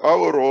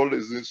our role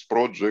in this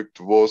project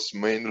was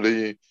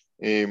mainly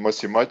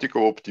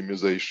mathematical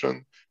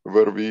optimization,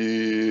 where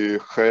we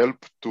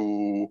help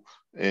to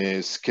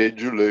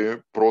schedule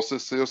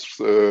processes,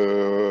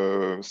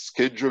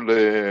 schedule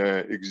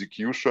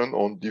execution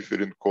on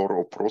different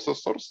core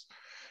processors.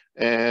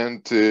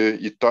 And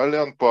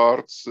Italian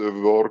parts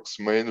works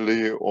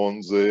mainly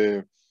on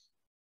the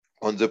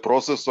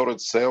processor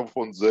itself,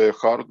 on the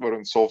hardware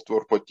and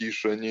software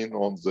partitioning,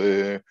 on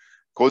the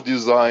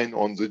co-design,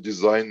 on the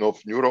design of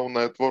neural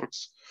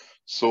networks.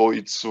 So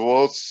it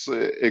was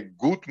a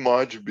good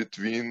match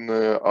between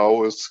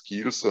our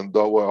skills and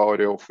our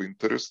area of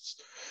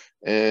interests.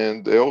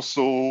 And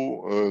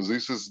also,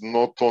 this is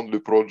not only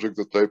project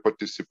that I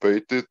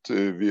participated.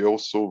 We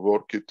also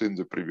worked in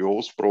the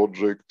previous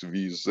project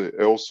with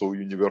also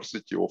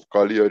University of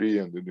Cagliari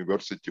and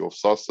University of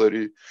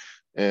Sassari.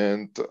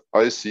 And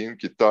I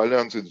think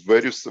Italians is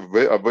very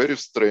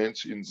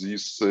strange in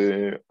this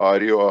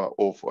area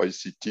of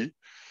ICT.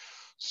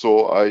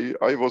 So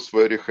I was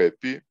very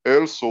happy.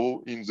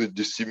 Also, in the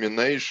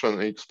dissemination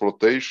and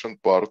exploitation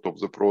part of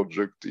the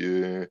project,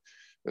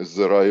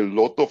 there are a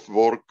lot of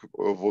work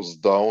was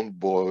done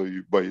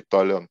by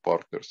Italian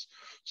partners.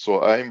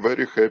 So I'm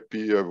very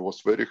happy, I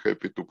was very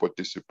happy to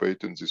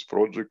participate in this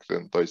project,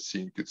 and I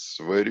think it's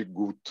very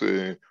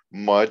good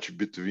match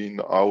between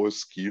our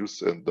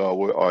skills and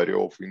our area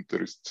of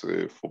interest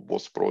for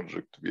both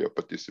projects we have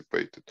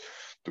participated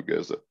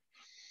together.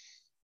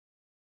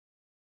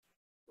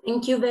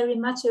 Thank you very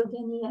much,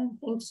 Evgeny, and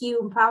thank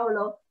you,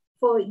 Paolo,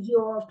 for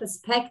your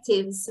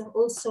perspectives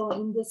also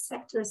in this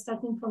sector,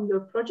 starting from your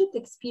project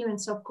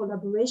experience of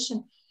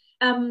collaboration.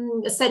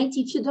 Sarit,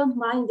 if you don't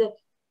mind,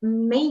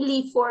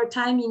 mainly for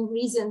timing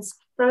reasons,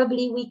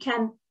 probably we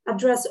can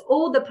address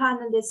all the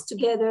panelists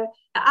together,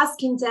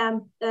 asking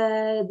them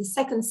the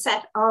second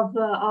set of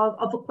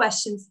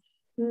questions.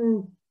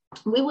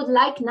 We would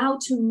like now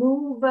to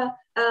move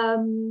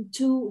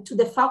to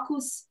the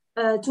focus,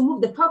 to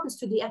move the focus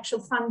to the actual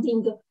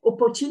funding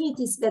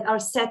opportunities that are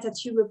set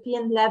at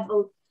European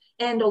level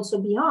and also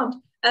beyond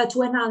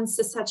to enhance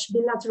such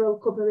bilateral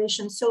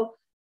cooperation. So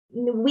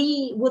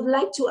we would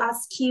like to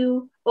ask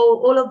you,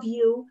 all of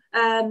you,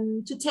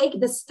 to take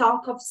the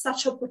stock of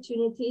such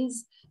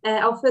opportunities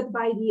offered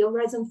by the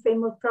Horizon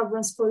Framework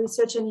Programs for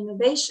Research and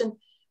Innovation,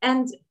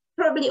 and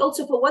probably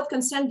also for what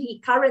concerns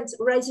the current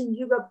Horizon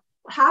Europe,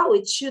 how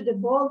it should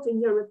evolve, in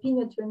your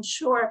opinion, to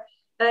ensure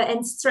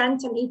and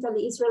strengthen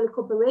Italy-Israel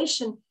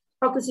cooperation,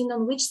 focusing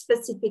on which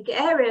specific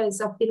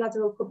areas of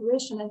bilateral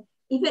cooperation. And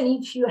even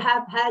if you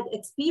have had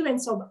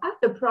experience of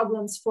other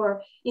programs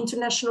for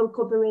international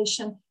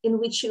cooperation in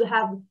which you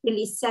have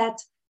really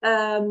set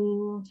a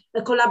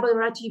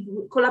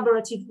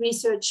collaborative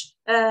research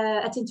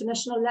at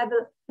international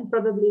level, and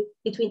probably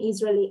between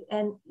Israel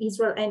and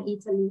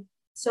Italy.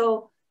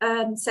 So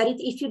Sarit,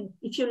 if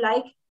you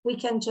like, we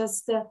can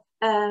just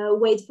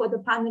wait for the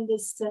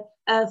panelists'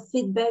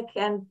 feedback,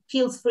 and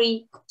feel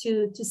free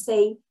to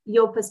say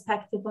your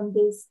perspective on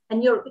this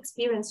and your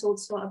experience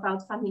also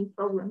about funding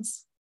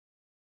programs.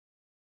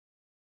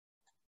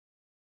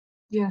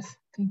 Yes,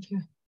 thank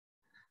you.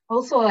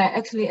 Also,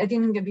 actually,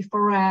 adding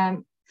before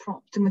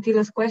to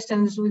Matilda's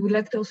questions, we would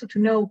like to also to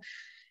know,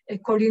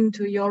 according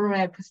to your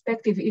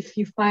perspective, if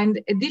you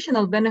find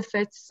additional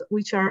benefits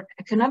which are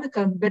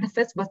economical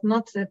benefits, but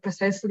not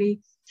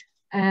precisely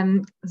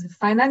the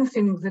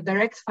financing, the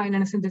direct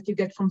financing that you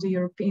get from the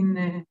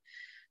European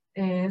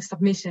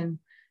submission.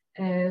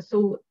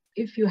 So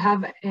if you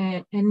have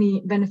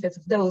any benefits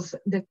of those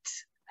that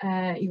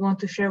you want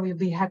to share, we'll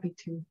be happy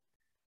to.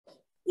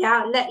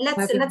 Yeah,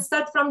 let's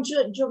start from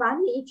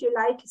Giovanni, if you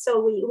like,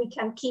 so we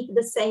can keep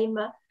the same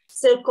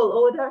circle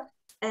order,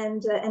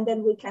 and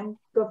then we can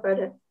go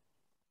further.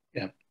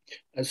 Yeah,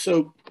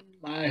 so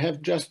I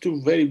have just two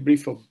very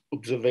brief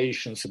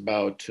observations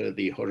about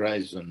the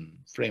Horizon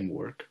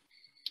framework.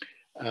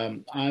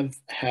 I've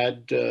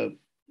had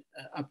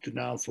up to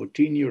now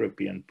 14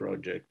 European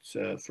projects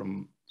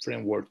from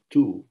Framework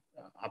 2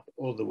 up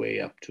all the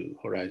way up to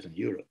Horizon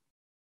Europe.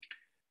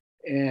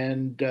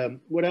 And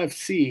what I've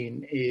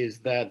seen is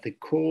that the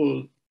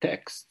call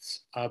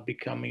texts are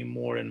becoming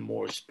more and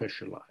more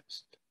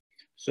specialized.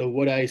 So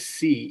what I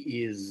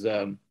see is,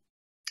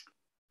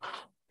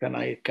 can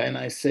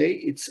I say,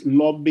 it's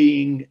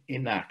lobbying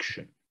in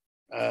action.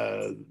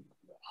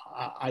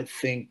 I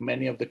think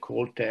many of the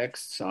call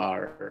texts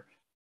are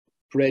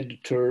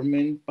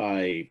predetermined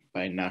by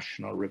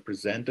national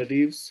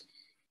representatives,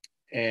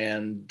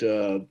 and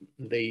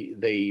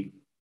they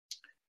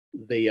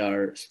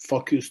are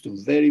focused to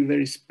very,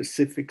 very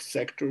specific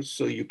sectors.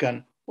 So you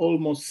can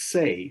almost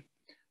say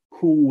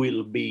who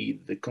will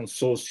be the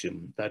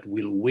consortium that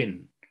will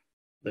win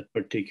that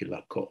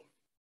particular call.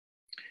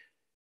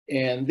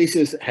 And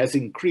this has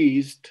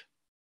increased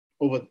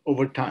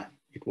over time.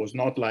 It was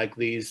not like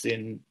this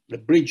in the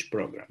Bridge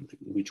program,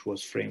 which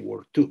was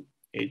Framework 2.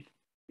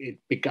 It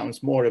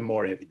becomes more and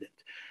more evident.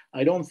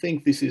 I don't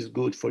think this is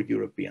good for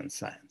European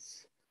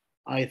science.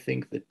 I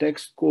think the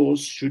text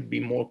calls should be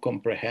more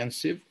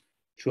comprehensive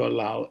to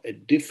allow a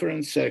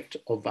different set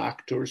of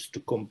actors to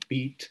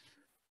compete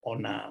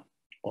on a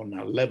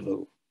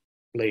level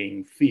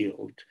playing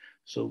field.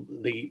 So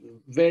the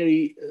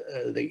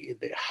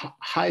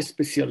high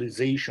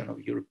specialization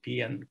of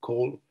European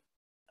call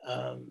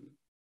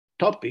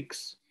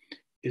topics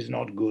is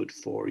not good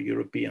for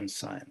European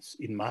science,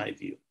 in my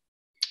view.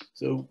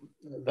 So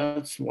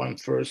that's one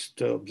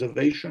first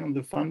observation on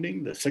the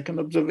funding. The second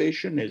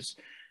observation is,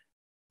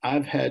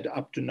 I've had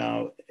up to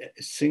now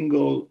a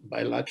single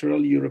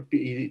bilateral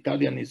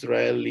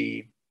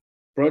Italian-Israeli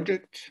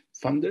project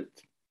funded.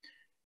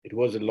 It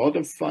was a lot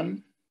of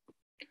fun,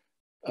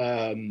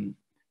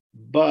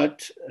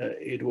 but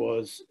it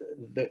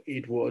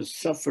was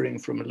suffering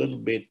from a little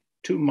bit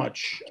too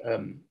much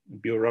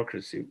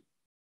bureaucracy,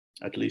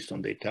 at least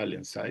on the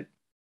Italian side,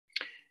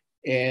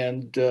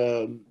 and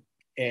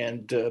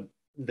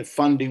the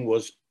funding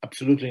was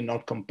absolutely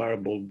not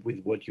comparable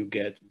with what you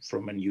get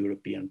from a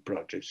European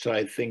project. So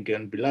I think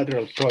in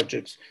bilateral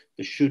projects,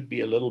 there should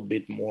be a little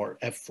bit more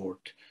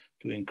effort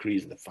to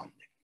increase the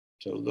funding.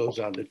 So those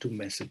are the two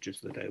messages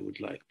that I would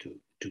like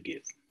to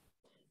give.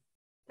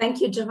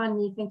 Thank you,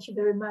 Giovanni. Thank you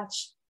very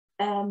much.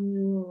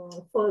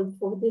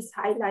 for these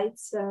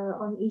highlights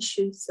on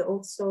issues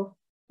also.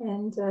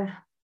 And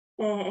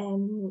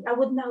I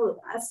would now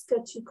ask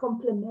to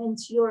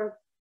complement your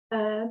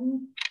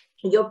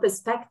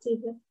perspective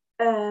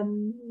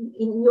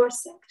in your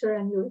sector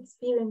and your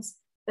experience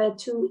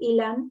to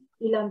Ilan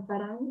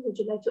Paran. Would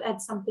you like to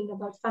add something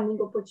about funding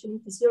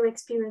opportunities, your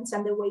experience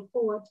and the way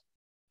forward?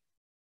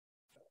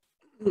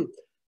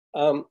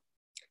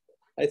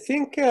 I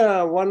think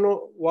one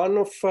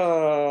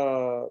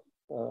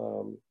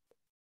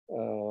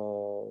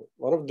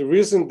of the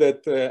reasons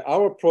that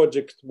our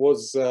project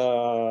was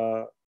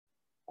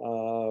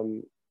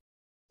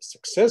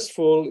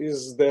successful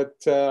is that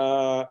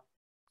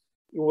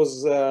it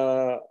was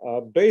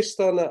based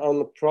on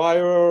a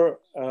prior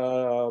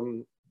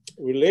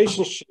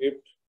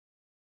relationship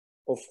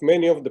of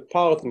many of the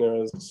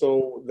partners,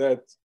 so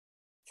that,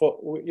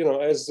 for, you know,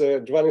 as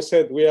Giovanni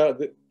said, we are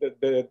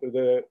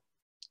the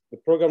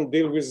program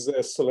deals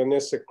with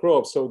Solanacea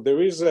crop, so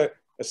there is a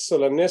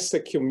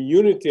Solanacea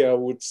community, I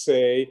would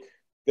say,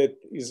 that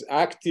is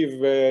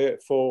active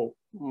for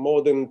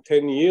more than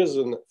 10 years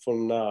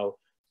from now.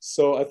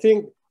 So I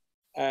think,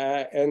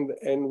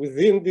 and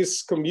within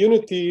this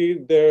community,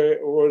 there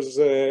was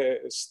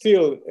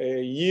still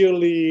a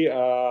yearly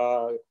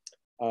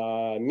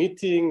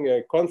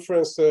meeting,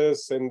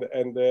 conferences, and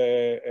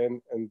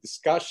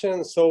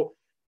discussions. So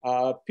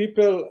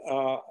people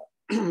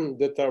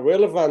that are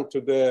relevant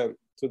to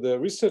the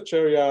research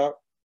area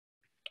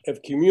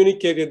have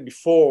communicated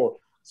before.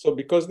 So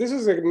because this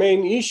is a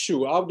main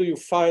issue, how do you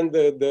find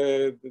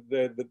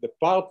the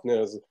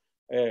partners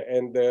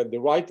and the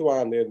right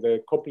one and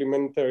the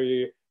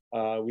complementary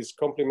with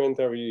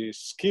complementary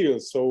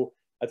skills? So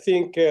I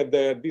think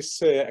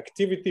this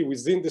activity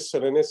within the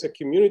Solanacea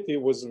community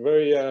was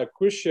very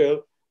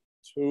crucial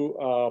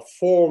to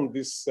form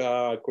this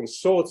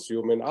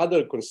consortium and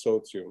other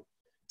consortium.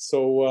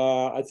 So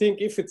I think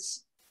if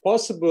it's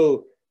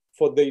possible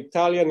for the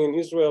Italian and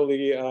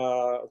Israeli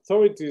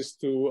authorities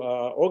to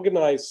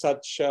organize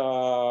such,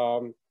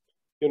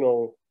 you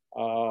know,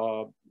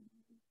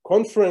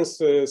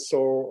 conferences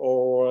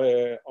or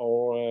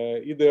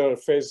either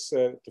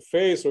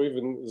face-to-face or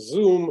even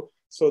Zoom,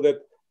 so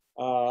that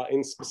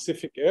in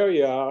specific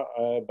area,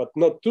 but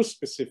not too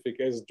specific,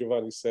 as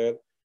Giovanni said,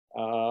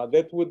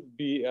 that would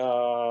be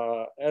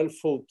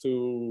helpful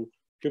to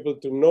people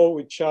to know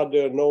each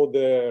other, know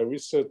the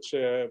research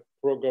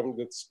program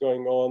that's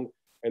going on,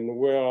 and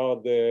where are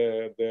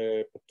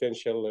the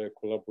potential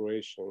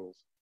collaborations.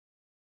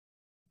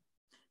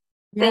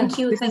 Thank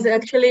you. This is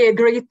actually a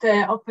great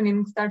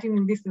opening.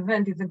 Starting this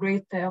event is a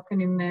great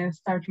opening,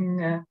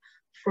 starting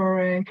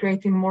for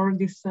creating more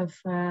this of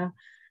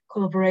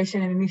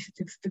collaboration and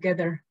initiatives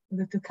together in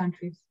the two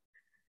countries.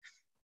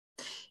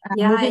 Or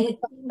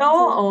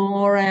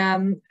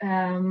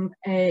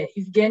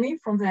Evgeny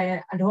from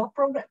the Aloha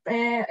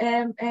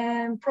program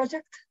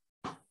project.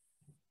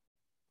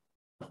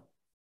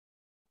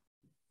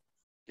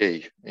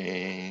 Okay.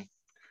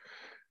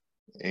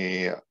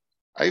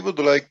 I would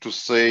like to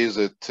say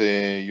that,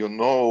 you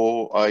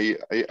know,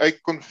 I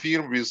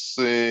confirm with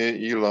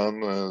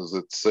Ilan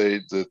that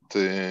said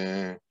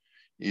that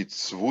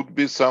it would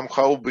be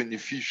somehow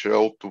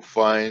beneficial to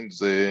find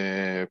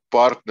the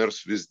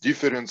partners with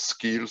different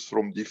skills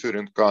from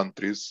different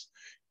countries.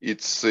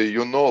 It's,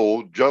 you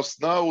know, just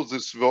now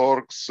this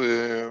works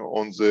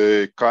on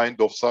the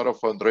kind of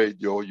Sarafan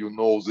radio, you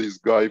know, this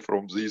guy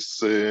from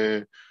this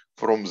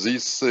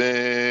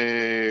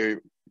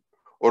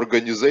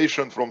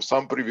organization, from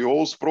some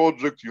previous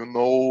project, you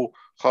know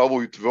how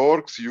it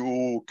works.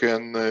 You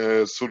can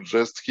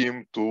suggest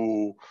him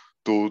to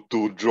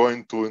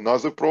join to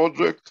another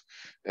project,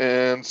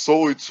 and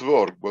so it's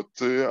work. But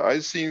I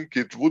think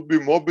it would be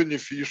more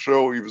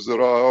beneficial if there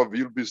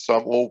will be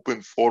some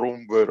open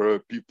forum where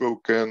people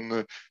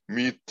can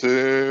meet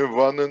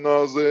one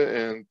another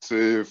and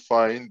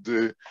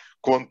find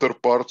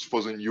counterparts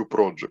for the new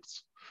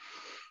projects.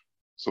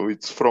 So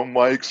it's from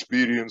my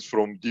experience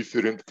from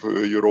different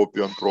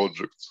European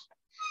projects.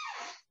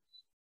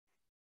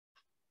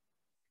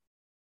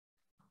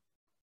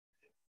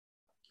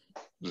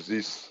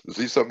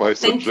 These are my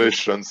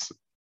suggestions.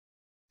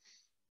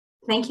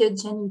 Thank you,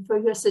 Jenny, for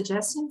your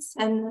suggestions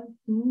and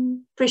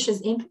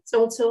precious inputs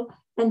also.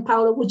 And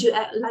Paolo, would you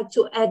like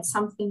to add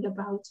something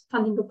about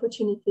funding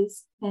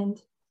opportunities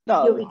and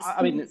your experience?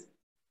 I mean,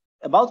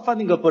 about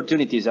funding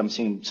opportunities, I'm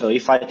saying, so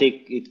if I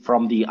take it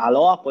from the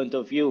Aloha point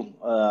of view,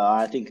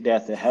 I think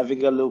that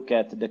having a look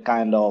at the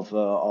kind of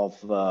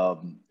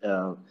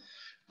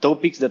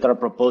topics that are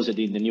proposed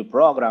in the new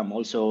program,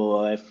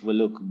 also if we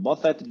look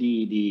both at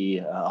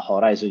the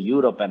Horizon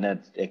Europe and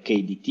at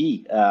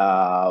KDT,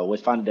 we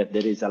find that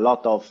there is a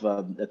lot of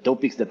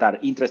topics that are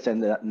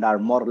interesting and are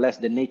more or less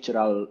the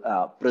natural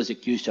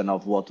prosecution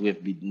of what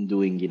we've been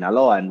doing in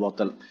Aloha and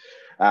what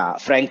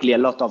frankly, a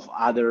lot of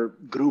other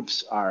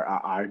groups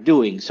are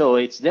doing. So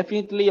it's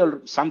definitely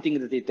something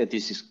that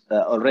is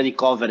already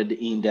covered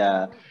in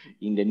the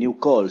new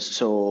calls.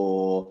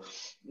 So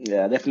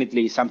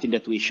definitely something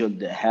that we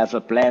should have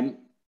a plan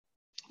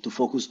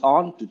focus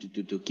on,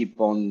 to keep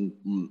on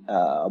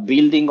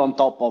building on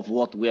top of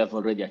what we have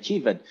already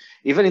achieved,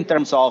 even in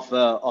terms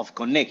of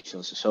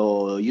connections.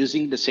 So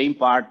using the same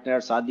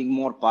partners, adding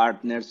more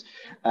partners,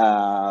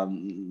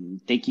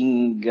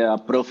 taking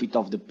profit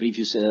of the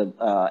previous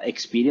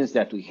experience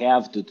that we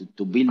have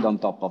to build on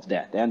top of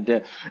that.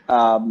 And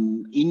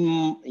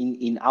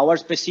in our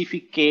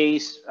specific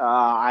case,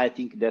 I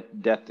think that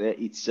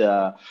it's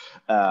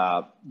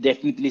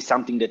definitely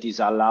something that is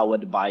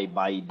allowed by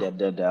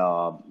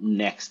the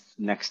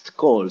next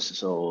calls.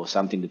 So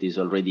something that is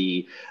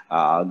already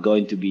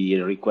going to be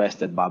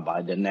requested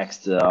by the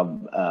next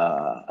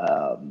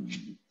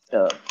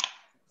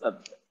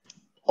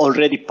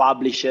already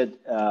published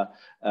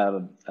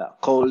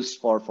calls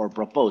for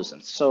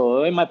proposals.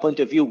 So in my point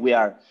of view, we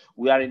are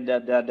in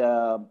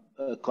the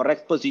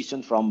correct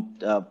position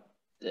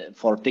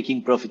for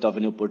taking profit of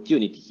an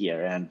opportunity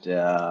here, and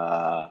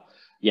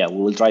yeah, we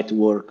will try to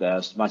work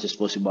as much as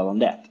possible on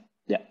that.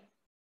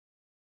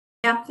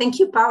 Yeah, thank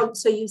you, Paul.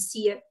 So you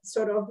see a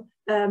sort of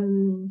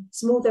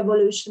smooth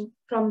evolution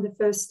from the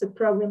first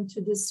program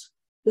to this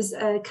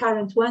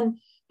current one.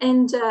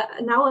 And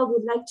now I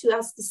would like to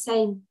ask the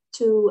same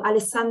to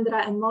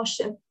Alessandra and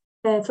Moshe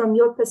from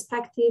your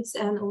perspectives,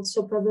 and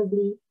also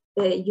probably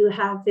you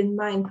have in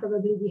mind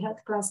probably the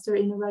health cluster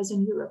in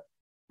Horizon Europe.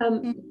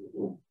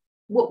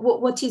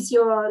 What is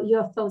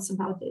your thoughts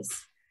about this?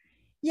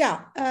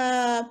 Yeah,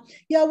 I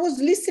was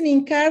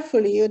listening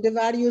carefully to the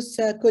various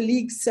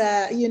colleagues,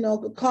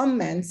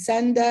 comments,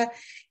 and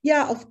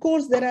yeah, of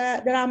course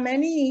there are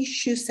many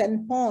issues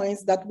and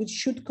points that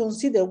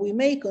we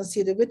may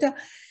consider, but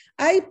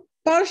I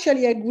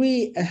partially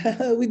agree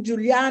with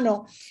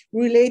Giuliano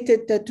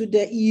related to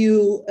the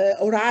EU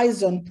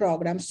Horizon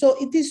program. So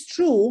it is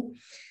true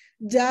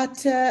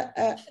that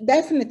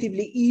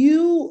definitely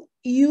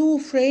EU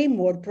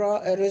framework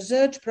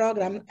research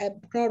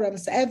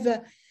programs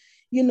have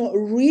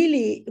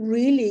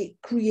really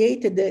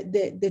created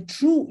the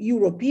true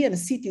European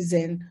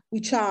citizen,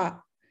 which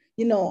are,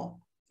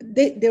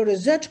 the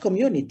research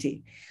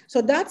community.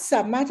 So that's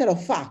a matter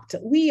of fact.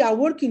 We are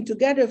working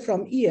together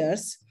from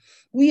years.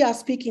 We are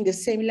speaking the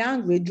same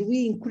language.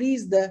 We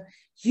increased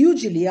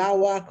hugely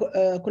our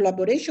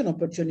collaboration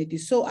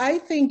opportunities. So I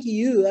think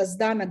EU has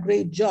done a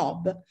great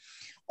job.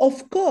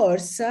 Of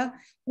course,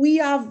 we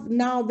have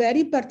now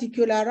very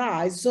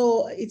particularized,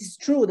 so it's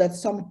true that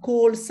some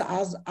calls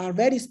are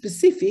very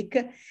specific,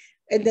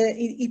 and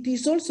it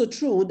is also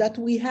true that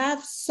we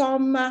have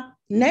some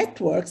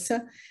networks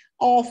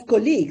of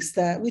colleagues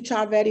which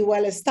are very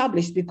well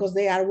established because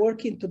they are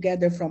working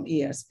together from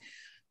years.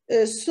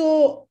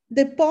 So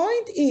the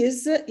point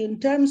is, in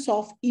terms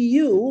of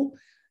EU,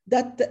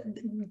 that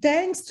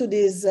thanks to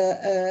this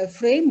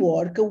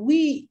framework,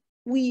 we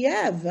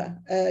have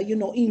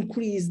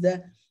increased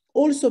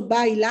also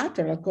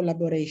bilateral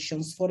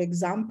collaborations. For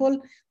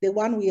example, the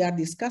one we are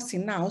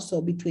discussing now,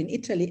 so between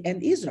Italy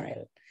and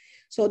Israel.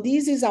 So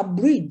this is a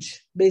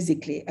bridge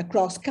basically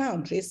across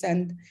countries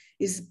and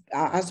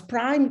has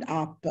primed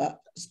up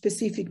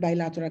specific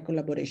bilateral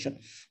collaboration.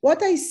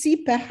 What I see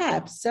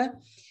perhaps,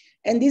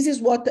 and this is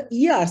what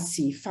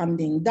ERC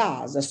funding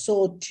does,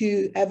 so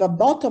to have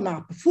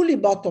a fully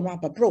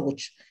bottom-up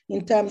approach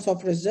in terms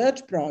of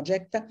research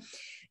project,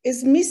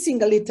 is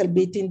missing a little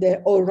bit in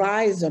the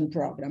Horizon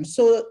program.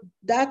 So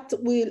that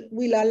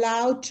will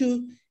allow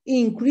to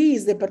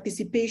increase the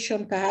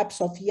participation perhaps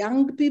of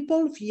young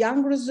people, of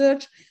young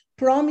research,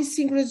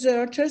 promising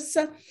researchers,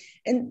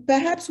 and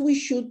perhaps we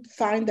should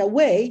find a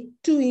way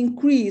to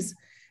increase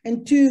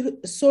and to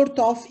sort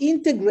of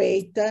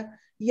integrate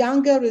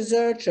younger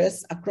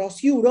researchers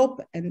across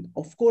Europe, and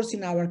of course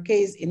in our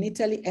case in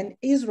Italy and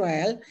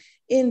Israel,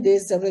 in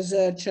these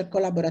research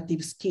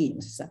collaborative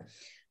schemes.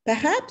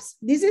 Perhaps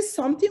this is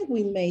something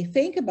we may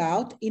think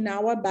about in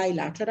our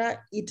bilateral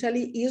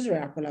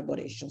Italy-Israel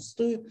collaborations,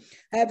 to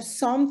have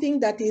something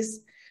that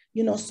is,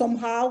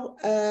 somehow,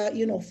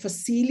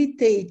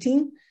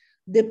 facilitating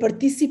the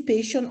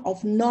participation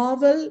of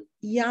novel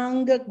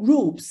young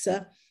groups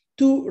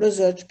to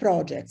research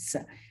projects.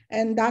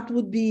 And that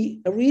would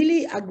be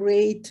really a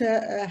great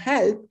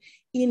help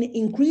in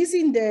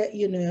increasing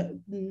the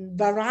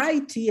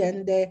variety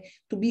and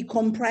to be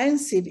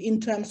comprehensive in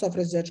terms of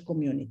research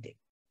community.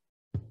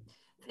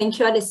 Thank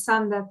you,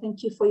 Alessandra.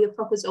 Thank you for your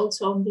focus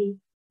also on the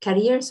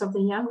careers of the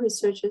young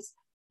researchers.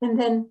 And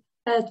then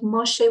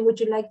Moshe, would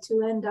you like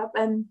to end up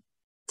and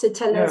to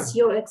tell us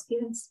your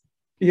experience?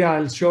 Yeah,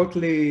 I'll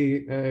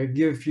shortly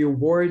give a few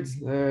words.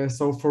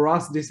 So for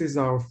us, this is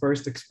our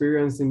first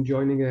experience in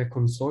joining a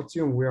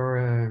consortium. We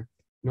are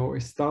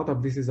a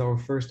startup. This is our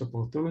first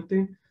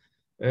opportunity.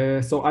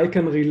 So I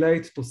can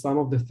relate to some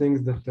of the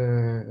things that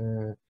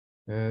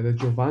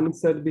Giovanni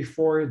said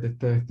before,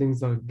 that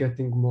things are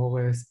getting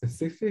more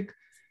specific.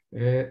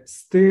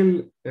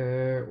 Still,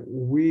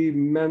 we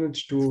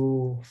managed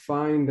to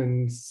find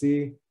and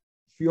see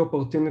few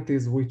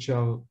opportunities which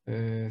are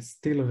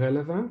still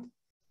relevant,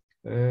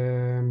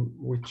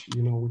 which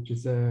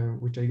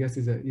I guess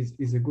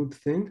is a good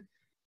thing.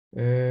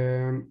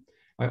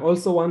 I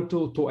also want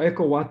to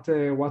echo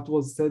what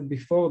was said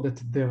before, that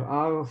there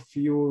are a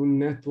few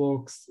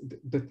networks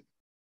that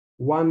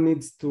one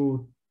needs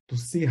to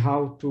see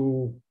how to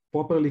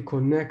properly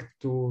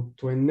connect to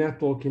a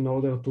network in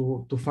order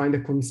to find a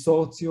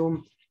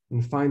consortium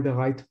and find the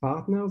right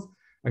partners.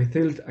 I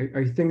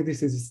think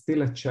this is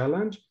still a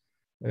challenge,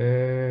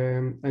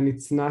 and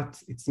it's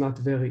not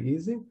very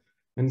easy.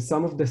 And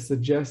some of the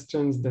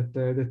suggestions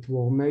that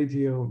were made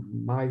here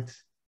might,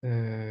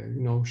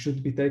 should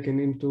be taken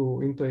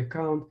into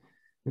account,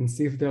 and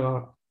see if there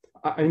are.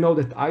 I know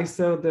that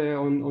ICERD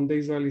on the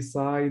Israeli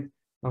side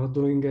are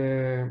doing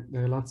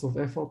lots of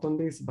effort on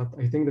this, but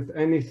I think that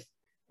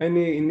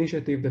any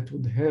initiative that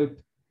would help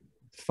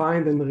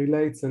find and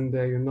relate and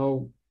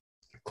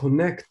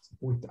connect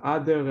with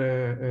other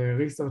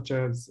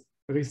researchers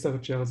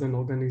and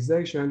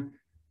organizations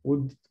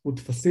would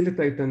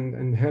facilitate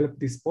and help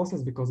this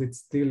process, because it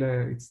still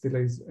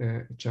is a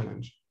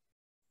challenge.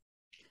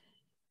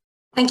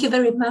 Thank you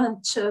very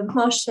much,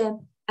 Moshe.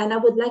 And I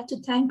would like to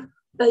thank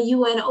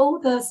you and all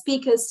the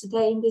speakers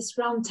today in this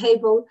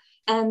roundtable.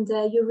 And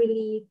you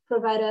really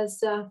provide us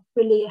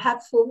really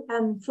helpful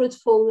and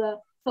fruitful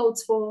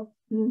thoughts for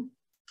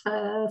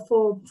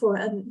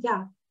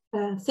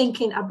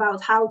thinking about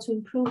how to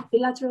improve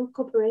bilateral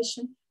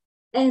cooperation.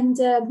 And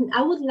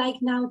I would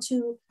like now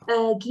to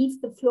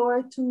give the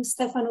floor to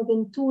Stefano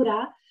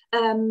Ventura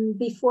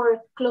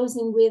before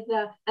closing with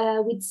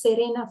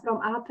Serena from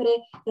APRE.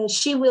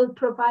 She will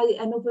provide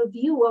an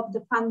overview of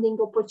the funding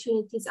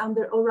opportunities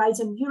under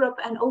Horizon Europe,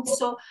 and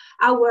also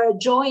our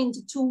joint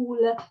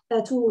tool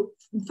to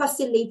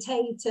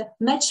facilitate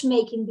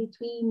matchmaking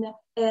between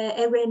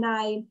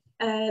RNI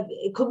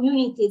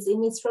communities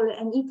in Israel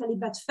and Italy.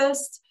 But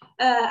first,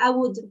 I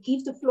would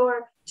give the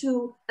floor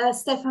to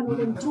Stefano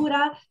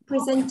Ventura,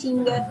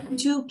 presenting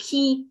two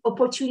key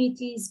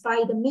opportunities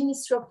by the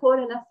Ministry of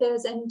Foreign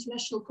Affairs and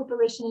International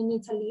Cooperation in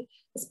Italy,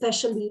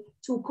 especially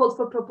to call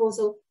for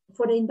proposal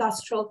for the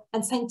industrial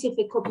and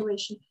scientific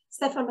cooperation.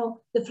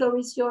 Stefano, the floor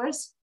is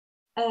yours.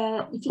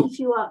 If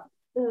you are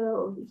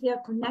here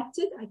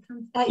connected, I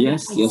can't.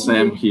 Yes, I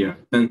am here.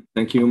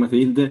 Thank you,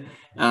 Mathilde.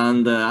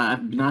 And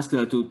I've been asked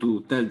to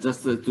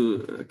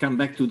come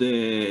back to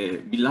the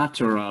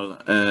bilateral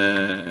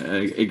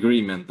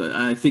agreement.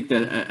 I think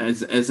that,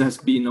 as has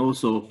been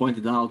also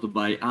pointed out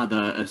by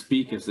other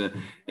speakers,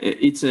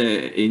 it's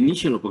an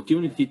initial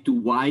opportunity to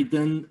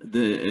widen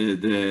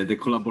the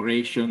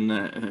collaboration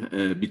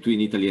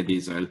between Italy and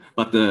Israel.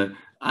 But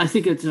I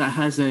think it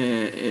has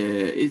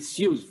it's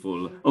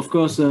useful. Of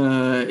course,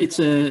 it's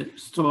a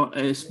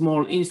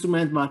small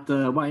instrument, but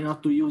why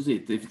not to use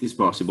it if it is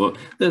possible?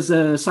 There's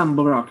some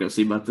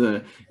bureaucracy, but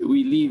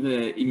we live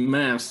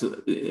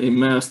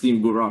immersed in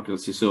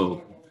bureaucracy,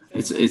 so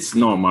it's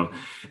normal.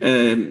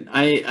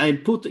 I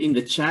put in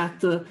the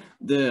chat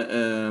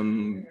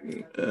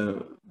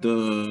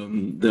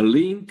the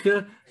link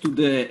to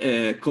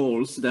the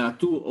calls. There are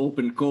two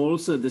open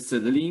calls. That's the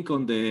link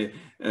on the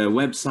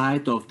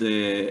website of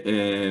the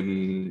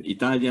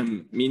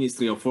Italian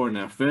Ministry of Foreign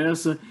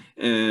Affairs.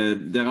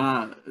 There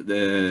are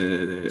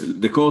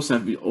the calls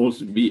have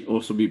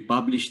also be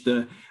published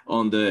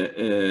on the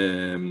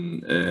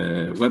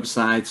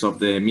websites of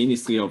the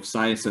Ministry of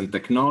Science and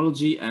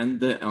Technology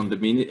and on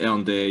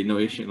the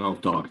Innovation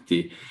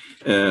Authority.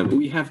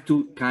 We have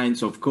two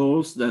kinds of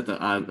calls that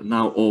are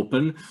now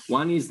open.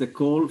 One is the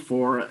call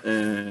for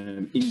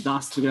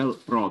industrial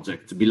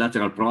project,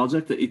 bilateral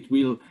project. It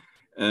will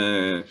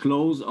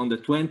close on the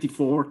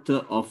 24th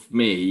of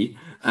May,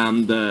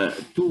 and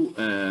two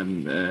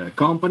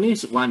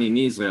companies, one in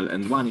Israel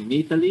and one in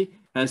Italy,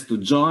 has to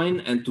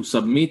join and to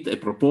submit a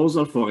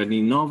proposal for an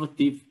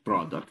innovative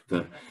product.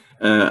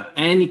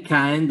 Any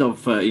kind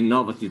of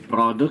innovative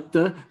product,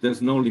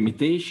 there's no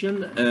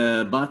limitation,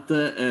 but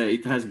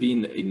it has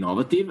been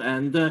innovative,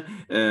 and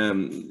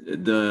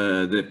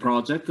the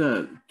project,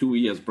 2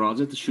 years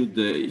project, should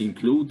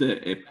include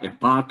a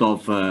part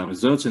of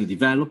research and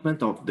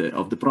development of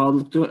the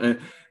product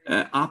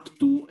up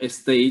to a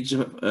stage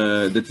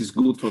that is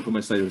good for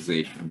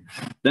commercialization.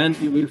 Then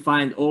you will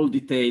find all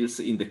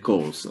details in the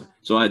calls.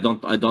 So I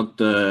don't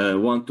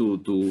want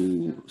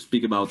to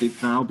speak about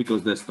it now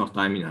because there's not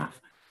time enough.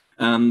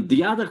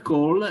 The other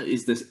call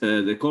is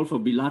the call for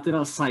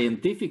bilateral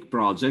scientific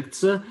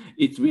projects.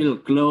 It will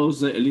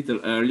close a little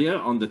earlier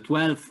on the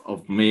 12th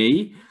of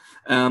May.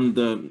 And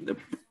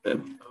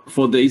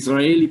for the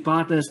Israeli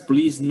partners,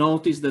 please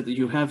notice that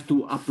you have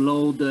to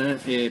upload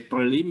a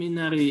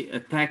preliminary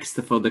text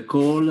for the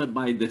call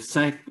by May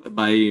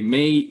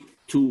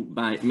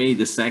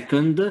the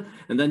 2nd,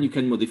 and then you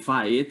can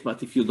modify it.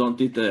 But if you don't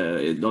do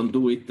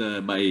it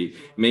by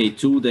May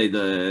 2,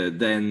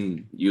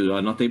 then you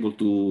are not able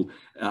to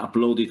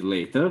upload it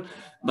later.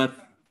 But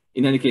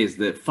in any case,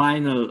 the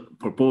final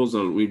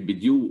proposal will be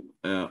due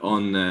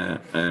on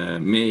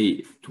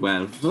May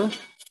 12th,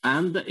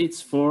 and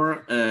it's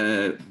for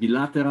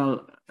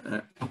bilateral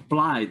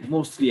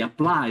mostly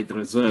applied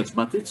research,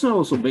 but it's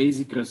also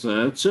basic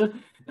research.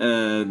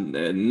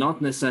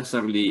 not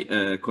necessarily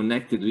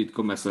connected with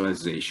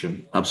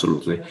commercialization,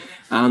 absolutely.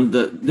 And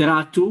there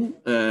are two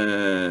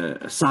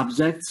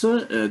subjects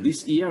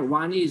this year.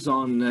 One is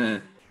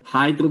on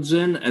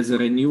hydrogen as a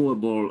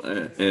renewable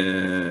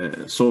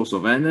source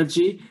of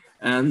energy,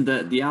 and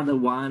the other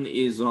one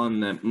is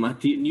on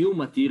new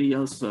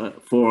materials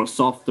for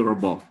soft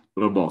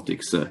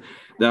robotics.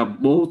 They are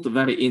both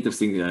very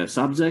interesting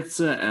subjects,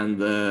 and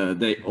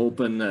they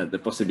open the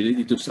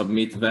possibility to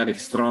submit very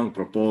strong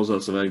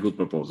proposals, very good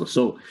proposals.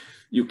 So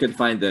you can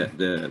find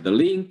the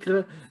link,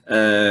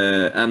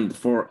 and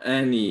for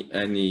any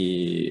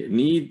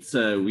needs,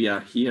 we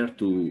are here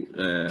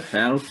to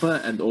help,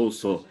 and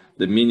also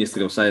the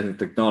Ministry of Science and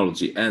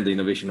Technology and the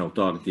Innovation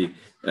Authority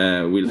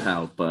will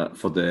help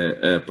for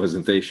the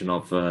presentation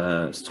of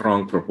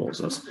strong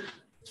proposals.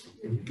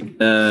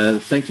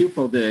 Thank you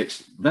for the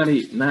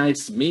very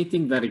nice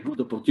meeting, very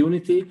good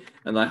opportunity,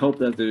 and I hope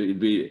that it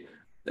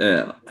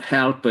will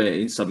help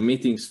in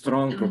submitting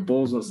strong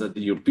proposals at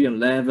the European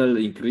level,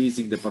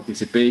 increasing the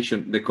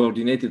participation, the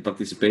coordinated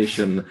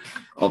participation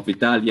of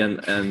Italian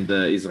and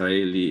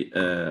Israeli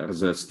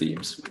research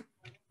teams.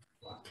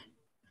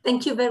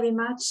 Thank you very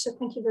much.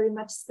 Thank you very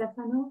much,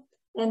 Stefano.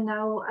 And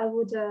now I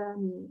would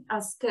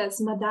ask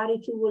Smadar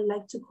if you would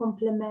like to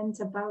comment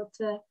about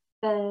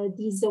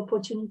these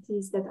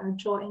opportunities that are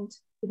joined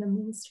with the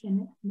Ministry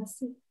and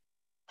Embassy.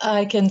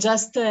 I can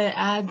just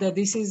add that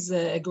this is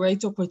a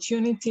great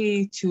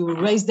opportunity to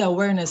raise the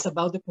awareness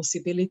about the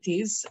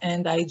possibilities.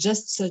 And I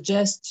just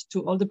suggest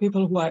to all the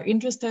people who are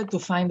interested to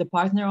find a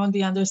partner on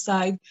the other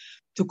side,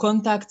 to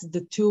contact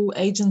the two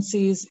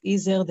agencies,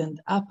 ISERD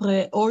and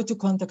APRE, or to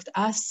contact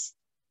us.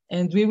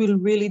 And we will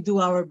really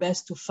do our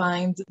best to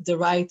find the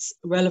right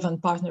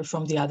relevant partner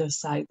from the other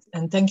side.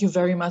 And thank you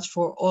very much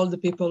for all the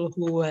people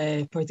who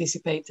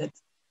participated.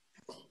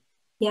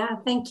 Yeah,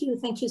 thank you.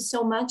 Thank you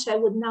so much. I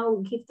would now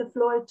give the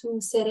floor to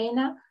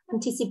Serena,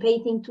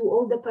 anticipating to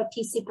all the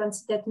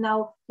participants that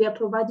now we are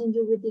providing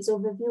you with this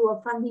overview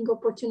of funding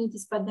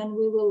opportunities, but then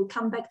we will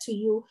come back to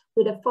you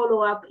with a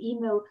follow-up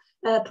email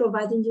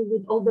providing you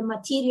with all the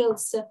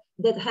materials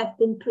that have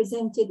been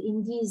presented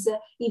in this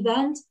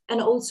event,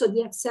 and also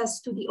the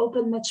access to the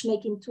open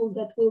matchmaking tool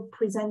that we're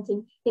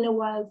presenting in a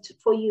while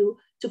for you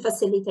to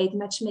facilitate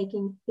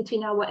matchmaking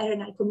between our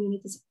RNI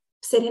communities.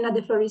 Serena,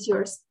 the floor is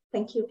yours.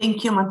 Thank you.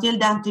 Thank you,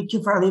 Matilda, and thank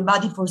you for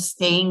everybody for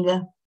staying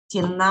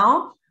till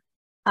now.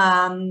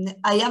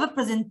 I have a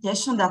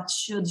presentation that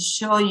should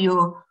show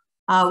you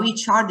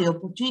which are the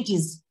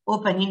opportunities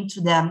open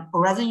into the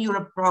Horizon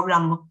Europe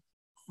program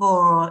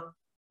for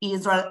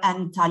Israel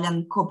and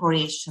Italian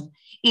cooperation.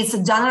 It's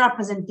a general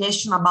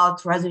presentation about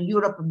Horizon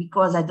Europe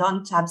because I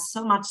don't have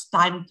so much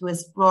time to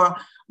explore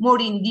more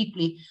in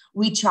deeply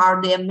which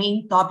are the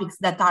main topics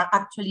that are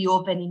actually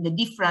open in the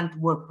different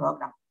work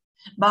programs.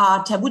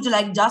 But I would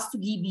like just to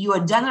give you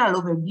a general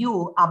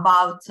overview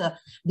about the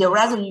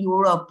Horizon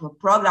Europe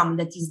program,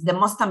 that is the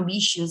most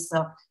ambitious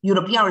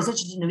European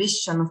research and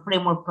innovation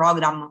framework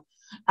program,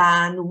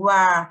 and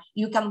where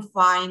you can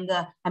find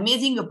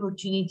amazing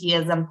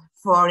opportunities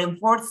for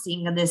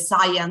enforcing the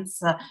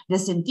science, the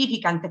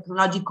scientific and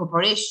technological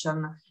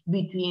cooperation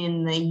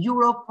between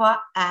Europe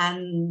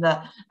and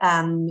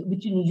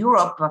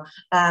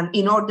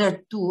in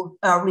order to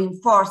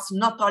reinforce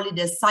not only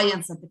the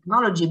science and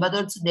technology, but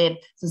also the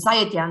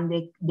society and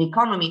the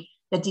economy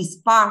that is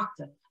part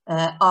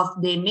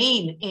of the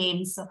main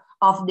aims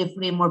of the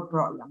framework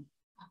program.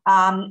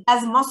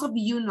 As most of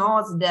you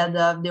know,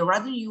 the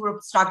Horizon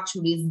Europe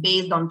structure is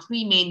based on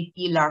three main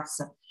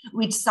pillars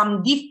with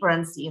some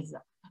differences.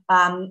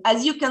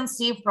 As you can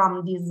see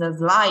from this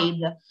slide,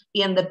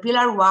 in the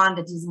pillar 1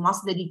 that is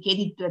most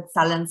dedicated to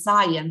excellent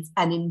science,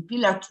 and in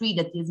pillar 3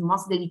 that is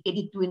most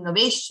dedicated to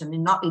innovation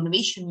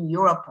in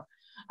Europe,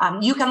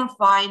 you can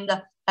find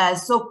a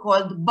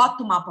so-called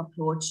bottom-up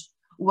approach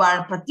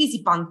where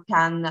participants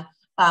can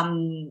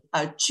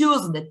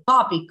choose the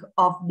topic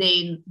of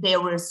their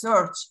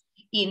research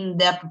in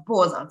their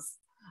proposals.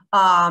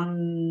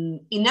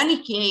 In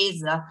any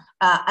case,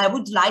 I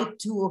would like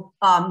to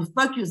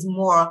focus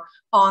more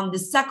on the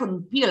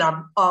second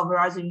pillar of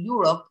Horizon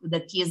Europe,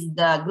 that is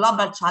the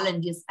global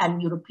challenges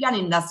and European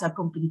industrial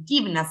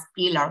competitiveness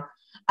pillar,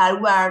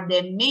 where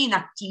the main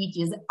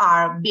activities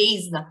are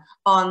based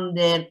on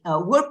the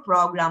work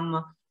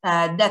program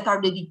that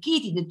are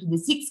dedicated to the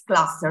 6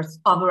 clusters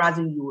of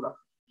Horizon Europe.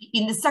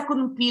 In the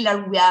second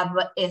pillar, we have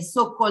a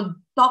so-called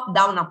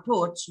top-down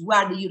approach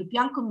where the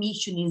European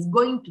Commission is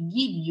going to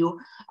give you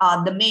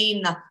the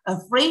main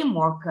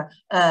framework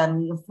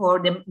for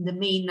the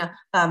main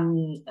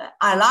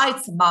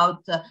highlights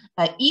about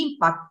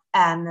impact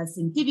and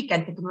scientific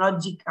and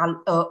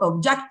technological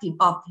objective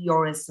of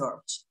your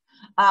research.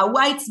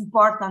 Why it's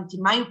important,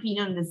 in my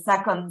opinion, the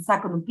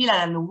second pillar,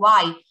 and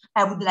why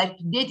I would like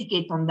to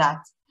dedicate on that.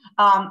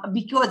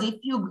 Because if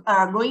you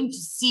are going to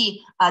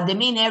see the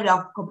main area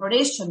of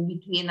cooperation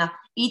between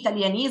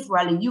Italy and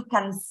Israel, you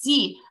can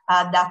see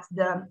that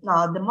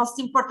the most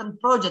important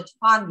projects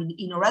funded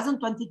in Horizon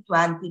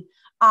 2020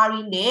 are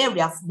in the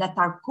areas that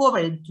are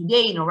covered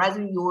today in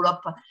Horizon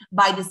Europe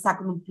by the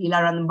second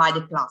pillar and by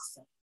the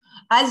cluster.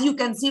 As you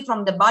can see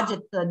from the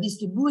budget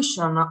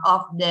distribution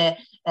of the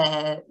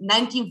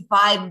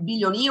 19.5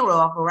 billion euro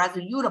of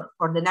Horizon Europe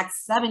for the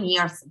next 7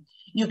 years,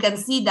 you can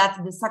see that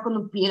the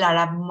second pillar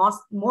have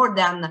more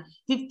than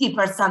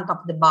 50% of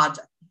the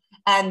budget.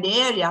 And the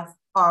areas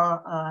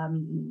are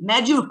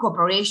major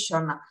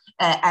cooperation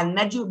and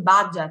major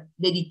budget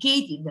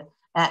dedicated.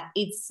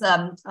 It's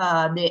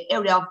the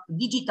area of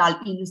digital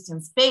industry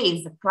and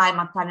space,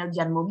 climate, energy,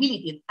 and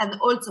mobility, and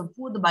also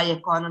food,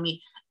 bioeconomy,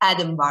 and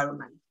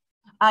environment.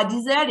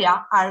 These areas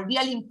are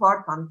really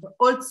important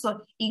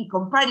also in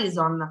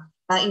comparison,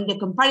 in the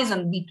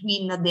comparison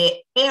between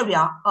the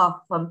area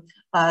of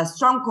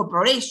strong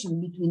cooperation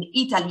between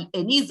Italy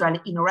and Israel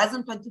in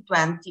Horizon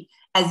 2020,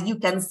 as you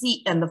can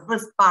see in the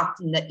first part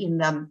in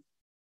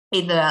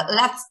the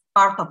left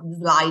part of the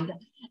slide,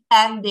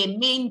 and the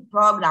main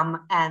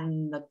program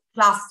and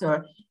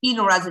cluster in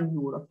Horizon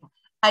Europe.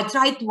 I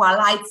try to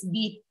highlight a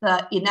bit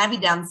in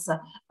evidence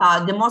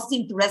the most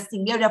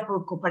interesting area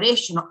for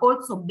cooperation,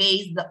 also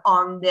based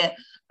on the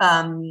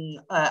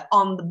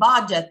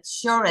budget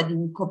shared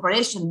in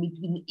cooperation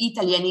between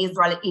Italy and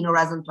Israel in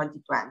Horizon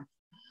 2020.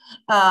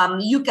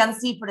 You can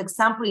see, for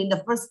example, in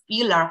the first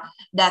pillar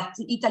that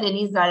Italy and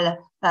Israel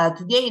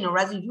today in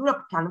Horizon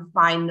Europe can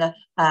find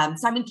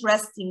some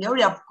interesting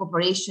area of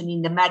cooperation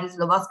in the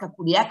Mary-Slowacka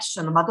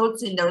action, but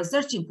also in the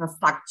research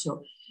infrastructure.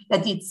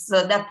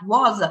 That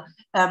was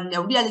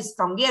a really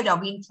strong area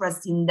of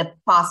interest in the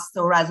past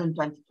Horizon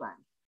 2020.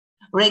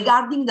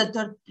 Regarding the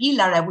third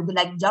pillar, I would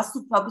like just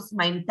to focus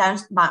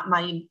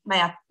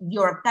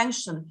your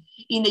attention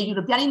in the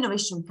European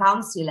Innovation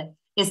Council,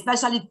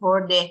 especially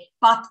for the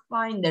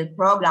Pathfinder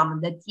program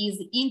that is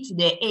into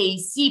the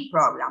AAC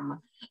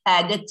program,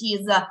 that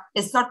is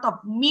a sort of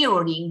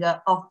mirroring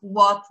of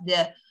what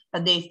the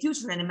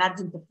Future and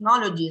Emerging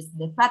Technologies,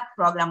 the FAT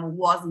program,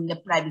 was in the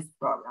previous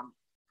program.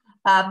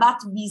 But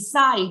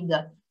beside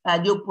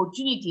the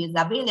opportunities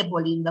available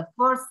in the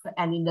first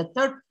and in the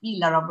third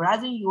pillar of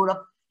Horizon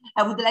Europe,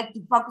 I would like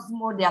to focus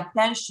more the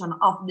attention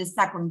of the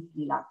second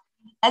pillar.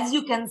 As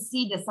you can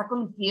see, the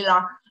second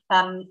pillar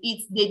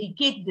is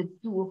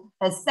dedicated to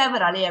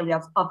several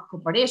areas of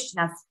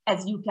cooperation,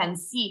 as you can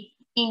see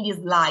in this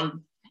slide.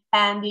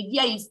 And the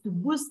idea is to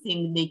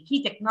boosting the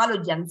key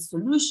technology and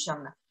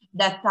solution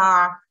that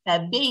are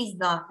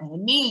based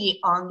mainly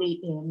on the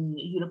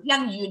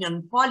European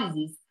Union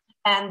policies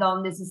and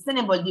on the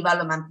Sustainable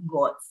Development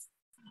Goals.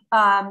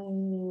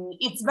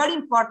 It's very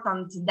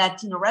important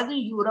that in Horizon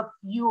Europe,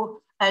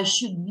 you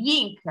should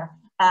link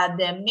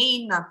the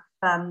main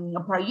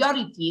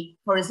priority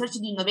for research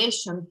and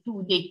innovation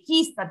to the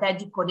key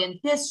strategic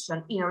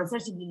orientation in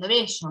research and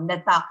innovation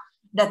that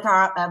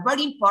are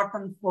very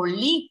important for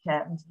link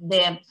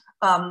the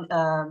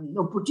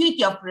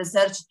opportunity of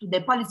research to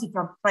the policy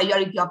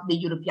priority of the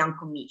European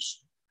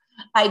Commission.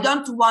 I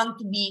don't want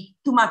to be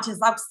too much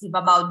exhaustive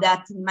about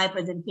that in my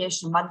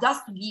presentation, but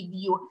just to give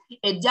you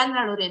a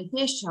general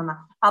orientation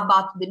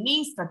about the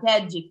main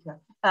strategic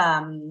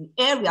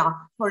area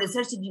for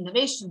research and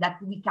innovation that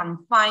we can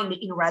find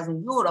in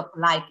Horizon Europe,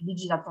 like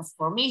digital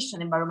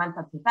transformation,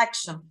 environmental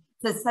protection,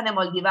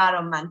 sustainable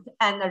development,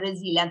 and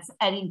resilience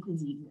and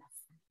inclusiveness.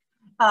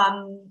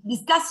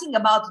 Discussing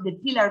about the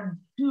pillar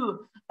 2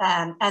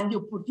 and the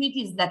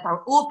opportunities that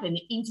are open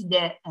into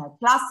the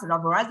cluster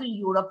of Horizon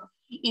Europe,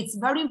 it's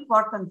very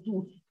important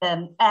to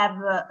have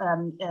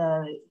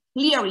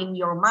clear in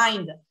your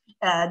mind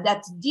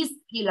that this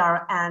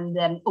pillar and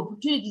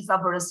opportunities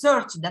of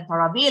research that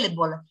are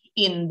available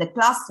in the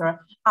cluster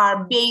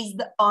are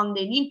based on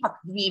the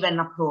impact-driven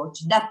approach.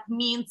 That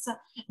means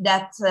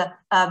that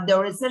the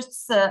research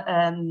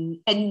and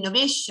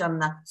innovation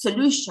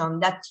solution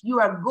that you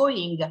are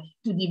going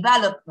to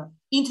develop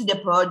into the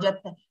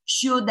project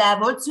should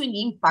have also an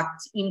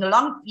impact in the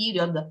long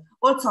period,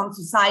 also on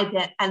society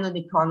and on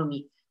the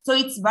economy. So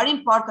it's very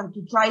important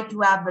to try to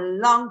have a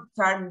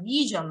long-term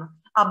vision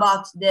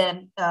about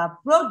the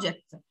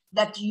project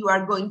that you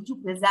are going to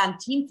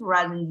present into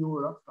Horizon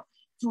Europe,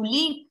 to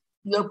link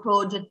your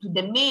project to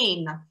the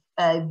main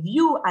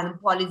view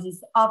and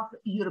policies of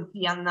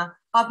European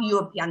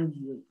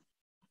Union.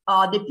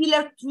 The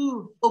pillar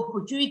 2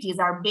 opportunities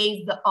are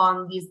based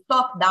on this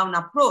top-down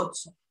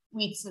approach,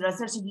 with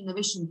research and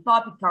innovation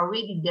topic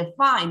already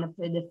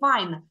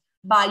predefined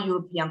by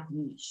European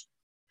Commission.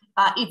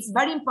 It's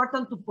very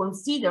important to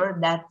consider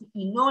that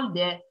in all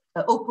the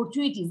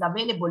opportunities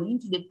available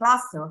into the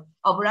cluster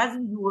of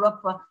Horizon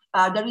Europe,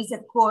 there is a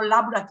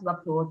collaborative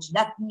approach.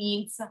 That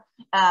means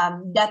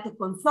that a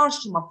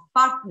consortium of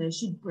partners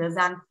should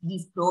present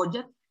this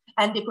project,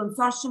 and the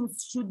consortium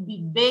should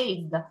be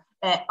based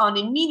on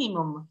a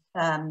minimum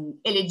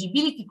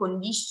eligibility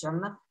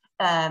condition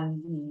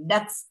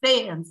that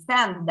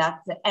stand that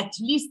at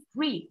least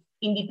 3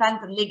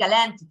 independent legal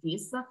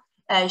entities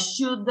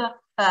should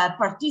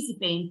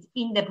participate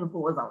in the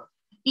proposal.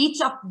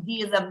 Each of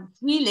these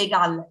three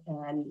legal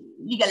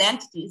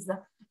entities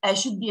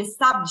should be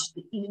established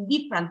in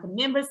different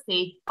member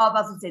states of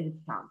associated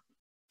countries.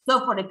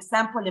 So, for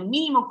example, a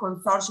minimum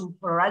consortium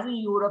for Horizon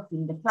Europe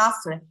in the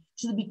cluster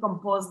should be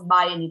composed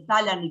by an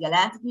Italian legal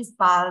entity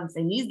plus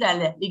an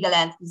Israeli legal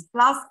entity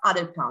plus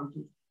other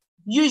countries.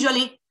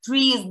 Usually,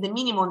 3 is the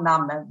minimum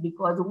number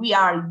because we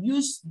are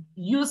used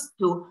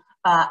to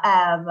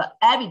have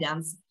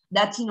evidence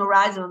that in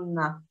Horizon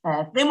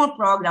framework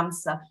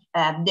programs,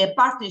 the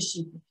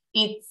partnership,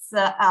 it's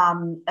a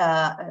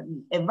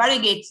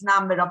varied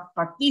number of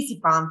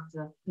participant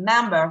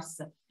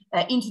members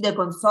into the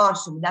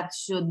consortium that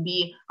should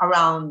be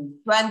around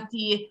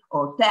 20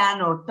 or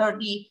 10 or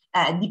 30,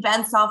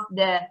 depends on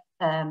the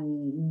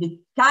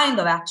kind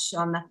of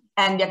action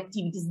and the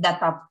activities that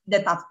are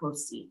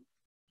foreseen.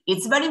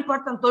 It's very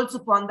important also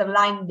to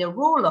underline the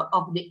role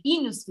of the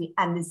industry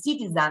and the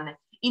citizen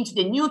into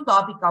the new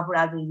topic of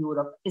Horizon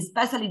Europe,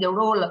 especially the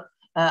role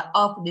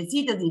of the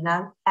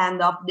citizen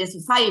and of the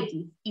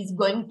society is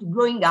going to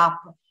growing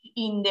up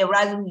in the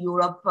Horizon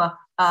Europe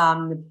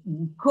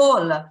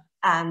call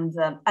and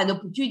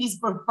opportunities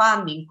for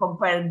funding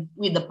compared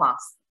with the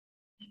past.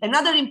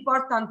 Another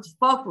important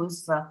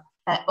focus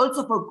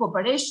also for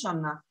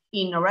cooperation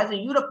in Horizon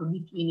Europe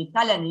between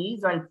Italian and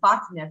Israel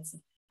partners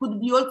could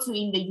be also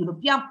in the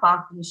European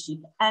partnership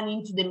and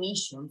into the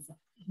missions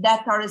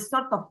that are a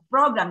sort of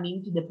programming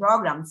into the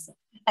programs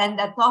and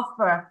that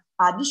offer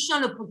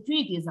additional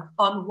opportunities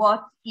on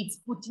what is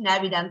put in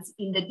evidence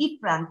in the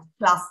different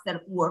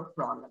cluster work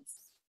programs.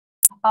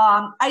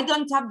 I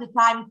don't have the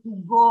time to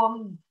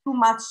go too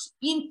much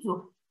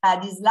into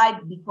this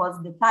slide because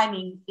the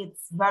timing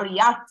is very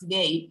hard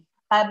today,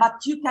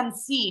 but you can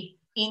see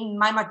in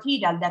my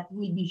material that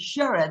will be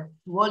shared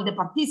to all the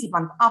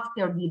participants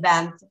after the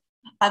event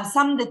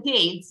some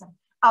details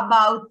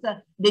about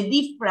the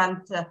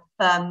different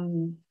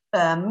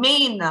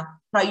main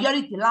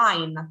priority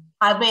line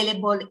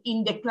available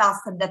in the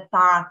cluster that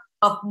are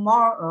of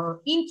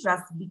more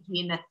interest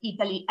between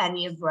Italy and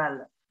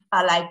Israel,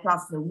 like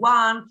cluster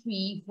 1,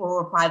 3,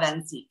 4, 5,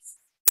 and 6.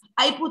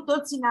 I put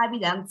also in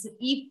evidence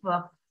if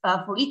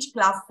for each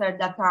cluster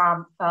that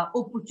are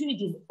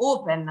opportunities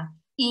open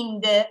in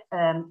the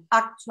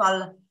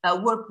actual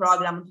work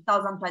program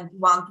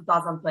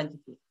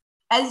 2021-2022.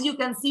 As you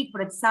can see, for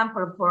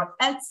example, for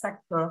health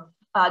sector,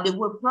 the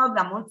work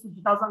program also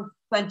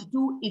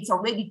 2022, it's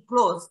already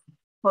closed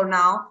for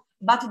now,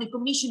 but the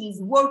Commission is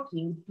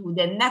working to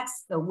the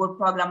next work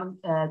program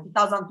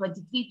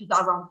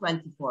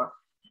 2023-2024.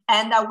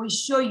 And I will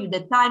show you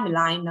the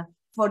timeline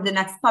for the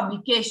next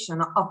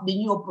publication of the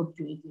new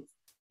opportunities.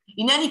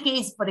 In any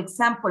case, for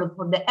example,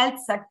 for the health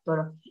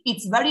sector,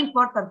 it's very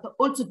important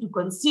also to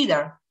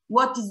consider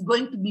what is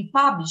going to be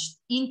published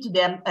into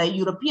the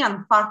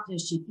European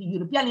partnership,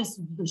 European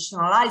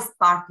institutionalized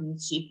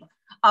partnership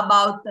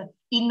about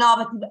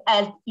innovative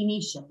health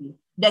initiative.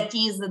 That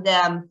is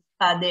the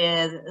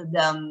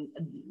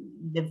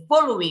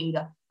following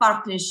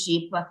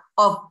partnership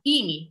of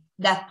IMI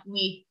that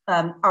we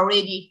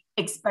already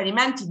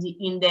experimented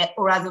in the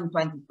Horizon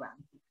 2020.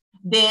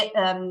 The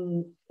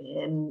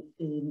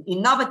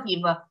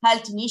innovative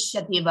health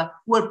initiative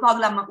work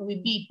program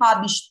will be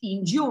published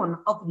in June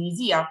of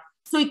this year.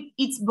 So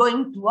it's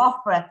going to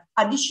offer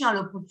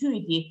additional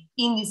opportunity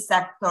in this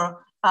sector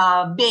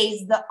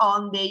based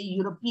on the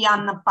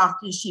European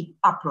partnership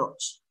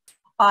approach.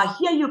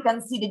 Here you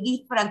can see the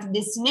different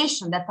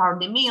destinations that are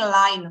the main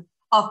line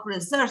of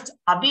research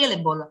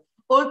available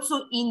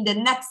also in the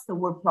next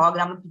work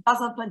program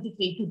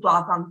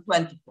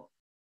 2023-2024.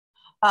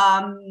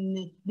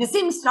 The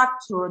same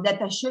structure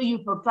that I show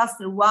you for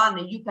cluster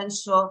 1, you can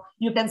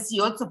see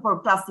also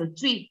for cluster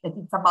 3, that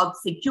it's about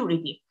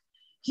security.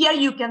 Here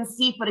you can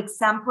see, for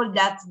example,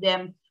 that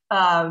the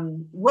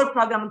work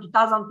program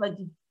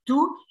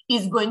 2022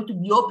 is going to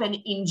be open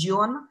in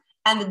June,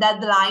 and the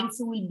deadlines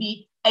will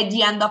be at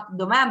the end of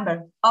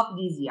November of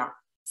this year.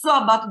 So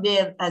about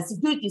the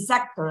security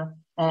sector,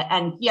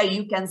 and here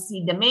you can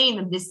see the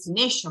main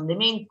destination, the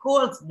main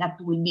calls that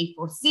will be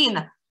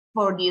foreseen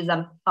for this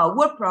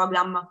work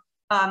program.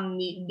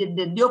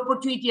 The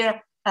opportunity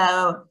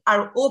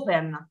are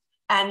open,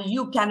 and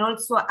you can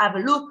also have a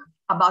look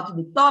about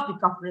the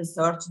topic of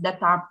research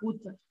that are put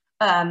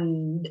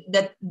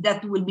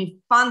that will be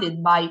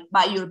funded by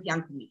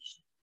European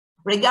Commission.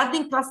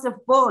 Regarding cluster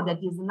 4,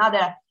 that is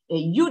another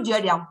huge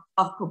area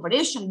of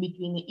cooperation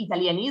between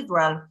Italy and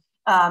Israel,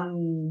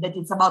 that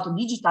is about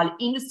digital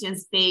industry and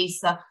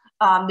space.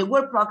 The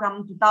work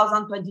program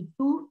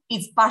 2022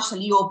 is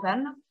partially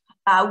open.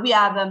 We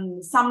have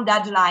some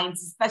deadlines,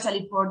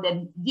 especially for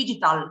the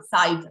digital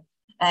side,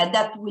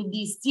 that will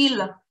be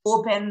still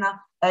open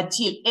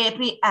till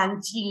April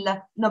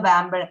until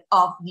November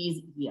of this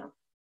year.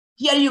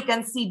 Here you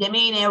can see the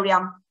main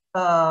area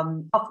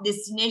of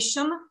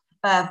destination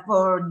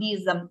for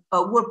this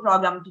work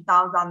program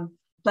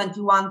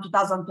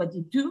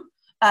 2021-2022.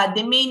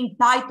 The main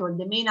title,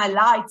 the main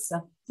highlights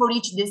for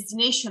each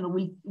destination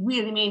will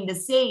remain the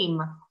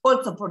same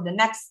also for the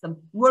next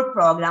work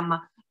program.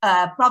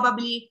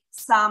 probably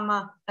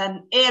some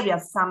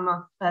areas,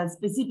 some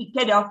specific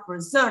area of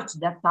research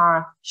that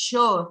are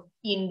shown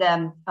in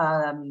the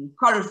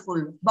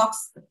colorful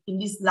box in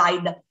this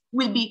slide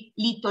will be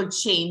little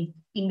change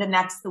in the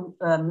next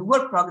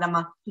work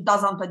program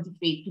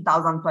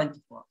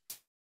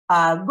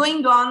 2023-2024.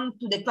 Going on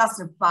to the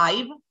cluster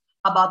 5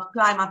 about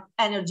climate,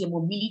 energy, and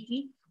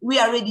mobility, we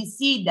already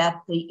see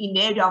that in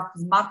the area of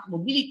smart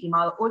mobility,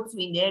 but also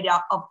in the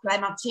area of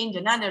climate change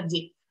and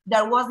energy,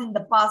 there was in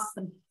the past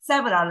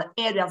several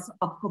areas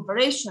of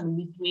cooperation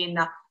between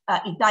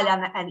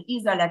Italian and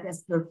Israeli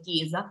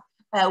expertise.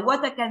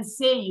 What I can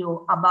say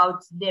you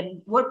about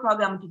the work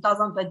program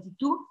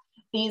 2022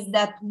 is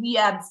that we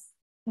have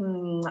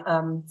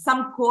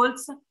some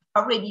calls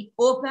already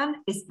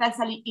open,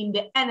 especially in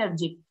the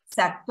energy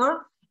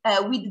sector,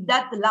 with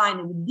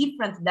deadline, with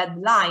different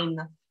deadline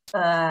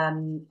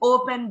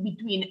open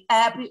between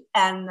April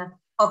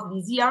of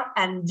this year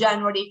and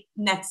January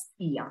next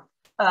year.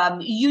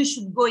 You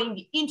should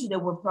going into the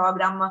work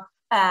program,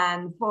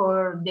 and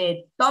for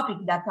the topic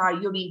that are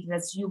your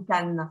interests, you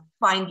can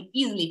find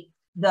easily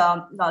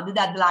the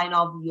deadline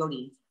of your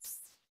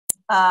interests.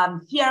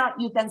 Here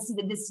you can see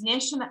the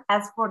destination.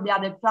 As for the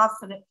other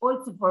cluster,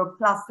 also for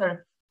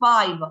cluster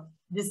 5,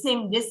 the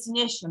same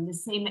destination, the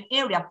same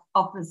area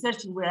of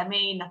research will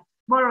remain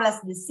more or less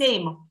the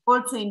same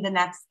also in the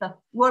next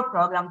work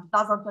program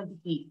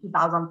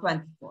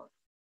 2023-2024.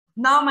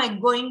 Now I'm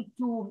going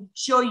to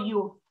show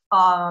you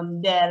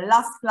the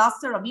last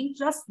cluster of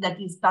interest, that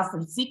is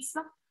cluster 6,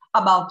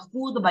 about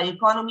food,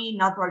 bioeconomy,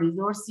 natural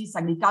resources,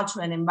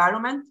 agriculture, and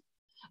environment.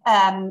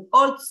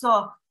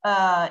 Also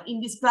in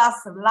this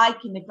cluster,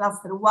 like in the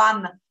cluster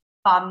 1,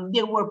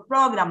 the work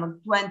program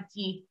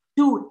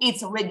 22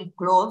 is already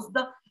closed,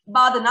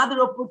 but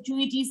another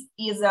opportunities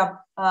is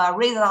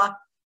raised up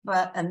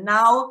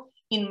now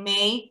in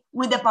May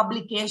with the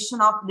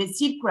publication of the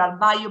Circular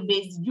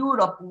Bio-Based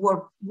Europe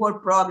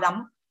work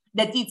program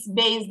that is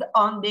based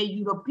on the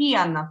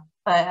European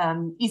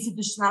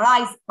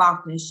institutionalized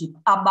partnership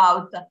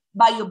about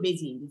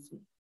bio-based industry.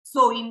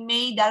 So in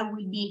May, there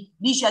will be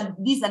these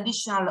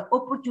additional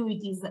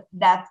opportunities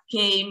that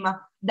came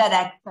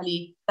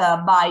directly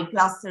by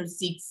cluster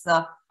 6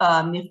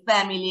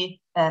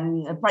 family,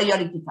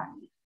 priority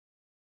family.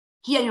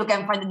 Here you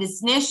can find the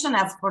destination.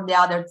 As for the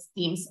other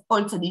teams,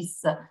 also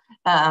this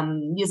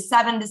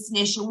 7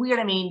 destination will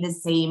remain the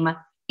same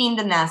in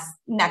the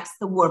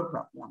next work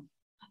program.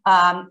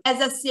 As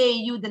I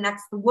say, the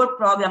next work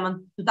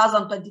program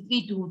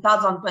 2023 to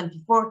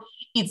 2024,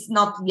 it's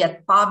not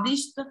yet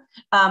published.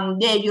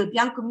 The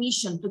European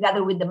Commission,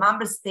 together with the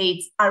member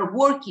states, are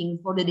working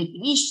for the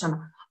definition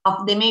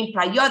of the main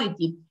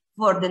priority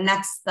for the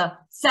next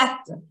set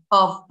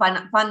of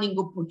funding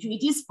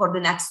opportunities for the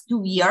next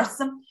 2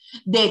 years.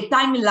 The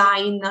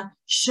timeline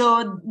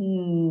showed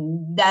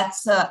that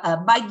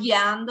by the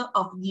end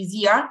of this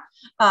year,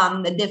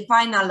 the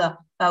final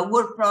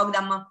work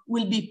program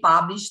will be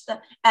published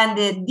and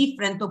the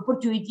different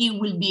opportunity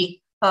will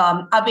be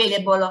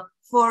available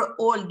for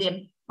all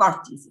the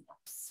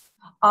participants.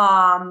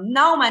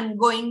 Now I'm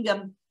going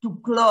to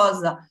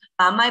close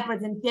my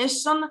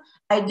presentation.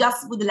 I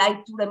just would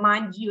like to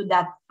remind you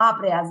that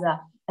APRE, as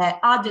an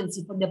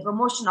agency for the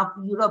promotion of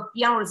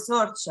European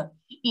research,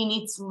 in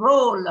its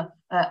role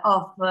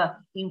of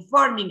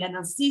informing and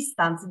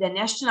assisting the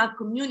national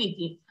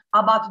community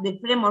about the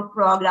framework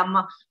program,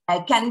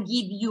 can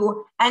give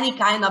you any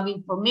kind of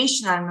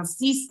information and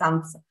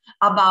assistance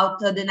about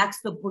the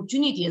next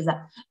opportunities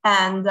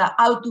and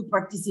how to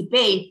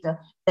participate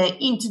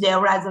into the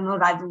Horizon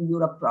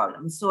Europe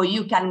program. So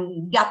you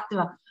can get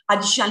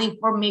additional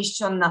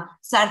information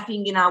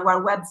surfing in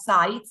our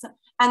websites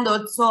and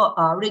also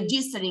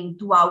registering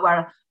to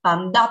our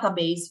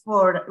database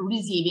for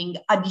receiving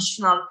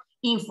additional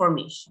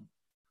information.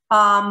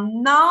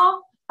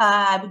 Now,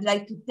 I would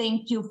like to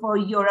thank you for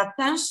your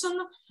attention.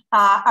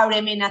 I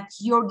remain at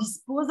your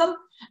disposal,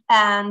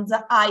 and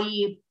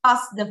I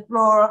pass the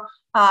floor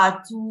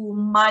to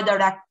my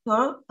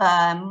director,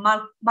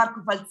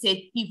 Marco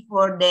Falsetti,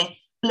 for the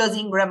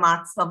closing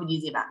remarks of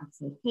this event.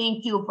 So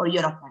thank you for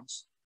your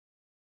attention.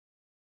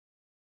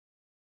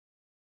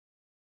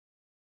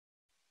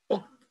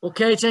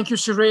 Okay, thank you,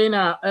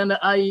 Serena. And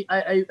I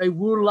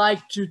would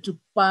like to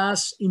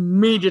pass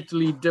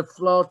immediately the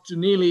floor to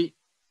Nili.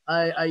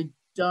 I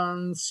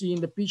don't see in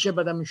the picture,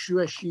 but I'm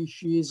sure she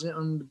is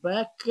on the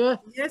back.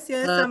 Yes,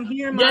 I'm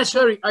here. Marco. Yes,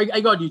 sorry, I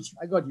got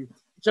you.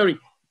 Sorry.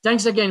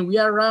 Thanks again. We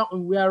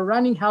are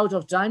running out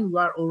of time. We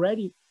are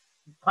already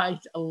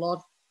quite a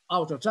lot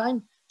out of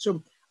time.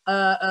 So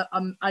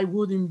I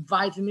would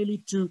invite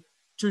Nili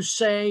to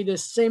say the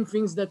same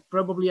things that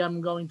probably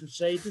I'm going to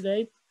say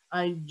today.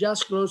 I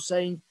just close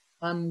saying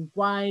I'm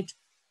quite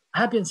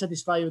happy and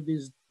satisfied with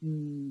this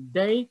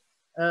day,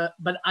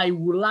 but I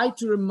would like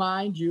to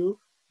remind you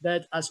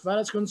that as far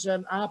as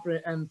concerned APRE,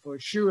 and for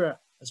sure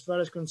as far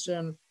as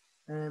concerned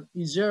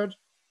ISERD,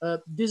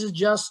 this is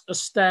just a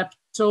step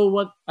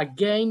toward,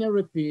 again I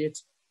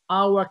repeat,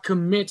 our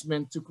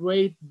commitment to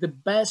create the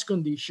best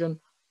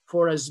condition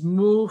for a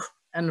smooth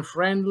and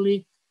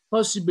friendly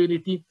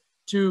possibility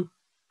to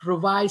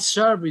provide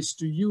service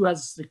to you as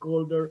a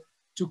stakeholder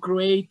to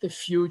create the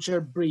future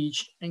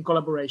bridge and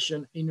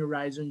collaboration in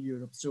Horizon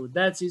Europe. So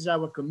that is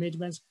our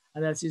commitments,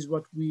 and that is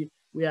what we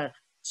are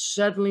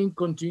certainly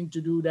continuing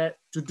to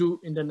do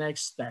in the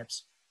next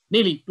steps.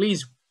 Nili,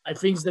 please, I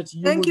think that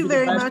you will be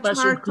the best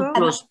person to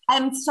close.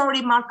 I'm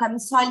sorry, Mark, I'm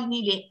sorry,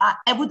 Nili.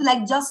 I would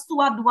like just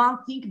to add one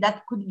thing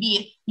that could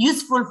be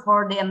useful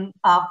for them,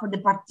 for the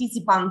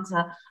participants,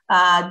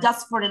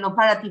 just for an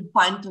operative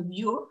point of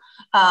view,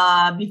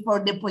 before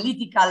the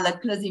political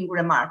closing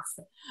remarks.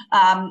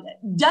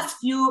 Just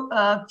few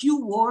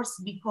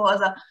words,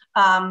 because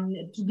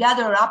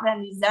together APRA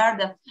and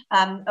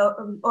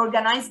ISERD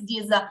organized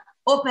this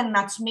open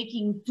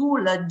matchmaking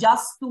tool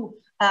just to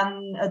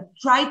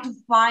try to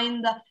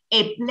find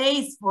a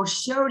place for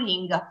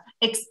sharing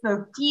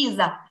expertise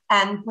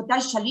and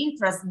potential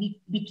interest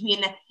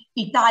between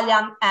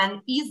Italian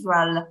and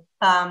Israel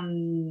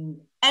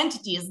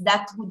entities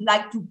that would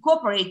like to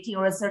cooperate in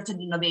research and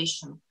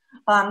innovation.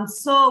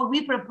 So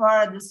we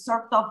prepared a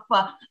sort of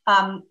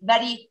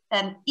very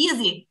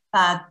easy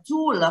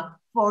tool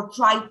for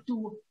trying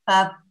to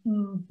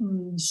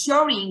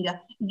sharing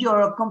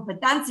your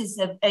competencies,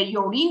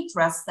 your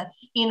interest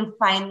in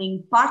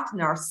finding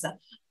partners.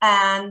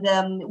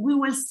 And we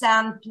will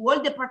send to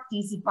all the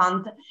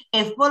participants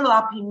a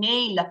follow-up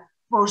email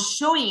for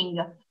showing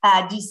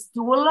this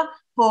tool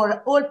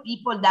for all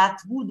people that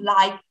would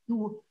like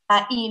to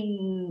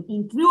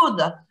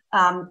include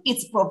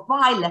its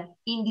profile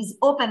in this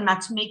open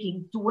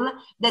matchmaking tool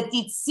that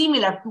is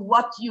similar to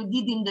what you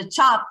did in the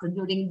chat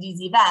during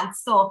this event.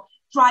 So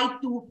try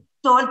to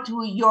talk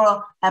to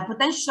your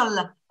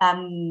potential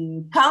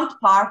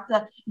counterpart,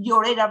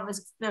 your area of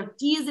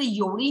expertise,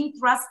 your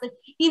interest,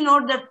 in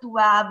order to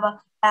have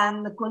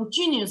a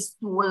continuous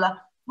tool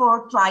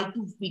for try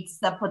to fix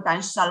the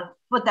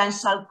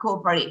potential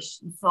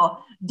cooperation. So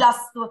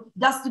just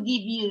to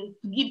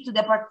give to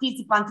the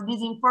participants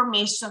this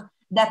information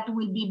that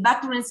will be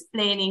better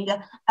explaining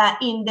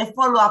in the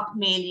follow-up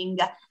mailing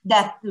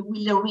that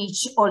will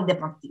reach all the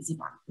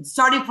participants.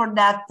 Sorry for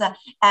that,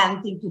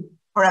 and thank you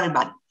for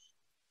everybody.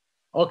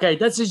 Okay,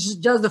 that's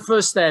just the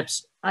first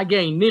steps.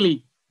 Again,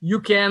 Nili, you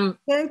can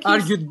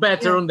argue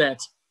better on that.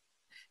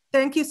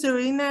 Thank you,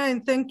 Serena,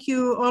 and thank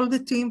you all the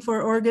team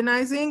for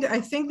organizing.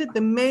 I think that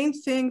the main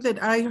thing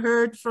that I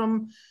heard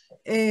from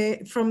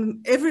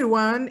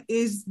everyone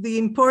is the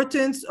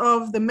importance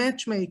of the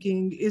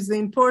matchmaking, is the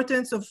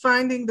importance of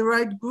finding the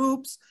right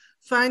groups,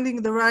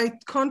 finding the right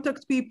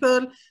contact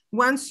people.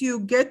 Once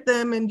you get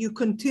them and you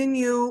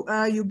continue,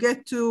 you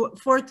get to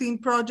 14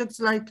 projects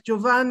like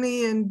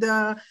Giovanni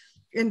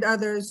and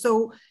others.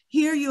 So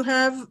here you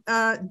have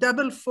a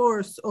double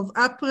force of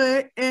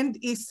APRE and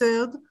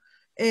ISERD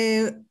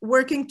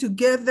working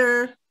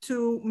together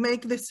to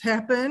make this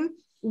happen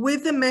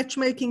with the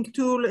matchmaking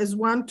tool as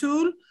one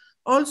tool.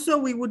 Also,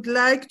 we would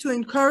like to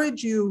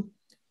encourage you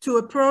to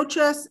approach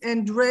us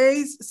and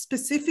raise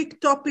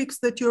specific topics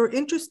that you're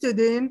interested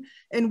in,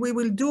 and we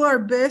will do our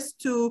best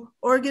to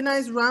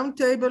organize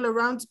roundtable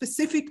around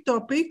specific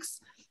topics.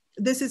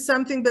 This is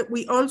something that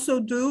we also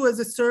do as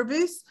a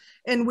service,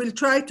 and we'll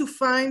try to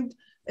find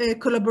a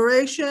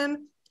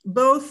collaboration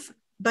both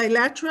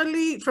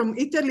bilaterally from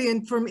Italy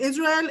and from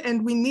Israel,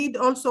 and we need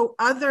also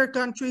other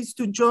countries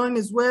to join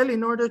as well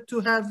in order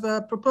to have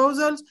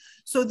proposals.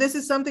 So this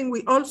is something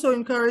we also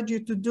encourage you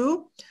to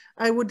do.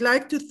 I would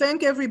like to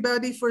thank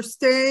everybody for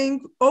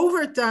staying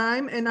over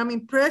time, and I'm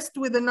impressed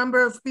with the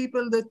number of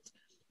people that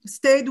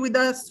stayed with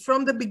us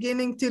from the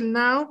beginning till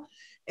now.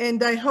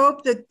 And I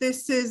hope that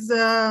this is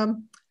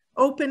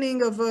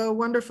opening of a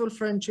wonderful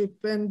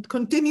friendship and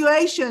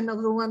continuation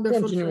of a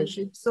wonderful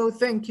friendship. So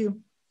thank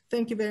you.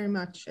 Thank you very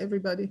much,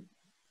 everybody.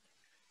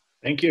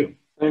 Thank you.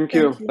 Thank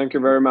you. Thank you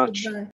very much. Goodbye.